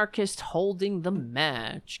anarchist holding the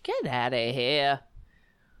match. Get out of here.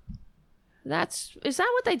 Is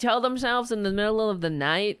that what they tell themselves in the middle of the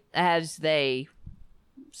night as they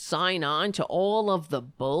sign on to all of the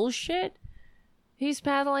bullshit he's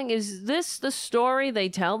peddling? Is this the story they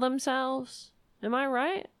tell themselves? Am I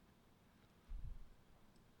right?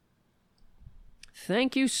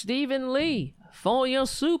 Thank you, Stephen Lee, for your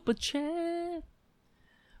super chat.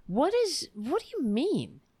 What do you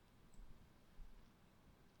mean?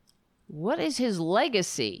 What is his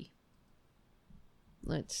legacy?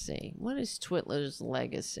 Let's see. What is Twitler's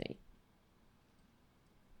legacy?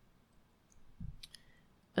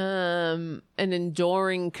 An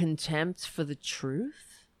enduring contempt for the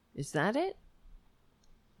truth? Is that it?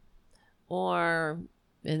 Or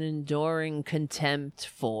an enduring contempt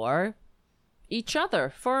for each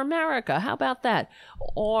other, for America? How about that?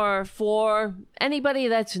 Or for anybody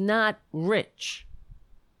that's not rich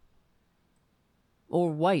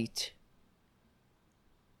or white?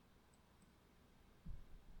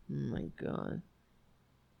 Oh my God.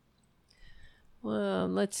 Well,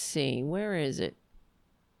 let's see. Where is it?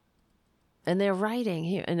 And they're writing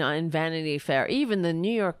here in Vanity Fair. Even the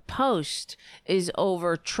New York Post is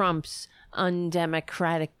over Trump's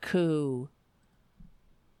undemocratic coup.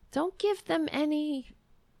 Don't give them any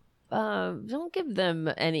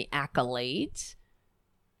accolades.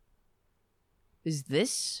 Is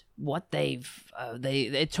this what they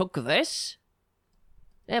took this?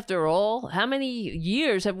 After all, how many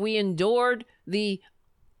years have we endured the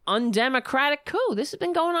undemocratic coup? This has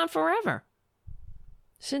been going on forever.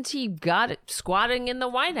 Since he got it squatting in the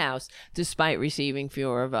White House, despite receiving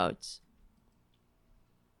fewer votes.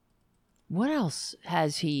 What else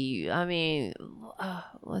has he?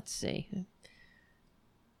 Let's see.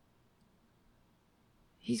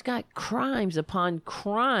 He's got crimes upon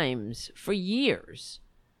crimes for years.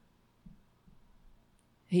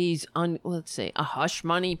 He's let's see, a hush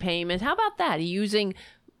money payment. How about that? Using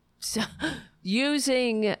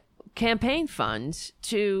campaign funds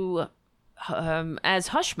to as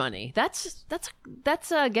hush money. That's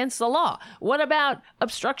against the law. What about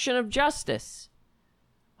obstruction of justice?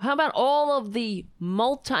 How about all of the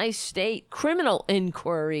multi-state criminal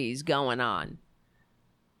inquiries going on?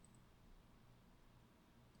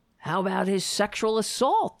 How about his sexual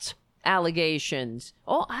assault allegations?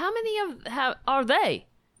 Oh, how many are they?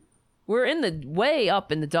 We're way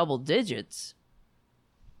up in the double digits.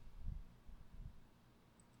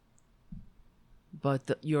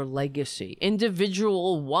 but your legacy.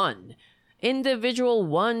 Individual one's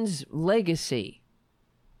legacy.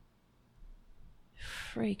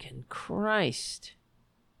 Freaking Christ.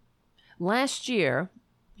 Last year,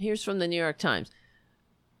 here's from the New York Times.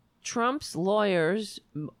 Trump's lawyers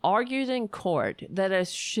argued in court that a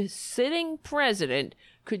sitting president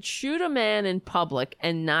could shoot a man in public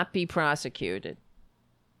and not be prosecuted.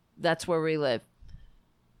 That's where we live.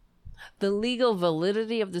 The legal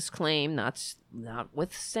validity of this claim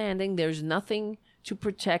notwithstanding, there's nothing to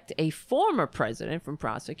protect a former president from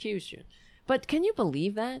prosecution. But can you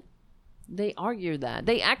believe that? They argued that.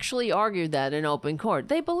 They actually argued that in open court.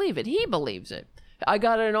 They believe it. He believes it. I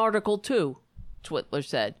got an Article 2, Twitler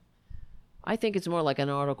said. I think it's more like an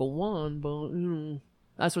Article 1, but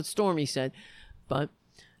that's what Stormy said. But,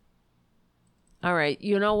 all right,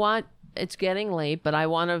 you know what? It's getting late, but I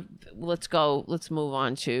want to, let's move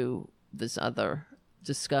on to this other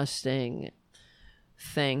disgusting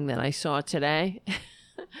thing that I saw today.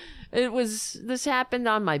 This happened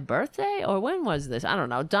on my birthday, or when was this? I don't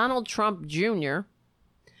know. Donald Trump Jr.,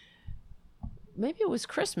 maybe it was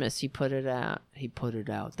Christmas he put it out.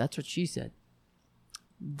 That's what she said.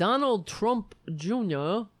 Donald Trump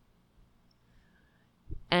Jr.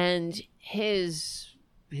 and his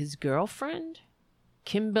girlfriend,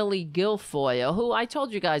 Kimberly Guilfoyle, who I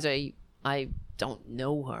told you guys I don't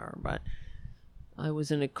know her, but I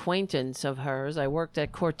was an acquaintance of hers. I worked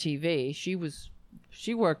at Court TV. She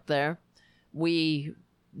worked there. We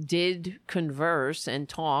did converse and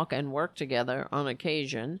talk and work together on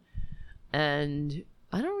occasion, and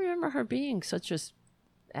I don't remember her being such an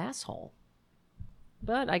asshole.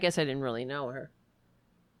 But I guess I didn't really know her.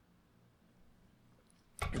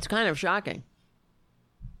 It's kind of shocking.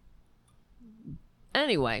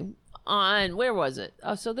 Anyway, where was it?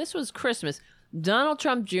 Oh, so this was Christmas. Donald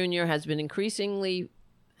Trump Jr. has been increasingly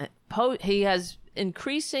posting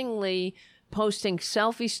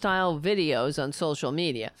selfie-style videos on social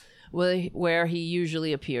media, where he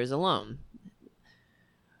usually appears alone.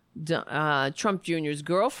 Trump Jr.'s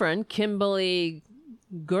girlfriend, Kimberly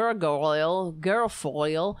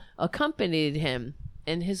Guilfoyle, accompanied him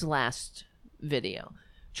in his last video.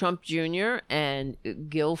 Trump Jr. and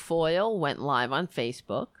Guilfoyle went live on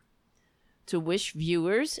Facebook to wish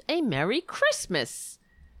viewers a Merry Christmas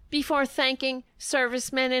before thanking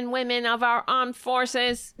servicemen and women of our armed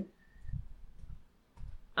forces.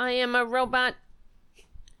 I am a robot.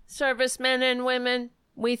 Servicemen and women,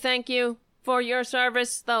 we thank you for your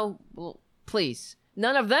service, though, please.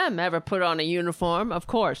 None of them ever put on a uniform, of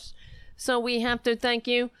course. So we have to thank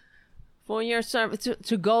you for your service,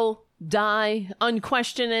 to go die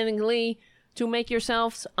unquestioningly, to make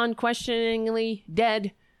yourselves unquestioningly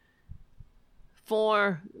dead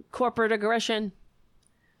for corporate aggression.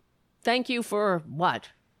 Thank you for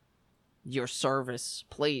what? Your service,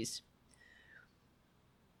 please.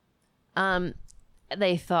 They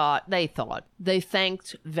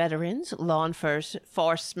thanked veterans, law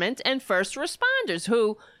enforcement, and first responders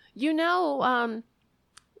who, wouldn't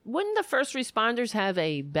the first responders have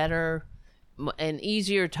a better and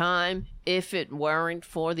easier time if it weren't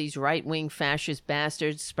for these right-wing fascist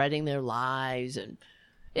bastards spreading their lies? And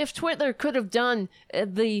if Twitler could have done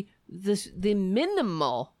the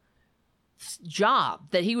minimal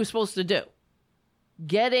job that he was supposed to do,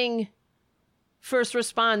 getting first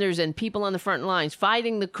responders and people on the front lines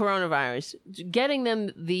fighting the coronavirus, getting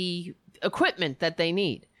them the equipment that they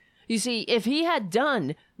need. You see, if he had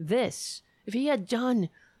done this, if he had done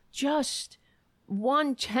just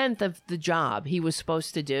 1/10 of the job he was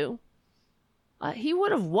supposed to do, he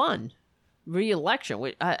would have won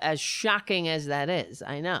re-election, as shocking as that is,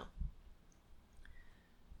 I know.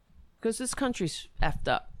 Because this country's effed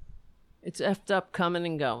up. It's effed up coming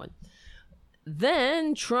and going.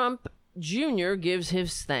 Then Trump Jr. gives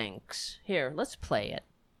his thanks. Here, let's play it.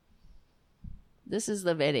 This is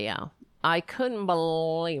the video. I couldn't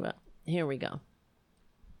believe it. Here we go.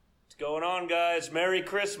 What's going on, guys? Merry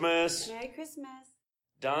Christmas. Merry Christmas.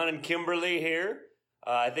 Don and Kimberly here.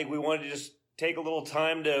 I think we wanted to just take a little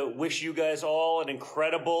time to wish you guys all an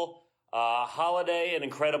incredible holiday, an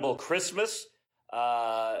incredible Christmas.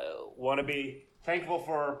 Want to be thankful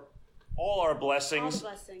for all our blessings. All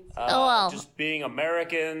blessings. Just being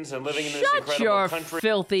Americans and living in this incredible Shut country. your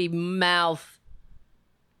filthy mouth.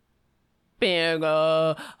 Being,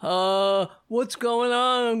 what's going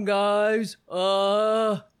on, guys?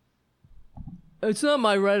 It's not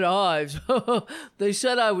my red eyes. They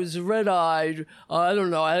said I was red-eyed. I don't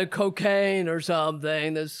know, I had cocaine or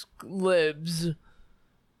something. This libs.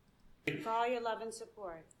 For all your love and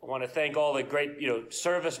support. I want to thank all the great,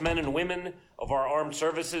 servicemen and women of our armed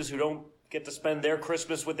services who don't get to spend their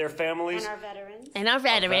Christmas with their families. And our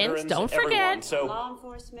veterans. Don't forget. Everyone. So, law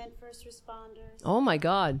enforcement, first responders. Oh my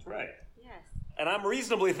God. right. Yes. And I'm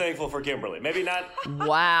reasonably thankful for Kimberly. Maybe not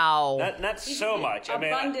Wow. not so much. I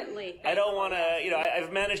mean, Abundantly. I don't want to,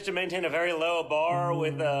 I've managed to maintain a very low bar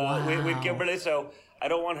with Kimberly, so I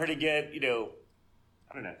don't want her to get, I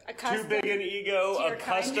don't know, Accustomed too big an ego, to your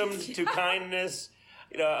accustomed kindness. to kindness.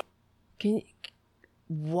 Can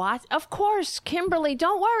what? Of course, Kimberly.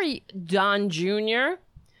 Don't worry, Don Jr.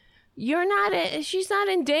 She's not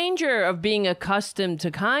in danger of being accustomed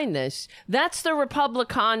to kindness. That's the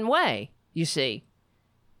Republican way, you see.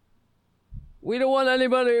 We don't want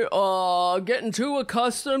anybody getting too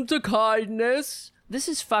accustomed to kindness. This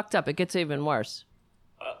is fucked up. It gets even worse.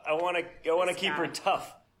 I want to keep her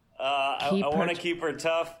tough. I want to keep her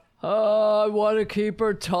tough. I want to keep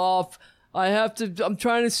her tough. I'm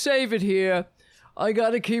trying to save it here. I got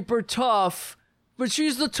to keep her tough. But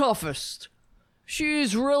she's the toughest.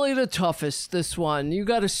 She's really the toughest, this one. You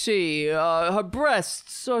got to see. Her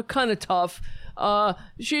breasts are kind of tough.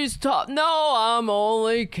 She's tough. No, I'm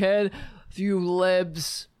only kidding. You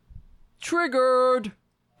libs. Triggered.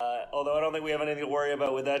 Although I don't think we have anything to worry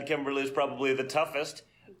about with that. Kimberly's probably the toughest.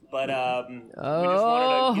 But we just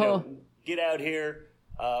wanted to, get out here,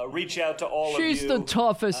 reach out to all of you. She's the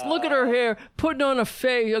toughest. Look at her hair, putting on a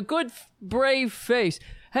good, brave face.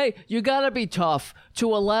 Hey, you gotta be tough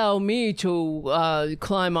to allow me to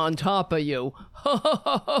climb on top of you.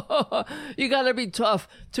 You gotta be tough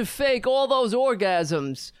to fake all those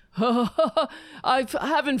orgasms. I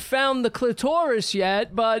haven't found the clitoris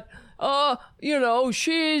yet, but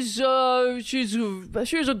she's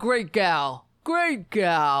a great gal. Great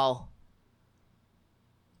gal.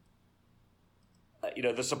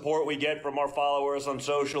 The support we get from our followers on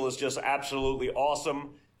social is just absolutely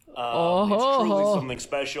awesome. It's truly something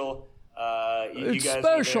special. You It's guys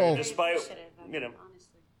special. Are there despite,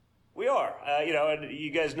 Honestly. we are. And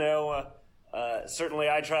you guys know, certainly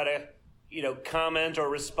I try to, comment or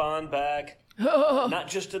respond back. Not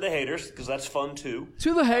just to the haters, because that's fun too.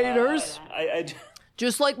 To the haters.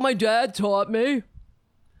 Just like my dad taught me.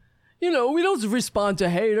 We don't respond to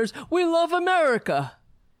haters. We love America.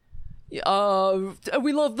 We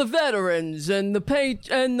love the veterans and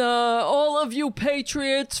all of you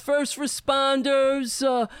patriots, first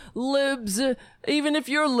responders, libs, even if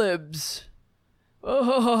you're libs.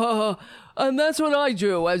 And that's what I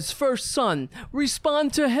do as first son.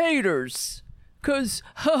 Respond to haters. 'Cause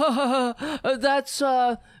that's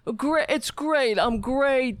great. It's great.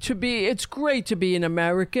 It's great to be an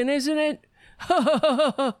American, isn't it?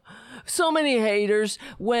 So many haters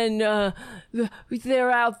when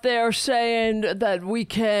they're out there saying that we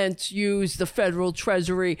can't use the federal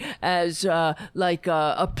treasury as like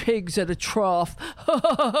a pig's at a trough.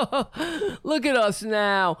 Look at us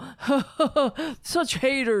now. Such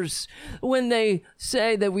haters when they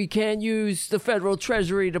say that we can't use the federal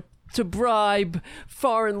treasury to bribe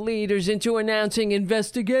foreign leaders into announcing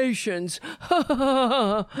investigations.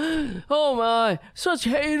 Oh my, such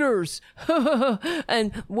haters.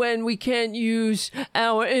 And when we can't use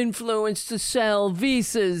our influence to sell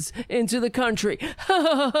visas into the country.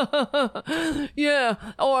 Yeah,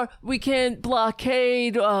 or we can't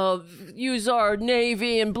use our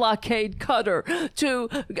Navy and blockade cutter to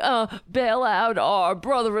bail out our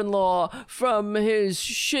brother-in-law from his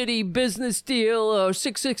shitty business deal or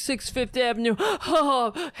 666 Fifth Avenue.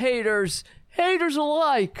 Haters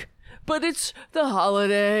alike. But it's the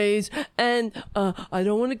holidays, and I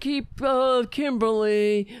don't want to keep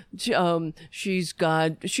Kimberly. She's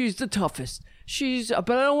the toughest.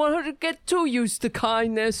 But I don't want her to get too used to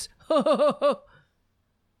kindness.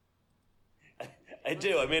 I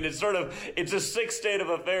do. I mean, it's a sick state of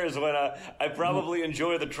affairs when I probably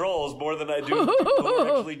enjoy the trolls more than I do people who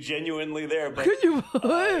are actually genuinely there. But,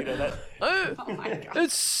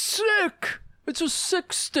 It's sick. It's a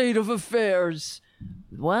sick state of affairs.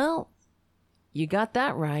 Well, you got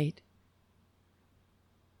that right.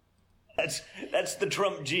 That's the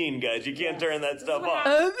Trump gene, guys. You can't turn that stuff off.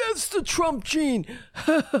 That's the Trump gene.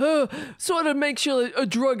 Sort of makes you a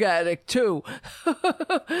drug addict, too.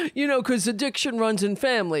 Because addiction runs in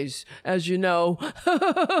families, as you know.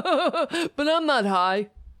 But I'm not high.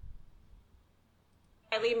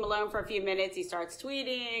 I leave him alone for a few minutes. He starts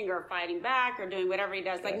tweeting or fighting back or doing whatever he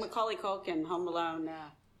does, like Macaulay Culkin, Home Alone.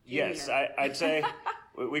 Yes, I'd say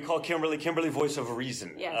we call Kimberly voice of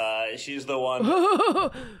reason. Yes. She's the one.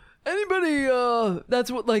 Anybody,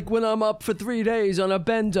 that's what, like, when I'm up for 3 days on a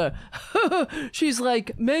bender, she's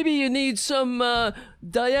like, maybe you need some,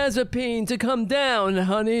 diazepine to come down,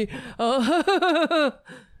 honey.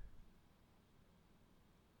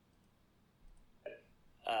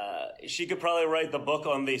 she could probably write the book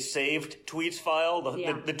on the saved tweets file,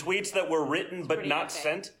 the tweets that were written but not epic.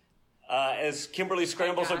 sent. As Kimberly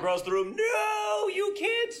scrambles across the room, no, you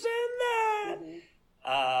can't send that.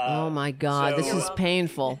 Oh my God, this is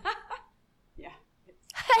painful. Yeah.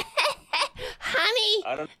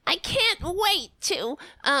 Honey, I can't wait to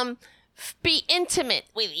be intimate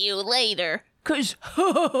with you later. 'Cause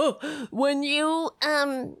when you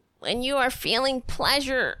are feeling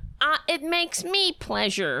pleasure, it makes me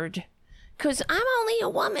pleasured. 'Cause I'm only a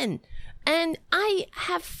woman, and I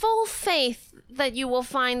have full faith that you will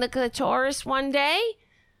find the clitoris one day.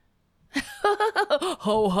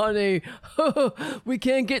 Oh, honey, we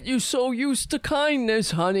can't get you so used to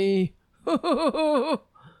kindness, honey. I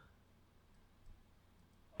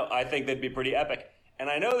think they'd be pretty epic. And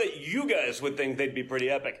I know that you guys would think they'd be pretty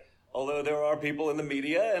epic. Although there are people in the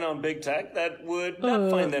media and on big tech that would not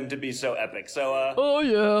find them to be so epic. So, oh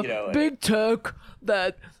yeah, big tech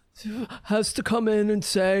that has to come in and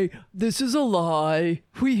say this is a lie.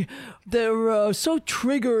 They're so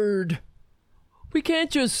triggered. We can't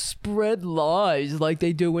just spread lies like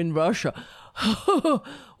they do in Russia.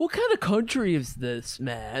 What kind of country is this,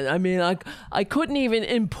 man? I mean, I couldn't even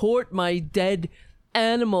import my dead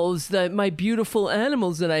animals, my beautiful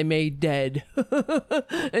animals that I made dead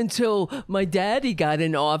until my daddy got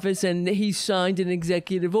in office and he signed an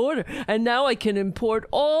executive order. And now I can import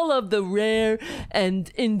all of the rare and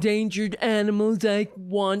endangered animals I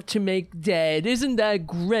want to make dead. Isn't that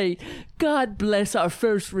great? God bless our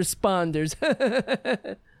first responders.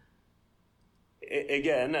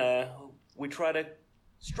 Again, we try to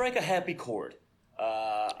strike a happy chord.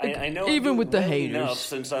 I know even with the well haters, enough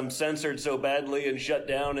since I'm censored so badly and shut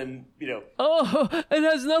down, and Oh, it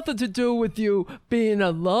has nothing to do with you being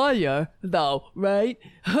a liar, though, right?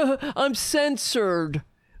 I'm censored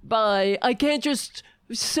by. I can't just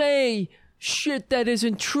say shit that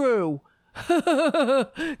isn't true.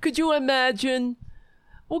 Could you imagine?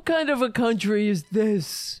 What kind of a country is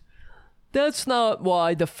this? That's not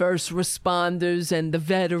why the first responders and the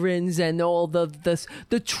veterans and all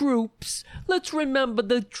the troops, let's remember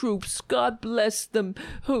the troops, God bless them,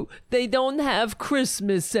 who they don't have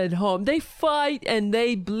Christmas at home. They fight and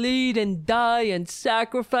they bleed and die and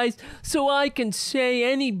sacrifice so I can say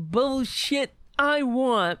any bullshit I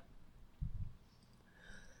want.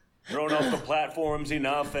 Thrown off the platforms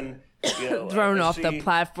enough and thrown off the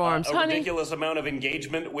platforms, a honey. ridiculous amount of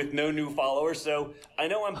engagement with no new followers, so I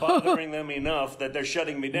know I'm bothering them enough that they're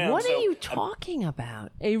shutting me down. What are you talking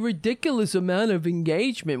about? A ridiculous amount of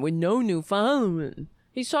engagement with no new followers.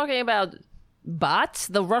 He's talking about bots,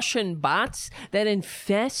 the Russian bots that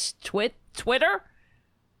infest Twitter,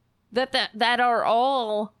 that are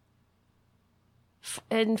all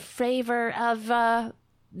in favor of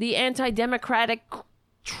the anti-democratic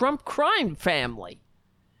Trump crime family.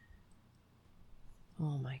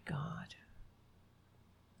 Oh my God.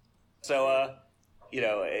 So,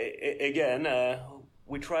 again,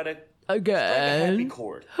 we try to strike a happy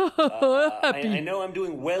chord. I know I'm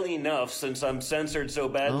doing well enough since I'm censored so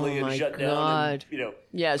badly and shut down. And,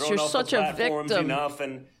 yes, thrown you're off such the a victim. Enough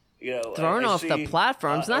and, thrown off the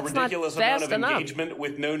platforms. That's not ridiculous fast amount of enough. engagement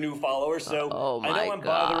with no new followers. So oh I my know I'm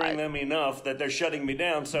God. bothering them enough that they're shutting me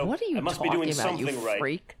down. So What are you I must be talking doing about, something you right.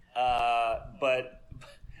 freak?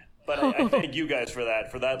 But I thank you guys for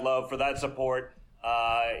that love, for that support.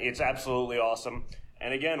 It's absolutely awesome.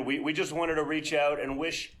 And again, we just wanted to reach out and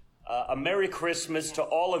wish a Merry Christmas to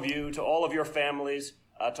all of you, to all of your families,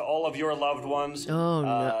 to all of your loved ones. Oh,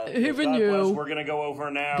 no. Even God you. Bless, we're going to go over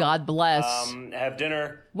now. God bless. Have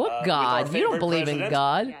dinner. What with our God? You don't favorite believe in president.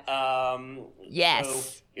 God.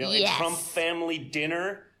 Yes. So, a Yes. Trump family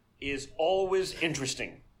dinner is always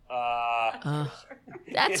interesting.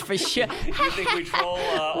 That's for sure. You think we troll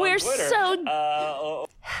on We're Twitter? so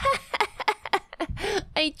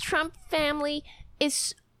a Trump family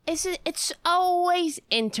it's always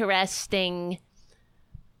interesting.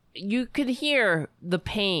 You could hear the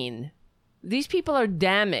pain. These people are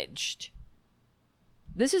damaged.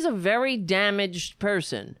 This is a very damaged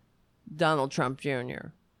person, Donald Trump Jr.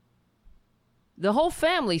 The whole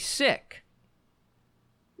family's sick.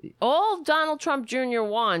 All Donald Trump Jr.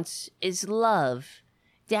 wants is love.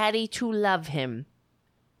 Daddy to love him.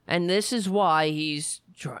 And this is why he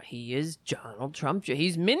is Donald Trump Jr.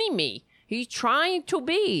 He's mini-me. He's trying to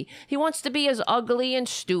be. He wants to be as ugly and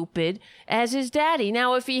stupid as his daddy.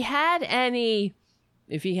 Now, if he had a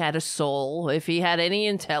soul, if he had any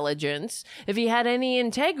intelligence, if he had any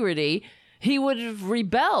integrity, he would have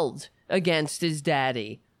rebelled against his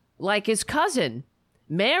daddy, like his cousin,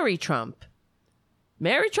 Mary Trump.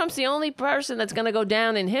 Mary Trump's the only person that's going to go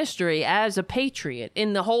down in history as a patriot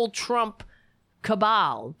in the whole Trump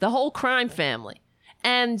cabal, the whole crime family.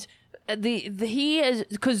 And he is,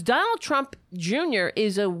 because Donald Trump Jr.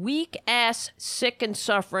 is a weak ass, sick and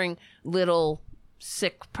suffering little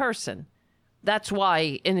sick person. That's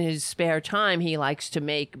why in his spare time he likes to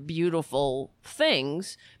make beautiful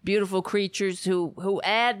things, beautiful creatures who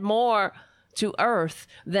add more to Earth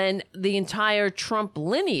than the entire Trump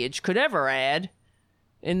lineage could ever add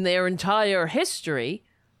in their entire history.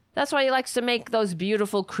 That's why he likes to make those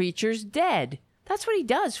beautiful creatures dead. That's what he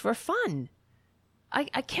does for fun.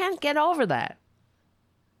 I can't get over that.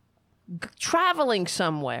 Traveling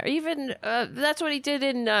somewhere, even that's what he did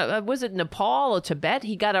in was it Nepal or Tibet?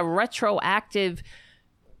 He got a retroactive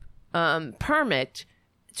permit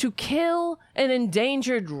to kill an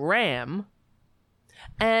endangered ram,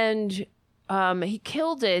 and he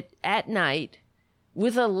killed it at night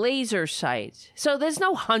with a laser sight. So there's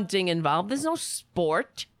no hunting involved. There's no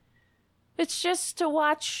sport. It's just to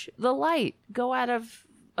watch the light go out of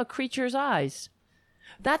a creature's eyes.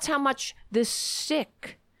 That's how much this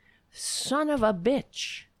sick son of a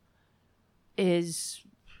bitch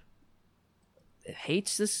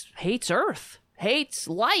hates Earth, hates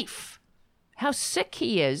life. How sick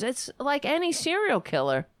he is. It's like any serial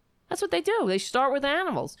killer. That's what they do. They start with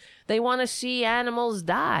animals. They want to see animals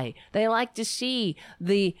die. They like to see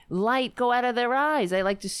the light go out of their eyes. They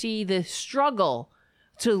like to see the struggle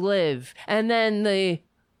to live and then the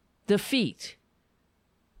defeat.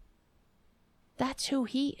 That's who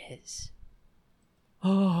he is.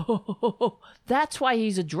 Oh, that's why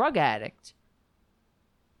he's a drug addict.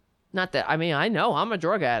 Not that, I mean, I know I'm a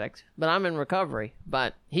drug addict, but I'm in recovery.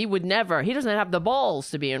 But he doesn't have the balls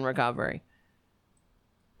to be in recovery.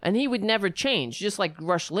 And he would never change, just like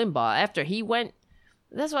Rush Limbaugh. After he went,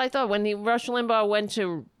 that's what I thought, when Rush Limbaugh went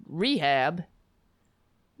to rehab,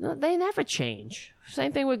 they never change.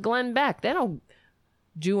 Same thing with Glenn Beck. They don't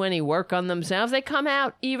do any work on themselves. They come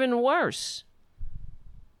out even worse.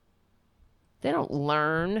 They don't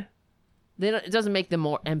learn. It doesn't make them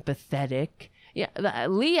more empathetic. Yeah,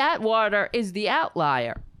 Lee Atwater is the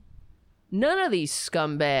outlier. None of these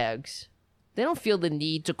scumbags, they don't feel the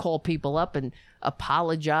need to call people up and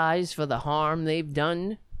apologize for the harm they've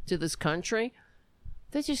done to this country.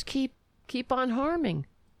 They just keep on harming.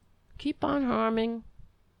 Keep on harming.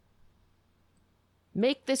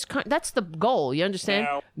 Make this that's the goal, you understand?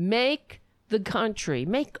 Now, make the country,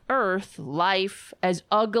 make Earth life as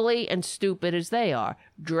ugly and stupid as they are.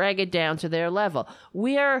 Drag it down to their level.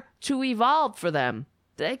 We are too evolved for them.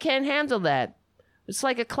 They can't handle that. It's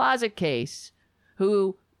like a closet case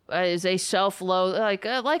who is a self-loathe,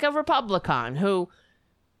 like a Republican who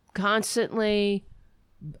constantly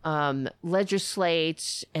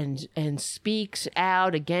legislates and speaks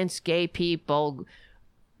out against gay people.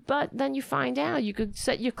 But then you find out, you could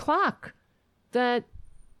set your clock that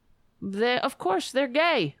of course they're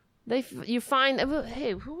gay. You find,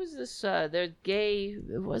 hey, who was this? They're gay.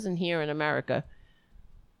 It wasn't here in America.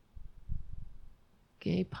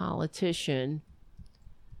 Gay politician.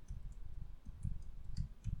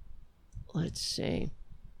 Let's see.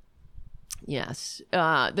 Yes,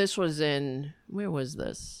 this was in, where was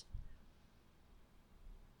this?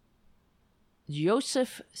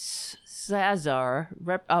 Joseph Százar,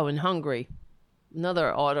 in Hungary,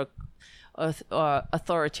 another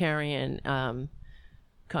authoritarian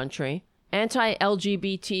country.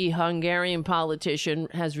 Anti-LGBT Hungarian politician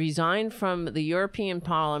has resigned from the European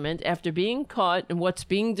Parliament after being caught in what's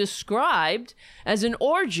being described as an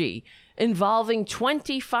orgy involving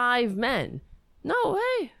 25 men. No,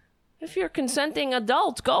 hey, if you're a consenting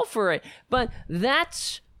adult, go for it. But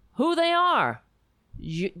that's who they are.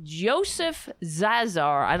 Joseph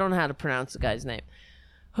Százar, I don't know how to pronounce the guy's name,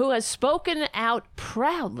 who has spoken out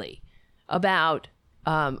proudly about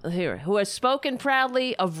who has spoken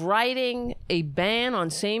proudly of writing a ban on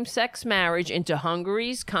same-sex marriage into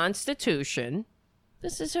Hungary's constitution.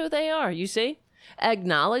 This is who they are, you see?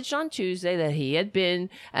 Acknowledged on Tuesday that he had been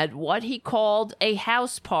at what he called a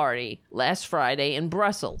house party last Friday in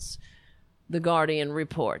Brussels, The Guardian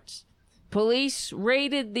reports. Police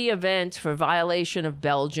raided the event for violation of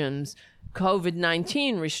Belgium's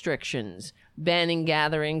COVID-19 restrictions, banning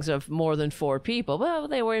gatherings of more than 4 people. Well,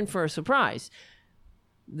 they were in for a surprise.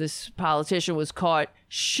 This politician was caught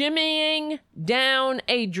shimmying down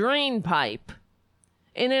a drain pipe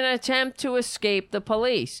in an attempt to escape the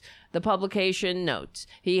police. The publication notes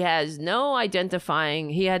he had no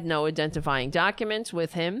identifying documents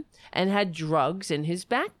with him and had drugs in his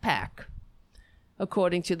backpack.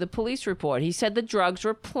 According to the police report, he said the drugs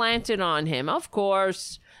were planted on him, of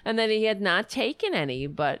course, and that he had not taken any,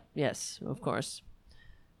 but yes, of course.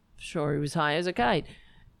 Sure, he was high as a kite.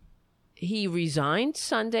 he resigned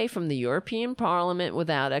Sunday from the European Parliament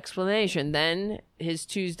without explanation. Then his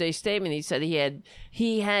Tuesday statement, he said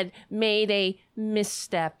he had made a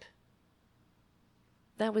misstep.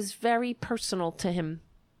 That was very personal to him.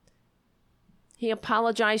 He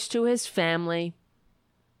apologized to his family.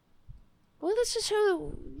 Well, this is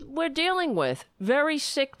who we're dealing with. Very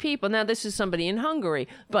sick people. Now, this is somebody in Hungary.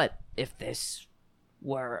 But if this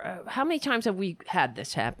were... how many times have we had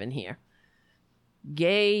this happen here?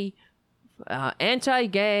 Gay,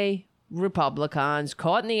 anti-gay Republicans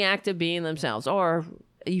caught in the act of being themselves. Or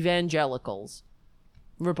evangelicals.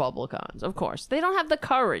 Republicans, of course. They don't have the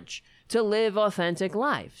courage to live authentic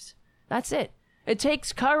lives. That's it. It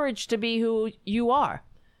takes courage to be who you are.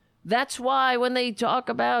 That's why when they talk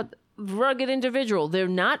about rugged individual, they're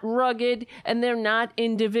not rugged and they're not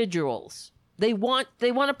individuals. They want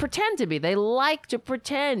to pretend to be. They like to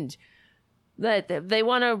pretend that they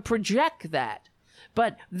want to project that.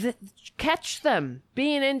 But catch them,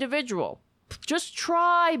 be an individual. Just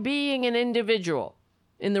try being an individual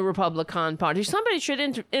in the Republican Party. Somebody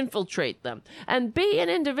should infiltrate them and be an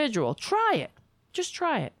individual. Try it. Just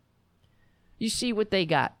try it. You see what they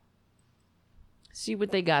got. See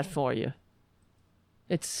what they got for you.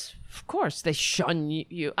 It's, of course, they shun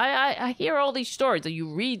you. I hear all these stories, that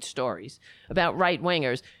you read stories about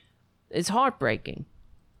right-wingers. It's heartbreaking.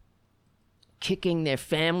 Kicking their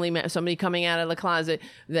family, somebody coming out of the closet,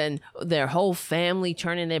 then their whole family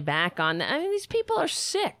turning their back on them. I mean, these people are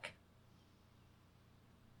sick.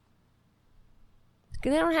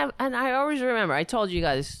 They don't have, and I always remember, I told you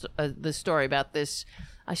guys the story about this.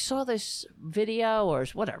 I saw this video or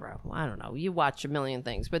whatever. I don't know. You watch a million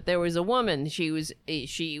things, but there was a woman. She was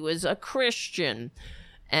a Christian,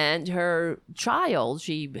 and her child.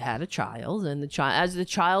 She had a child, and as the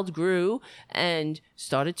child grew and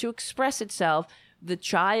started to express itself, the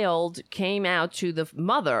child came out to the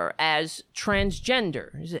mother as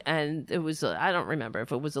transgender, and it was I don't remember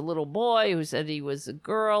if it was a little boy who said he was a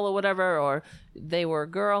girl or whatever, or they were a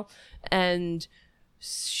girl, and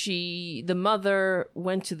the mother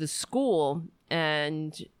went to the school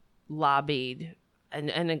and lobbied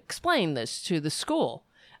and explained this to the school.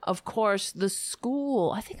 Of course, the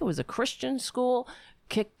school, I think it was a Christian school,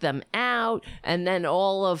 kicked them out, and then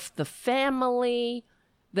all of the family,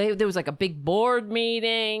 there was like a big board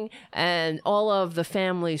meeting, and all of the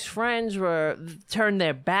family's friends turned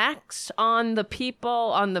their backs on the people,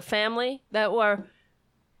 on the family that were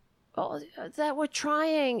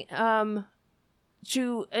trying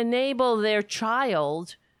to enable their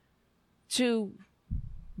child to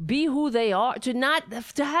be who they are,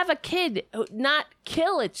 to have a kid not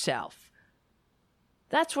kill itself.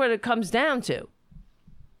 That's what it comes down to.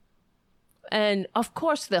 And of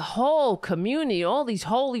course, the whole community, all these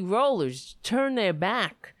holy rollers, turn their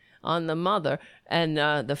back on the mother and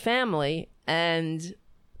the family. And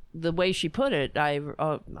the way she put it,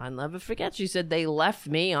 I'll never forget. She said, "They left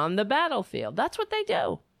me on the battlefield." That's what they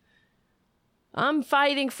do. I'm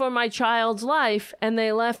fighting for my child's life, and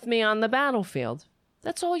they left me on the battlefield.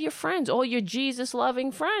 That's all your friends, all your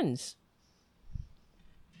Jesus-loving friends.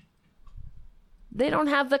 They don't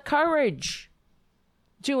have the courage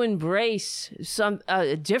to embrace some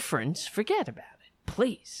difference. Forget about it,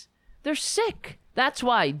 please. They're sick. That's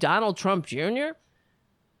why Donald Trump Jr.,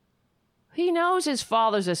 he knows his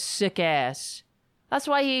father's a sick ass. That's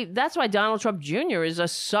why Donald Trump Jr. is a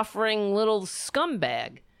suffering little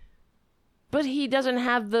scumbag. But he doesn't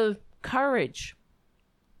have the courage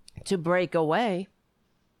to break away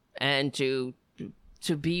and to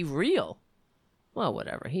be real. Well,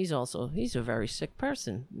 whatever. He's a very sick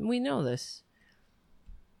person. We know this.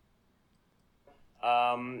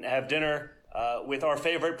 Have dinner with our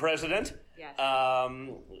favorite president. Yes.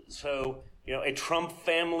 So, a Trump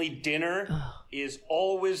family dinner is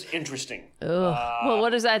always interesting. Well,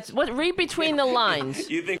 what is that? Read between the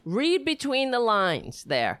lines. Read between the lines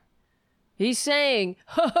there. He's saying,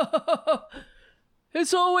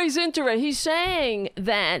 it's always interesting. He's saying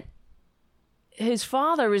that his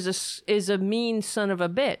father is a mean son of a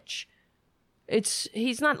bitch.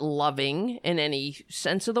 He's not loving in any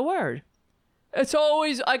sense of the word. It's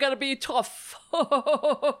always, I gotta be tough.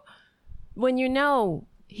 When you know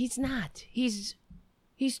he's not. He's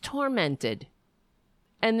tormented.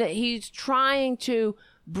 And that he's trying to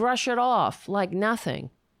brush it off like nothing.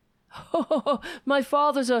 My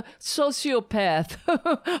father's a sociopath,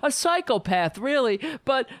 a psychopath, really,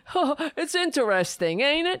 but it's interesting,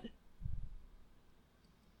 ain't it?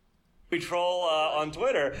 we troll on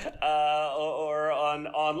Twitter or on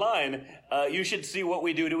online, you should see what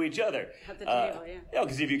we do to each other. At the table, yeah. Yeah,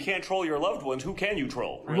 because if you can't troll your loved ones, who can you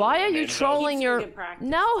troll? Really? Why are I you mean, trolling Keeps your... you in practice.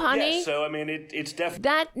 No, honey. Yeah, so I mean, it's definitely.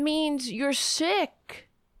 That means you're sick.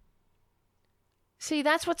 See,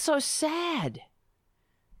 that's what's so sad.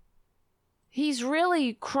 He's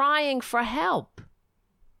really crying for help.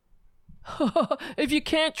 If you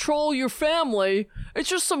can't troll your family, it's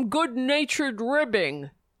just some good-natured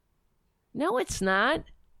ribbing. No, it's not.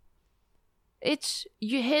 It's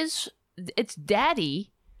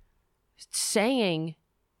daddy saying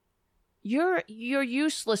you're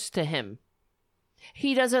useless to him.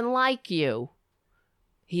 He doesn't like you.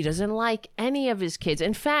 He doesn't like any of his kids.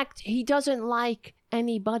 In fact, he doesn't like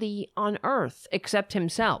anybody on earth except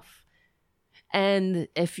himself. And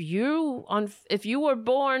if you were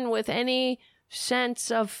born with any sense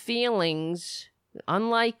of feelings,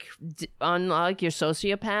 unlike your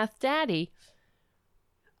sociopath daddy,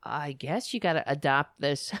 I guess you got to adopt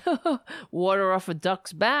this water off a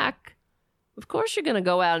duck's back. Of course you're going to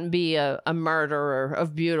go out and be a murderer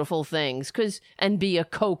of beautiful things and be a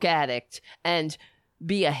coke addict and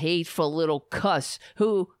be a hateful little cuss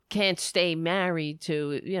who can't stay married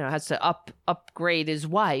to, has to upgrade his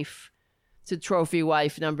wife to trophy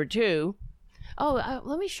wife number 2. Oh,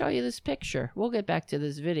 let me show you this picture. We'll get back to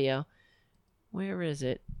this video. Where is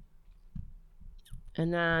it?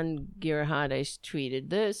 Anand Giridharadas tweeted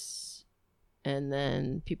this, and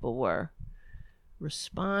then people were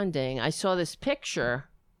responding. I saw this picture.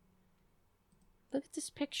 Look at this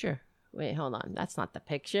picture. Wait, hold on. That's not the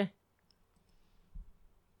picture.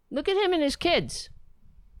 Look at him and his kids.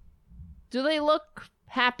 Do they look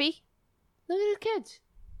happy? Look at his kids.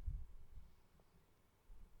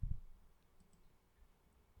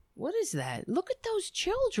 What is that? Look at those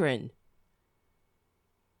children.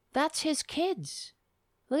 That's his kids.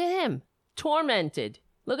 Look at him. Tormented.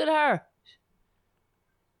 Look at her.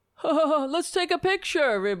 Let's take a picture,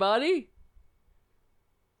 everybody.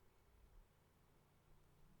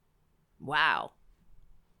 Wow.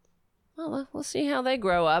 Well, we'll see how they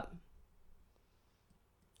grow up.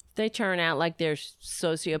 If they turn out like their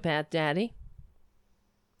sociopath daddy.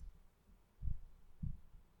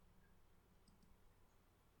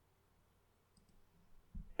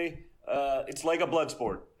 It's like a blood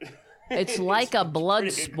sport. It's like a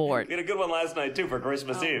blood sport. We had a good one last night too for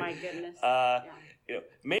Christmas Eve. Oh my goodness.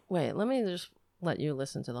 Wait, let me just let you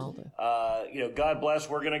listen to the whole thing. God bless.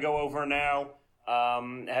 We're gonna go over now.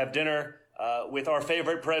 Have dinner with our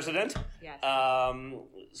favorite president. Yes.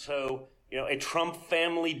 So a Trump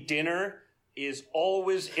family dinner is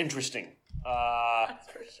always interesting. That's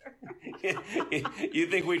for sure. You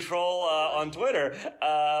think we troll on Twitter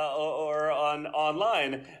or on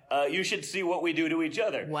online? You should see what we do to each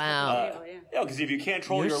other. Wow. Yeah, because if you can't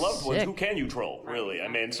troll You're your loved ones, sick. who can you troll? Really? Right,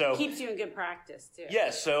 I mean, so keeps you in good practice too.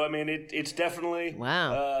 yes. So I mean, it's definitely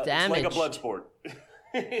Wow. It's like a Damage. blood sport.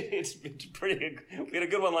 it's pretty. We had a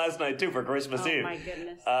good one last night too for Christmas Eve. Oh my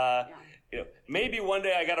goodness. Maybe one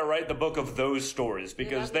day I got to write the book of those stories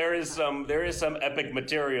because there is some epic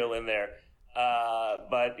material in there.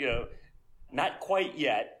 But not quite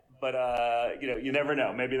yet. But you never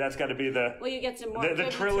know. Maybe that's got to be the Well, you get some more the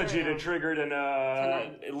good trilogy material. that triggered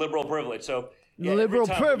in liberal privilege. So Liberal every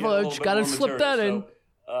time we get a little privilege, bit gotta more slip material. that in.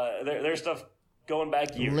 So, there's stuff going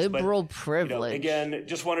back years. Liberal but, privilege. Again,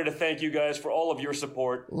 just wanted to thank you guys for all of your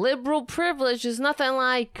support. Liberal privilege is nothing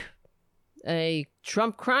like a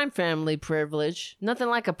Trump crime family privilege. Nothing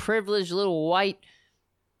like a privileged little white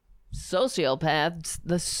sociopath,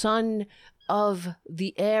 the son of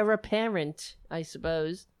the heir apparent, I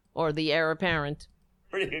suppose, or the heir apparent.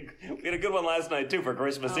 We had a good one last night too for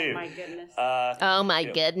Christmas Eve. Oh my goodness. Oh my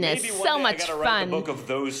goodness, Maybe one so day much I gotta write fun. the book of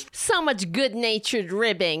those. So much good-natured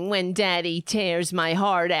ribbing when Daddy tears my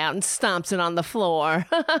heart out and stomps it on the floor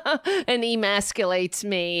and emasculates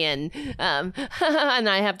me, and and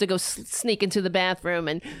I have to go sneak into the bathroom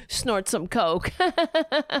and snort some coke.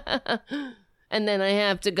 And then I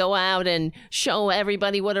have to go out and show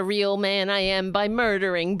everybody what a real man I am by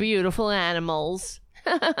murdering beautiful animals.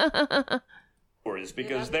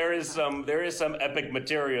 Because there is some epic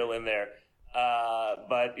material in there,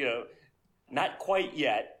 but not quite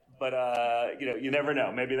yet. But you never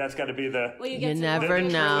know. Maybe that's got to be the Well, You get some never more the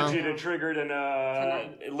good know. trilogy material. that triggered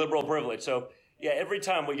in liberal privilege. So yeah, every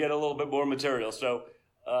time we get a little bit more material. So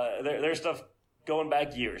there's stuff going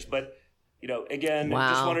back years. But again, Wow.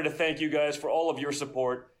 just wanted to thank you guys for all of your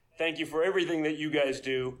support. Thank you for everything that you guys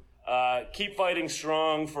do. Keep fighting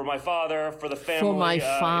strong for my father, for the family. For my It's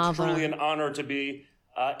father. truly an honor to be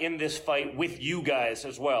in this fight with you guys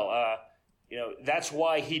as well. That's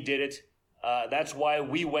why he did it. That's why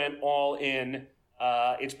we went all in.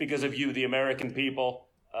 It's because of you, the American people,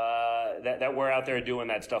 that we're out there doing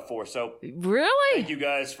that stuff for. So Really? thank you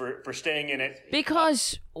guys for staying in it.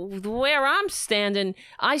 Because where I'm standing,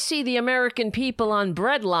 I see the American people on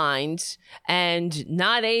bread lines and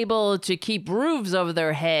not able to keep roofs over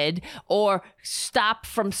their head or stop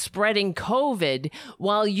from spreading COVID,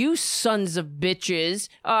 while you sons of bitches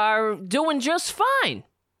are doing just fine.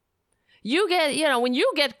 You get, when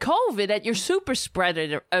you get COVID at your super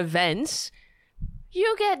spreader events,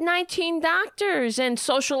 you get 19 doctors and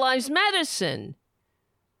socialized medicine.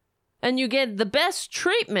 And you get the best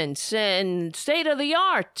treatments and state of the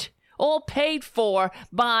art, all paid for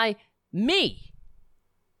by me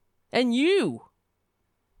and you.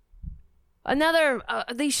 Another,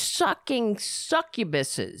 these sucking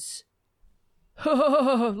succubuses.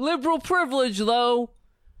 Liberal privilege, though.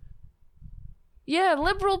 Yeah,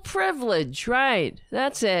 liberal privilege, right.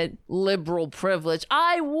 That's it. Liberal privilege.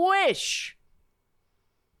 I wish.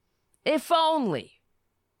 If only.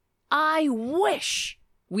 I wish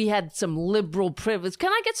we had some liberal privilege.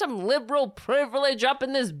 Can I get some liberal privilege up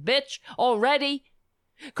in this bitch already?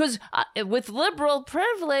 Because with liberal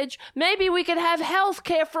privilege, maybe we could have health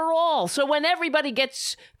care for all. So when everybody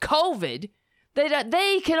gets COVID,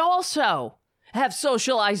 they can also have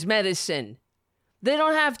socialized medicine. They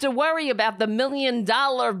don't have to worry about the $1 million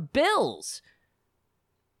bills.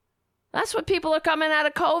 That's what people are coming out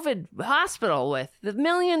of COVID hospital with. The $1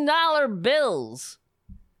 million bills.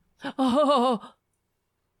 Oh.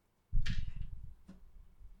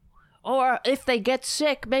 Or if they get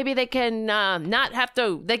sick, maybe they can not have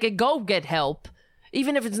to, they could go get help,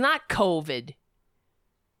 even if it's not COVID.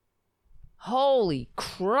 Holy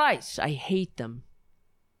Christ, I hate them.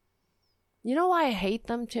 You know why I hate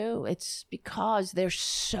them too? It's because they're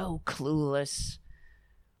so clueless.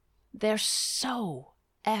 They're so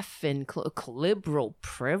effing liberal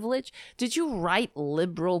privilege. Did you write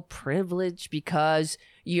liberal privilege because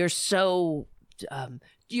you're so,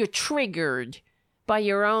 you're triggered by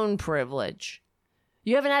your own privilege?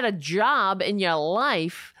 You haven't had a job in your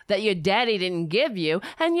life that your daddy didn't give you,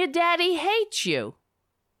 and your daddy hates you.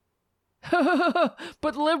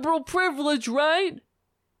 But liberal privilege, right?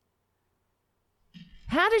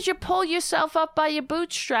 How did you pull yourself up by your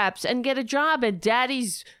bootstraps and get a job at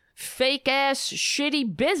daddy's fake-ass,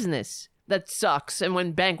 shitty business that sucks and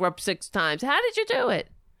went bankrupt 6 times? How did you do it?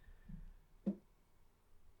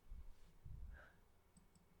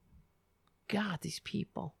 God, these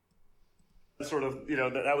people. Sort of,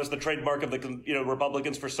 that was the trademark of the,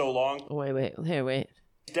 Republicans for so long. Wait.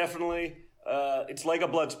 Definitely, it's like a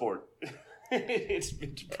blood sport. It's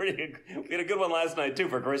pretty. We had a good one last night too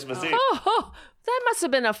for Christmas Eve. Oh, that must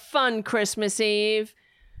have been a fun Christmas Eve.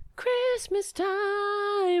 Christmas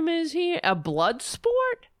time is here. A blood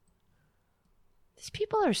sport? These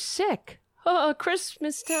people are sick. Oh,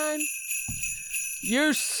 Christmas time.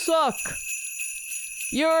 You suck.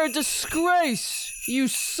 You're a disgrace. You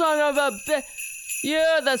son of a bitch.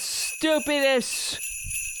 You're the stupidest.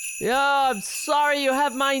 Yeah, I'm sorry you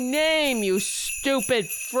have my name, you stupid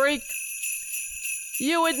freak.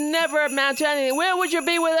 You would never amount to anything. Where would you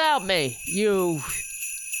be without me? You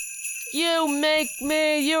make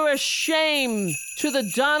me, you're a shame to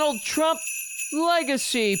the Donald Trump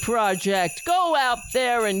Legacy Project. Go out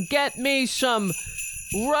there and get me some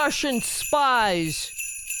Russian spies.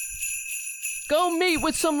 Go meet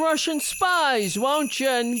with some Russian spies, won't you?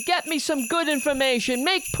 And get me some good information.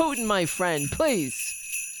 Make Putin my friend, please.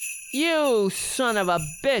 You son of a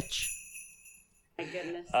bitch. My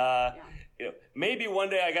goodness. Maybe one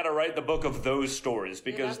day I got to write the book of those stories,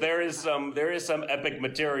 because there is some epic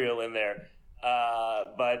material in there.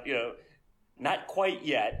 But not quite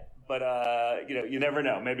yet. But you never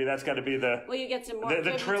know. Maybe that's got to be you get some more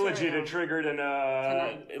the trilogy that triggered in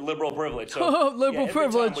liberal privilege. So, liberal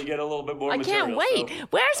privilege. We get a little bit more. I material. Can't wait. So,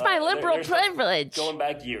 where's my liberal privilege? Going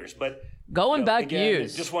back years, but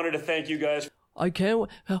years. Just wanted to thank you guys. I can't.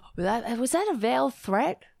 Was that a veiled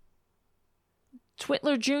threat?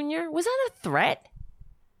 Twitler Jr.? Was that a threat?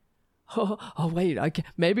 Oh wait, I can't.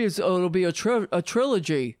 Maybe it'll be a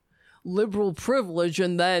trilogy, liberal privilege,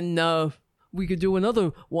 and then we could do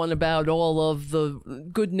another one about all of the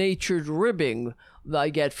good-natured ribbing that I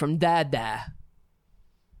get from Dada.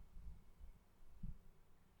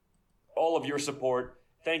 All of your support.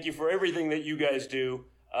 Thank you for everything that you guys do.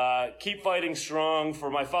 Keep fighting strong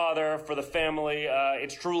for my father, for the family.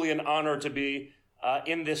 It's truly an honor to be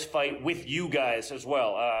in this fight with you guys as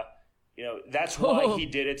well. That's why he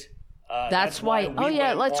did it. That's why. Oh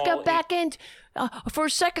yeah, let's go back in. For a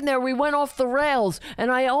second there, we went off the rails,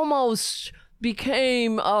 and I almost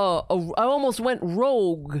became. I almost went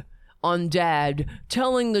rogue on Dad,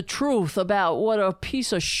 telling the truth about what a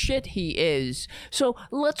piece of shit he is. So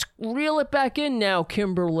let's reel it back in now,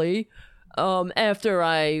 Kimberly. After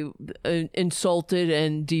I insulted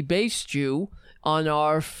and debased you on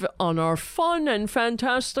our fun and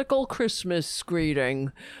fantastical Christmas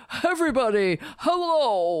greeting. Everybody,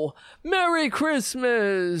 hello! Merry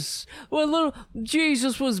Christmas! When little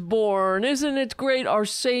Jesus was born, isn't it great? Our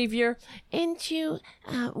Savior. Into,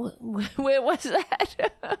 Where was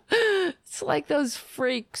that? It's like those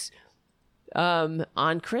freaks. On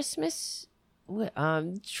Christmas,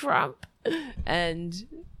 Trump and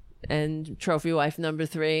trophy wife number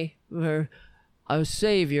 3, where a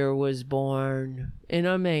Savior was born in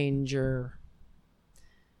a manger.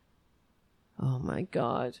 Oh my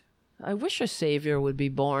God. I wish a Savior would be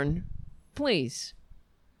born. Please.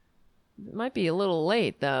 It might be a little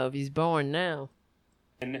late, though, if he's born now.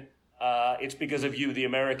 It's because of you, the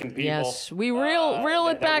American people. Yes, we reel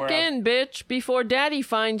it back in, bitch, before Daddy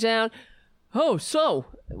finds out. Oh, so,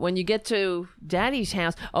 when you get to Daddy's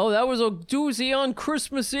house, that was a doozy on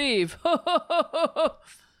Christmas Eve.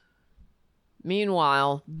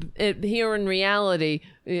 Meanwhile, here in reality,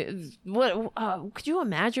 could you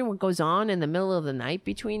imagine what goes on in the middle of the night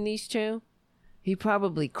between these two? He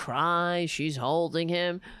probably cries, she's holding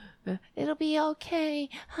him. It'll be okay,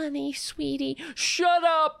 honey, sweetie. Shut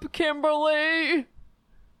up, Kimberly!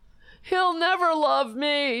 He'll never love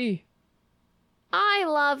me! I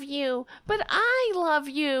love you, but I love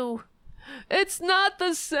you. It's not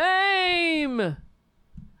the same!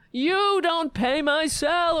 You don't pay my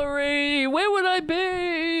salary! Where would I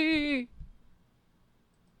be?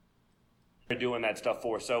 We're doing that stuff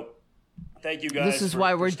for, so thank you guys. This is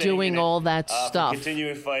why we're doing all that stuff.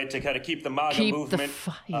 Continuing fight to kind of keep the MAGA movement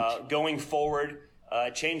going forward,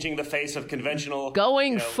 changing the face of conventional.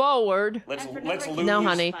 Forward. Let's lose no,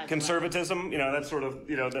 honey. Conservatism. That's sort of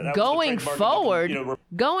that going was the forward.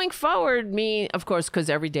 Going forward mean, of course, because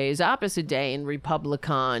every day is opposite day in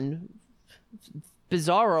Republican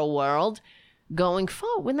bizarro world. Going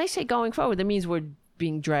forward. When they say going forward, that means we're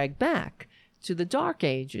being dragged back to the dark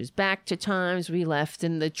ages, back to times we left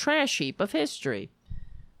in the trash heap of history.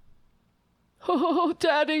 Oh,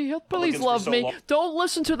 Daddy, please love me. Don't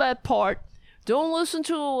listen to that part. Don't listen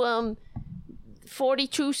to 4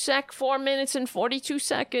 minutes and 42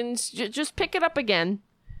 seconds. Just pick it up again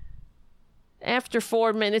after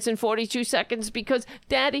 4 minutes and 42 seconds, because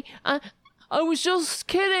Daddy, I was just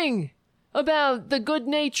kidding about the good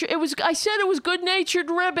nature. I said it was good-natured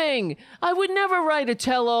ribbing. I would never write a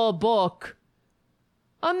tell-all book.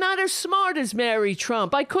 I'm not as smart as Mary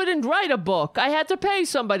Trump. I couldn't write a book. I had to pay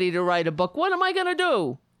somebody to write a book. What am I going to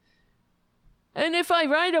do? And if I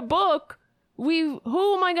write a book, who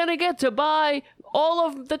am I going to get to buy all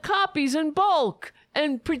of the copies in bulk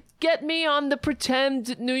and get me on the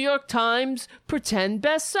pretend New York Times pretend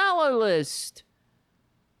bestseller list?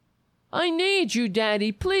 I need you,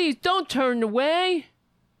 Daddy. Please don't turn away.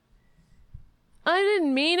 I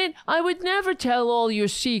didn't mean it. I would never tell all your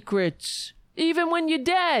secrets, even when you're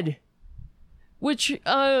dead. Which,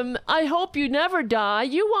 I hope you never die.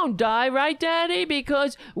 You won't die, right, Daddy?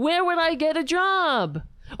 Because where would I get a job?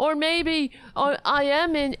 Or maybe,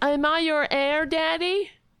 am I your heir,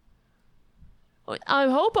 Daddy? I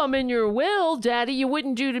hope I'm in your will, Daddy. You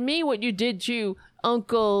wouldn't do to me what you did to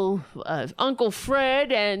Uncle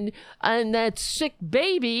Fred and that sick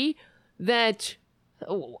baby that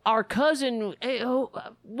our cousin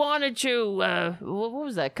wanted to, what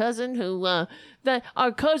was that cousin who, that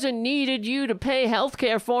our cousin needed you to pay health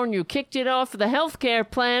care for, and you kicked it off the health care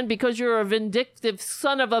plan because you're a vindictive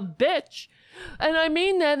son of a bitch. And I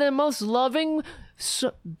mean that in the most loving,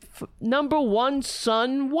 number one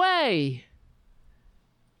son way.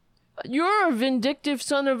 You're a vindictive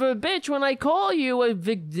son of a bitch. When I call you a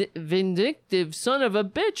vindictive son of a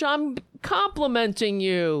bitch, I'm complimenting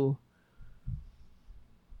you.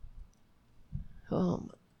 Oh,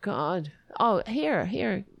 my God. Oh,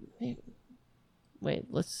 here. Wait,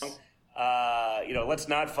 let's... let's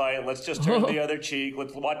not fight. Let's just turn the other cheek.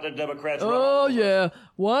 Let's watch the Democrats run. Oh, yeah.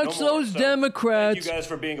 Watch those Democrats. Thank you guys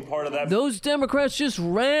for being a part of that. Those Democrats just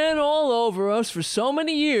ran all over us for so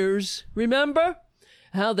many years. Remember?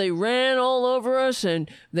 How they ran all over us,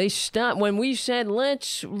 and they stopped when we said,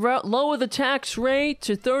 let's lower the tax rate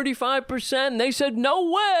to 35%. And they said,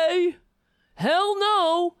 no way. Hell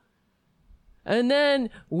no. And then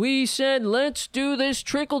we said, let's do this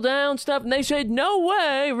trickle-down stuff. And they said, no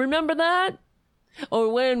way. Remember that?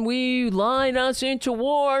 Or when we lied us into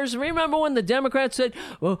wars. Remember when the Democrats said,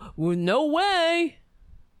 well, no way.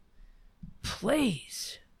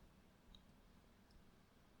 Please.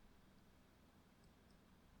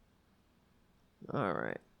 All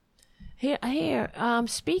right. Here.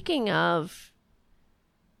 Speaking of,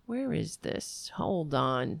 where is this? Hold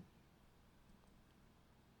on.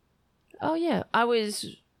 Oh yeah, I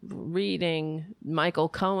was reading Michael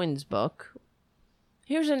Cohen's book.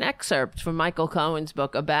 Here's an excerpt from Michael Cohen's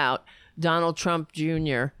book about Donald Trump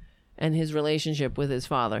Jr. and his relationship with his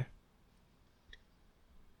father.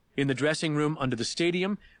 In the dressing room under the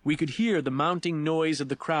stadium, we could hear the mounting noise of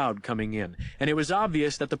the crowd coming in, and it was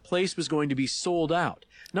obvious that the place was going to be sold out.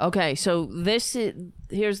 Okay, so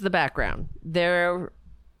here's the background. They're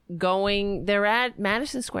at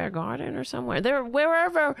Madison Square Garden or somewhere. They're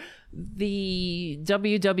wherever the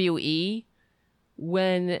WWE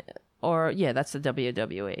that's the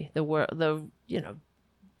WWE.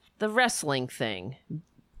 The wrestling thing.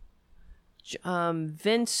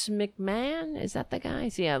 Vince McMahon, is that the guy?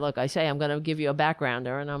 So yeah, look, I say I'm gonna give you a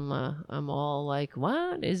backgrounder, and I'm all like,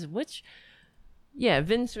 what is which? Yeah,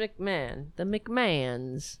 Vince McMahon, the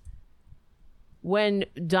McMahons. When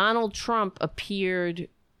Donald Trump appeared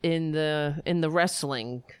in the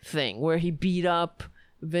wrestling thing where he beat up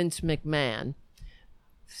Vince McMahon,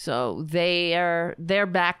 so they're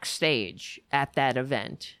backstage at that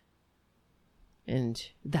event, and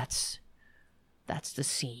that's the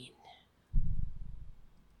scene.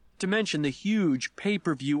 To mention the huge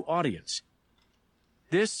pay-per-view audience.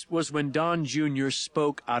 This was when Don Jr.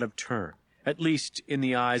 spoke out of turn, at least in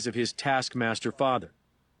the eyes of his taskmaster father.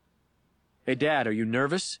 "Hey, Dad, are you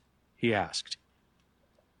nervous?" he asked.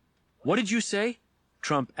 "What did you say?"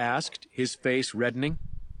 Trump asked, his face reddening.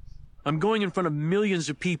 "I'm going in front of millions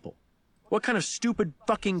of people. What kind of stupid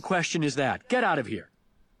fucking question is that? Get out of here."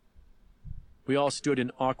 We all stood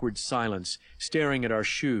in awkward silence, staring at our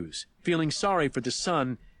shoes, feeling sorry for the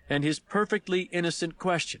son and his perfectly innocent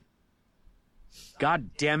question.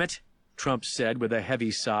 "God damn it," Trump said with a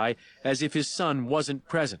heavy sigh, as if his son wasn't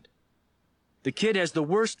present. "The kid has the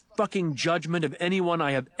worst fucking judgment of anyone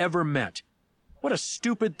I have ever met. What a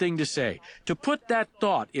stupid thing to say, to put that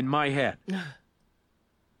thought in my head."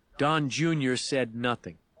 Don Jr. said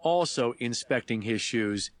nothing, also inspecting his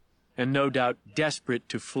shoes, and no doubt desperate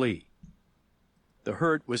to flee. The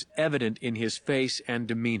hurt was evident in his face and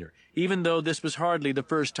demeanor, even though this was hardly the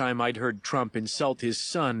first time I'd heard Trump insult his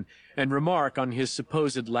son and remark on his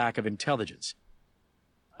supposed lack of intelligence.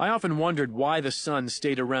 I often wondered why the son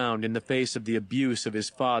stayed around in the face of the abuse of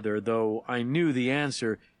his father, though I knew the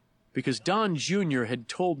answer because Don Jr. had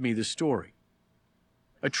told me the story.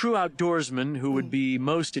 A true outdoorsman who would be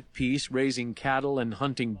most at peace raising cattle and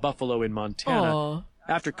hunting buffalo in Montana. Aww.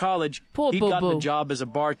 After college, he'd gotten a job as a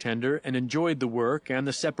bartender and enjoyed the work and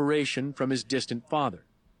the separation from his distant father.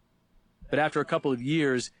 But after a couple of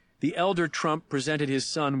years, the elder Trump presented his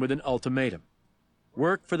son with an ultimatum: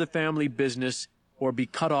 work for the family business or be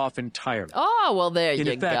cut off entirely. Oh, well, there you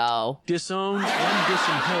go. In effect, disowned and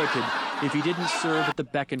disinherited if he didn't serve at the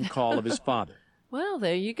beck and call of his father. Well,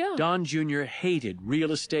 there you go. Don Jr. hated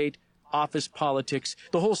real estate, office politics,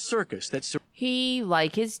 the whole circus that... He,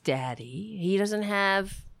 like his daddy, he doesn't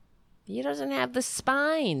have the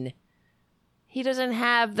spine. He doesn't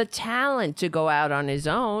have the talent to go out on his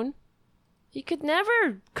own. He could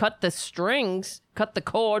never cut the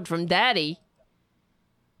cord from daddy.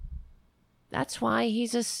 That's why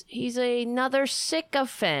he's another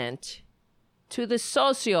sycophant to the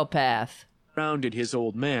sociopath. Surrounded his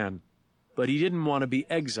old man, but he didn't want to be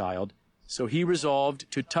exiled, so he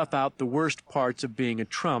resolved to tough out the worst parts of being a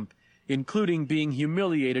Trump, including being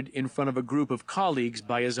humiliated in front of a group of colleagues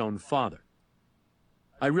by his own father.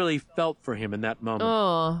 I really felt for him in that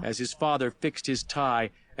moment, as his father fixed his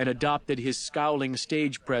tie and adopted his scowling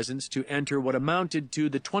stage presence to enter what amounted to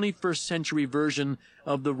the 21st century version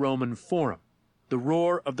of the Roman Forum, the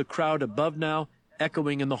roar of the crowd above now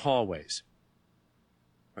echoing in the hallways.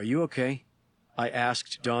 "Are you okay?" I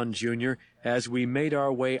asked Don Jr. as we made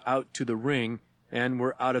our way out to the ring and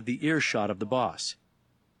were out of the earshot of the boss.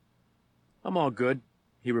 "I'm all good,"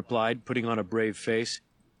 he replied, putting on a brave face.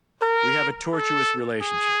 "We have a tortuous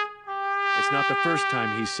relationship. It's not the first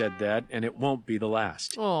time he said that, and it won't be the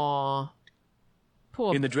last." Aww.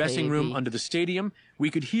 Poor In the dressing baby. room under the stadium, we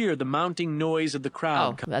could hear the mounting noise of the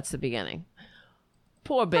crowd. Oh, that's the beginning.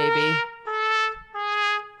 Poor baby.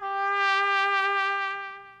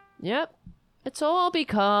 Yep. It's all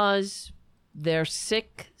because they're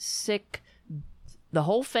sick. The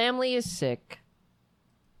whole family is sick.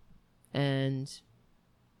 And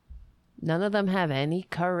none of them have any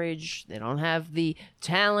courage. They don't have the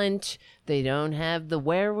talent. They don't have the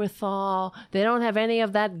wherewithal. They don't have any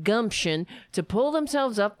of that gumption to pull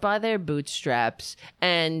themselves up by their bootstraps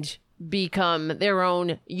and become their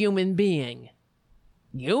own human being.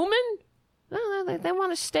 Human? No, they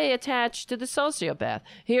want to stay attached to the sociopath.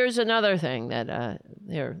 Here's another thing that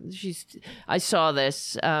I saw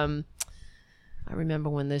this. I remember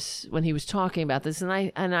when he was talking about this, and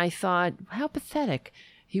I thought, how pathetic.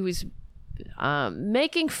 He was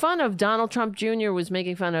making fun of Donald Trump Jr. was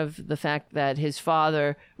making fun of the fact that his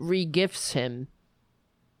father regifts him.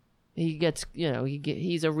 He gets,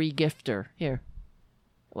 he's a regifter. Here,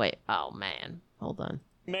 wait. Oh man, hold on.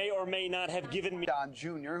 May or may not have given me. Don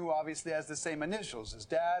Jr., who obviously has the same initials as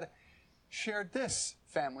Dad, shared this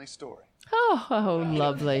family story. Oh,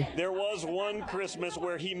 lovely. There was one Christmas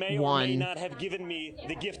where he may or may not have given me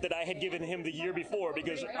the gift that I had given him the year before,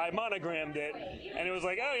 because I monogrammed it, and it was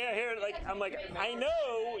like, oh yeah, here. Like, I'm like, I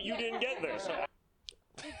know you didn't get this.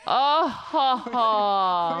 Oh, ha,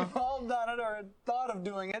 ha. We've all done it or had thought of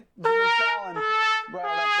doing it. Jimmy Fallon brought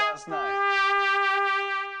it up last night.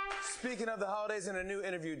 Speaking of the holidays, in a new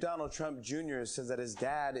interview, Donald Trump Jr. says that his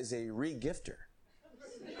dad is a re-gifter.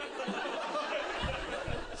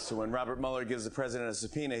 So when Robert Mueller gives the president a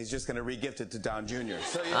subpoena, he's just going to re-gift it to Don Jr.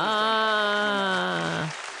 So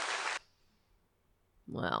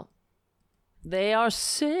well, they are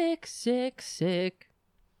sick.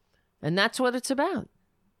 And that's what it's about.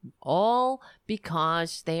 All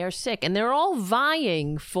because they are sick. And they're all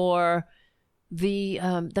vying for the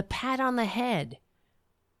pat on the head.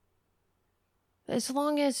 As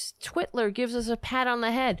long as Twitler gives us a pat on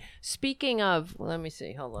the head. Speaking of, let me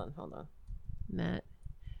see. Hold on. Matt,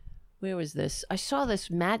 where was this? I saw this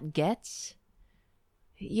Matt Gaetz.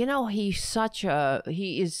 You know, he is such a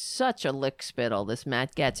lickspittle, this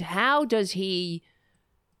Matt Gaetz. How does he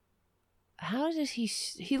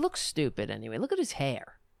looks stupid anyway. Look at his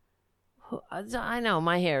hair. I know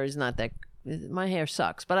my hair is not that, my hair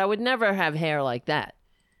sucks, but I would never have hair like that.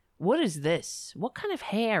 What is this? What kind of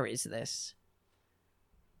hair is this?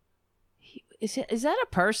 Is that a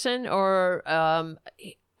person or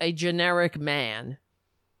a generic man?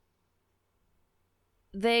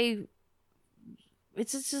 It's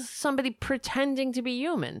just somebody pretending to be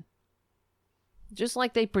human. Just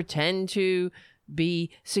like they pretend to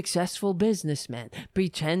be successful businessmen,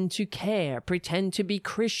 pretend to care, pretend to be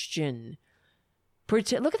Christian.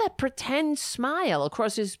 Look at that pretend smile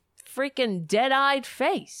across his freaking dead-eyed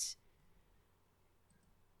face.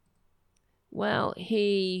 Well,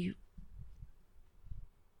 he's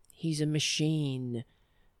a machine.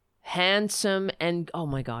 Handsome and, oh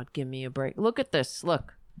my God, give me a break. Look at this.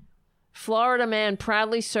 Look. Florida man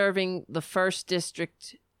proudly serving the 1st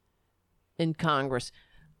District in Congress.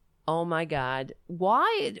 Oh my God.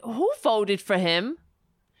 Why? Who voted for him?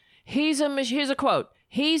 Here's a quote.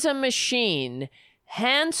 He's a machine.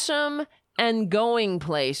 Handsome and going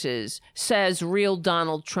places, says real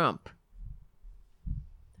Donald Trump.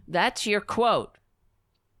 That's your quote.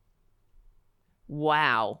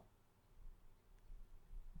 Wow.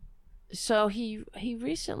 So he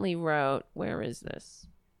recently wrote, where is this?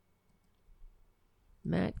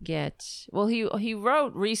 Matt Gaetz. Well, he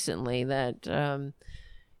wrote recently that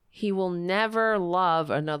he will never love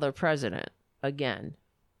another president again.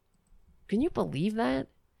 Can you believe that?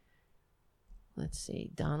 Let's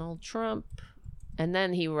see, Donald Trump. And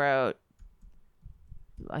then he wrote,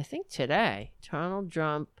 I think today, Donald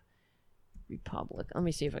Trump, Republic. Let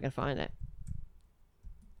me see if I can find it.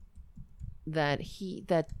 That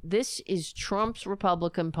this is Trump's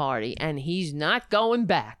Republican Party and he's not going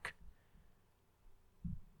back.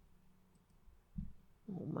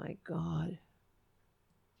 Oh my God.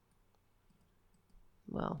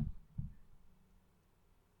 Well,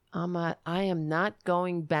 I am not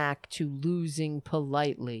going back to losing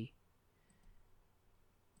politely.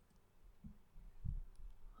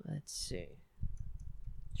 Let's see.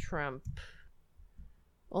 Trump.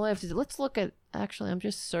 All I have to do, let's look at, actually, I'm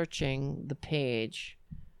just searching the page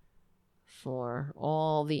for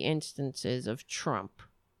all the instances of Trump.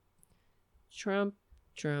 Trump.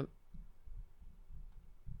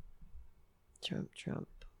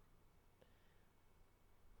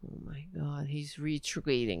 Oh my God, he's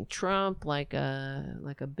retweeting Trump like a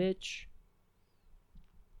bitch.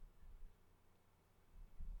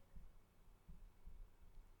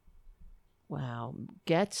 Wow.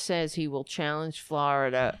 Gaetz says he will challenge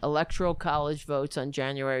Florida electoral college votes on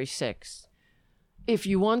January 6th. If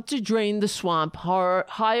you want to drain the swamp,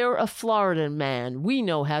 hire a Floridan man. We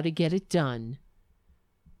know how to get it done.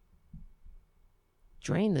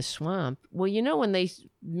 Drain the swamp? Well, you know when they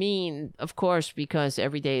mean, of course, because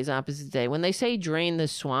every day is opposite day. When they say drain the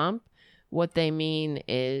swamp, what they mean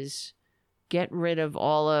is get rid of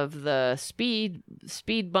all of the speed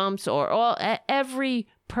bumps or every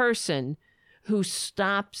person who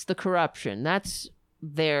stops the corruption. That's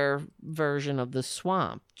their version of the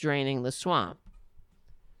swamp, draining the swamp.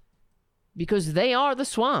 Because they are the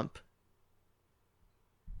swamp.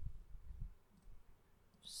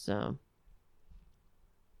 So.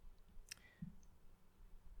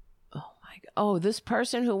 Oh my God. Oh, this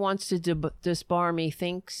person who wants to disbar me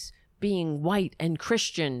thinks being white and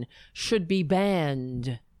Christian should be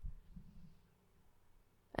banned.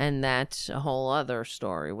 And that's a whole other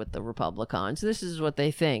story with the Republicans. This is what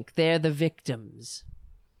they think. They're the victims.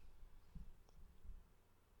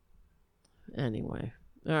 Anyway.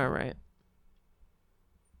 All right.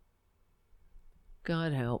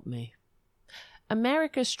 God help me.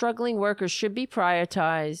 America's struggling workers should be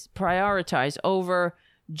prioritized over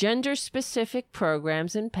gender-specific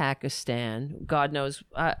programs in Pakistan. God knows,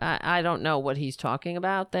 I don't know what he's talking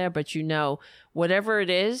about there, but you know, whatever it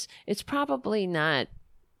is, it's probably not,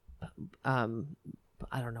 I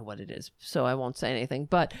don't know what it is, so I won't say anything,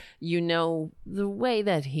 but you know, the way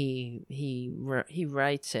that he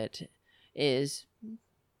writes it is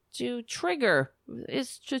to trigger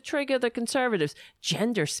the conservatives.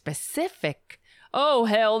 Gender-specific. Oh,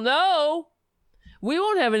 hell no. We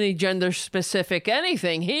won't have any gender-specific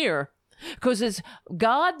anything here. Because it's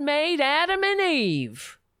God made Adam and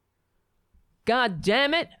Eve. God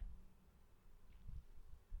damn it.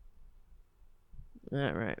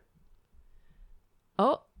 All right.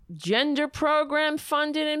 Oh, gender program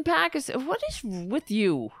funded in Pakistan. What is with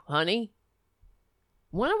you, honey?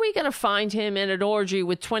 When are we going to find him in an orgy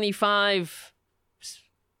with 25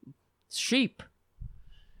 sheep?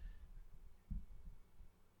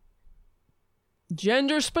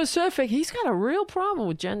 Gender specific. He's got a real problem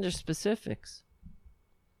with gender specifics.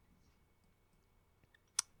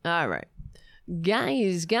 All right.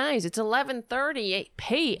 Guys, it's 11:38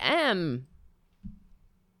 p.m.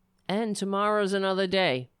 And tomorrow's another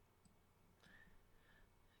day.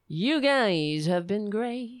 You guys have been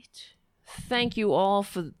great. Thank you all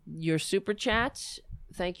for your super chats.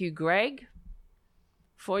 Thank you, Greg,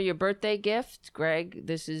 for your birthday gift. Greg,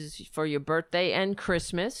 this is for your birthday and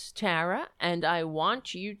Christmas, Tara. And I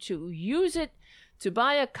want you to use it to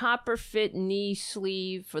buy a copper fit knee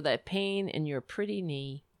sleeve for that pain in your pretty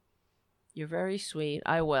knee. You're very sweet.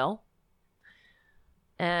 I will.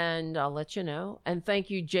 And I'll let you know. And thank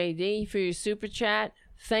you, JD, for your super chat.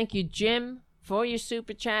 Thank you, Jim, for your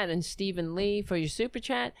super chat. And Stephen Lee for your super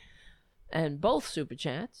chat. And both super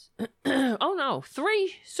chats. Oh, no.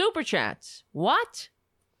 3 super chats. What?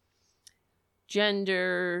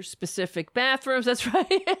 Gender-specific bathrooms. That's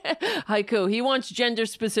right. Haiku. He wants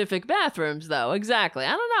gender-specific bathrooms, though. Exactly.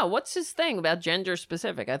 I don't know. What's his thing about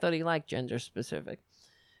gender-specific? I thought he liked gender-specific.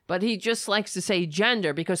 But he just likes to say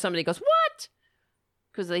gender because somebody goes, what?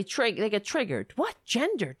 Because they get triggered. What?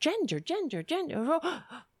 Gender.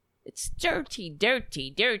 It's dirty,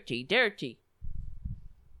 dirty, dirty, dirty.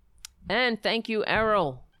 And thank you,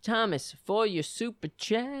 Errol Thomas, for your super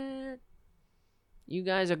chat. You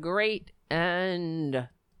guys are great, and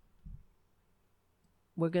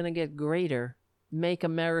we're going to get greater. Make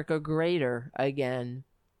America greater again.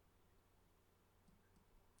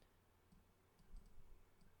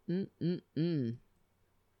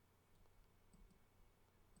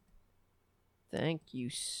 Thank you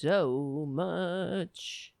so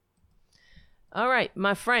much. All right,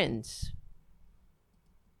 my friends.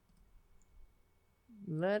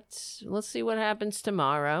 Let's see what happens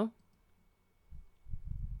tomorrow.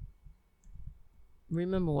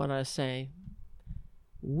 Remember what I say.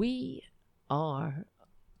 We are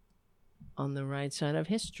on the right side of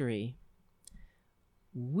history.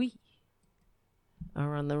 We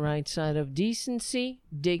are on the right side of decency,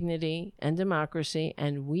 dignity, and democracy,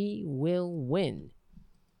 and we will win.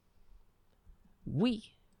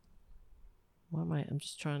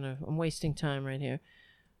 I'm wasting time right here.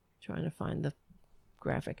 Trying to find the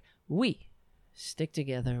graphic. We stick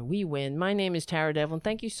together. We win. My name is Tara Devlin.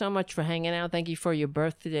 Thank you so much for hanging out. Thank you for your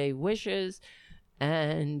birthday wishes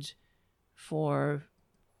and for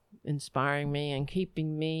inspiring me and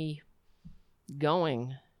keeping me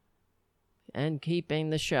going and keeping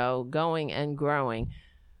the show going and growing.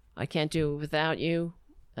 I can't do it without you.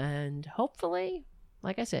 And hopefully,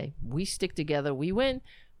 like I say, we stick together. We win.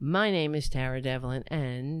 My name is Tara Devlin,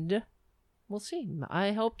 and we'll see.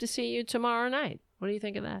 I hope to see you tomorrow night. What do you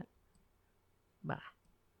think of that?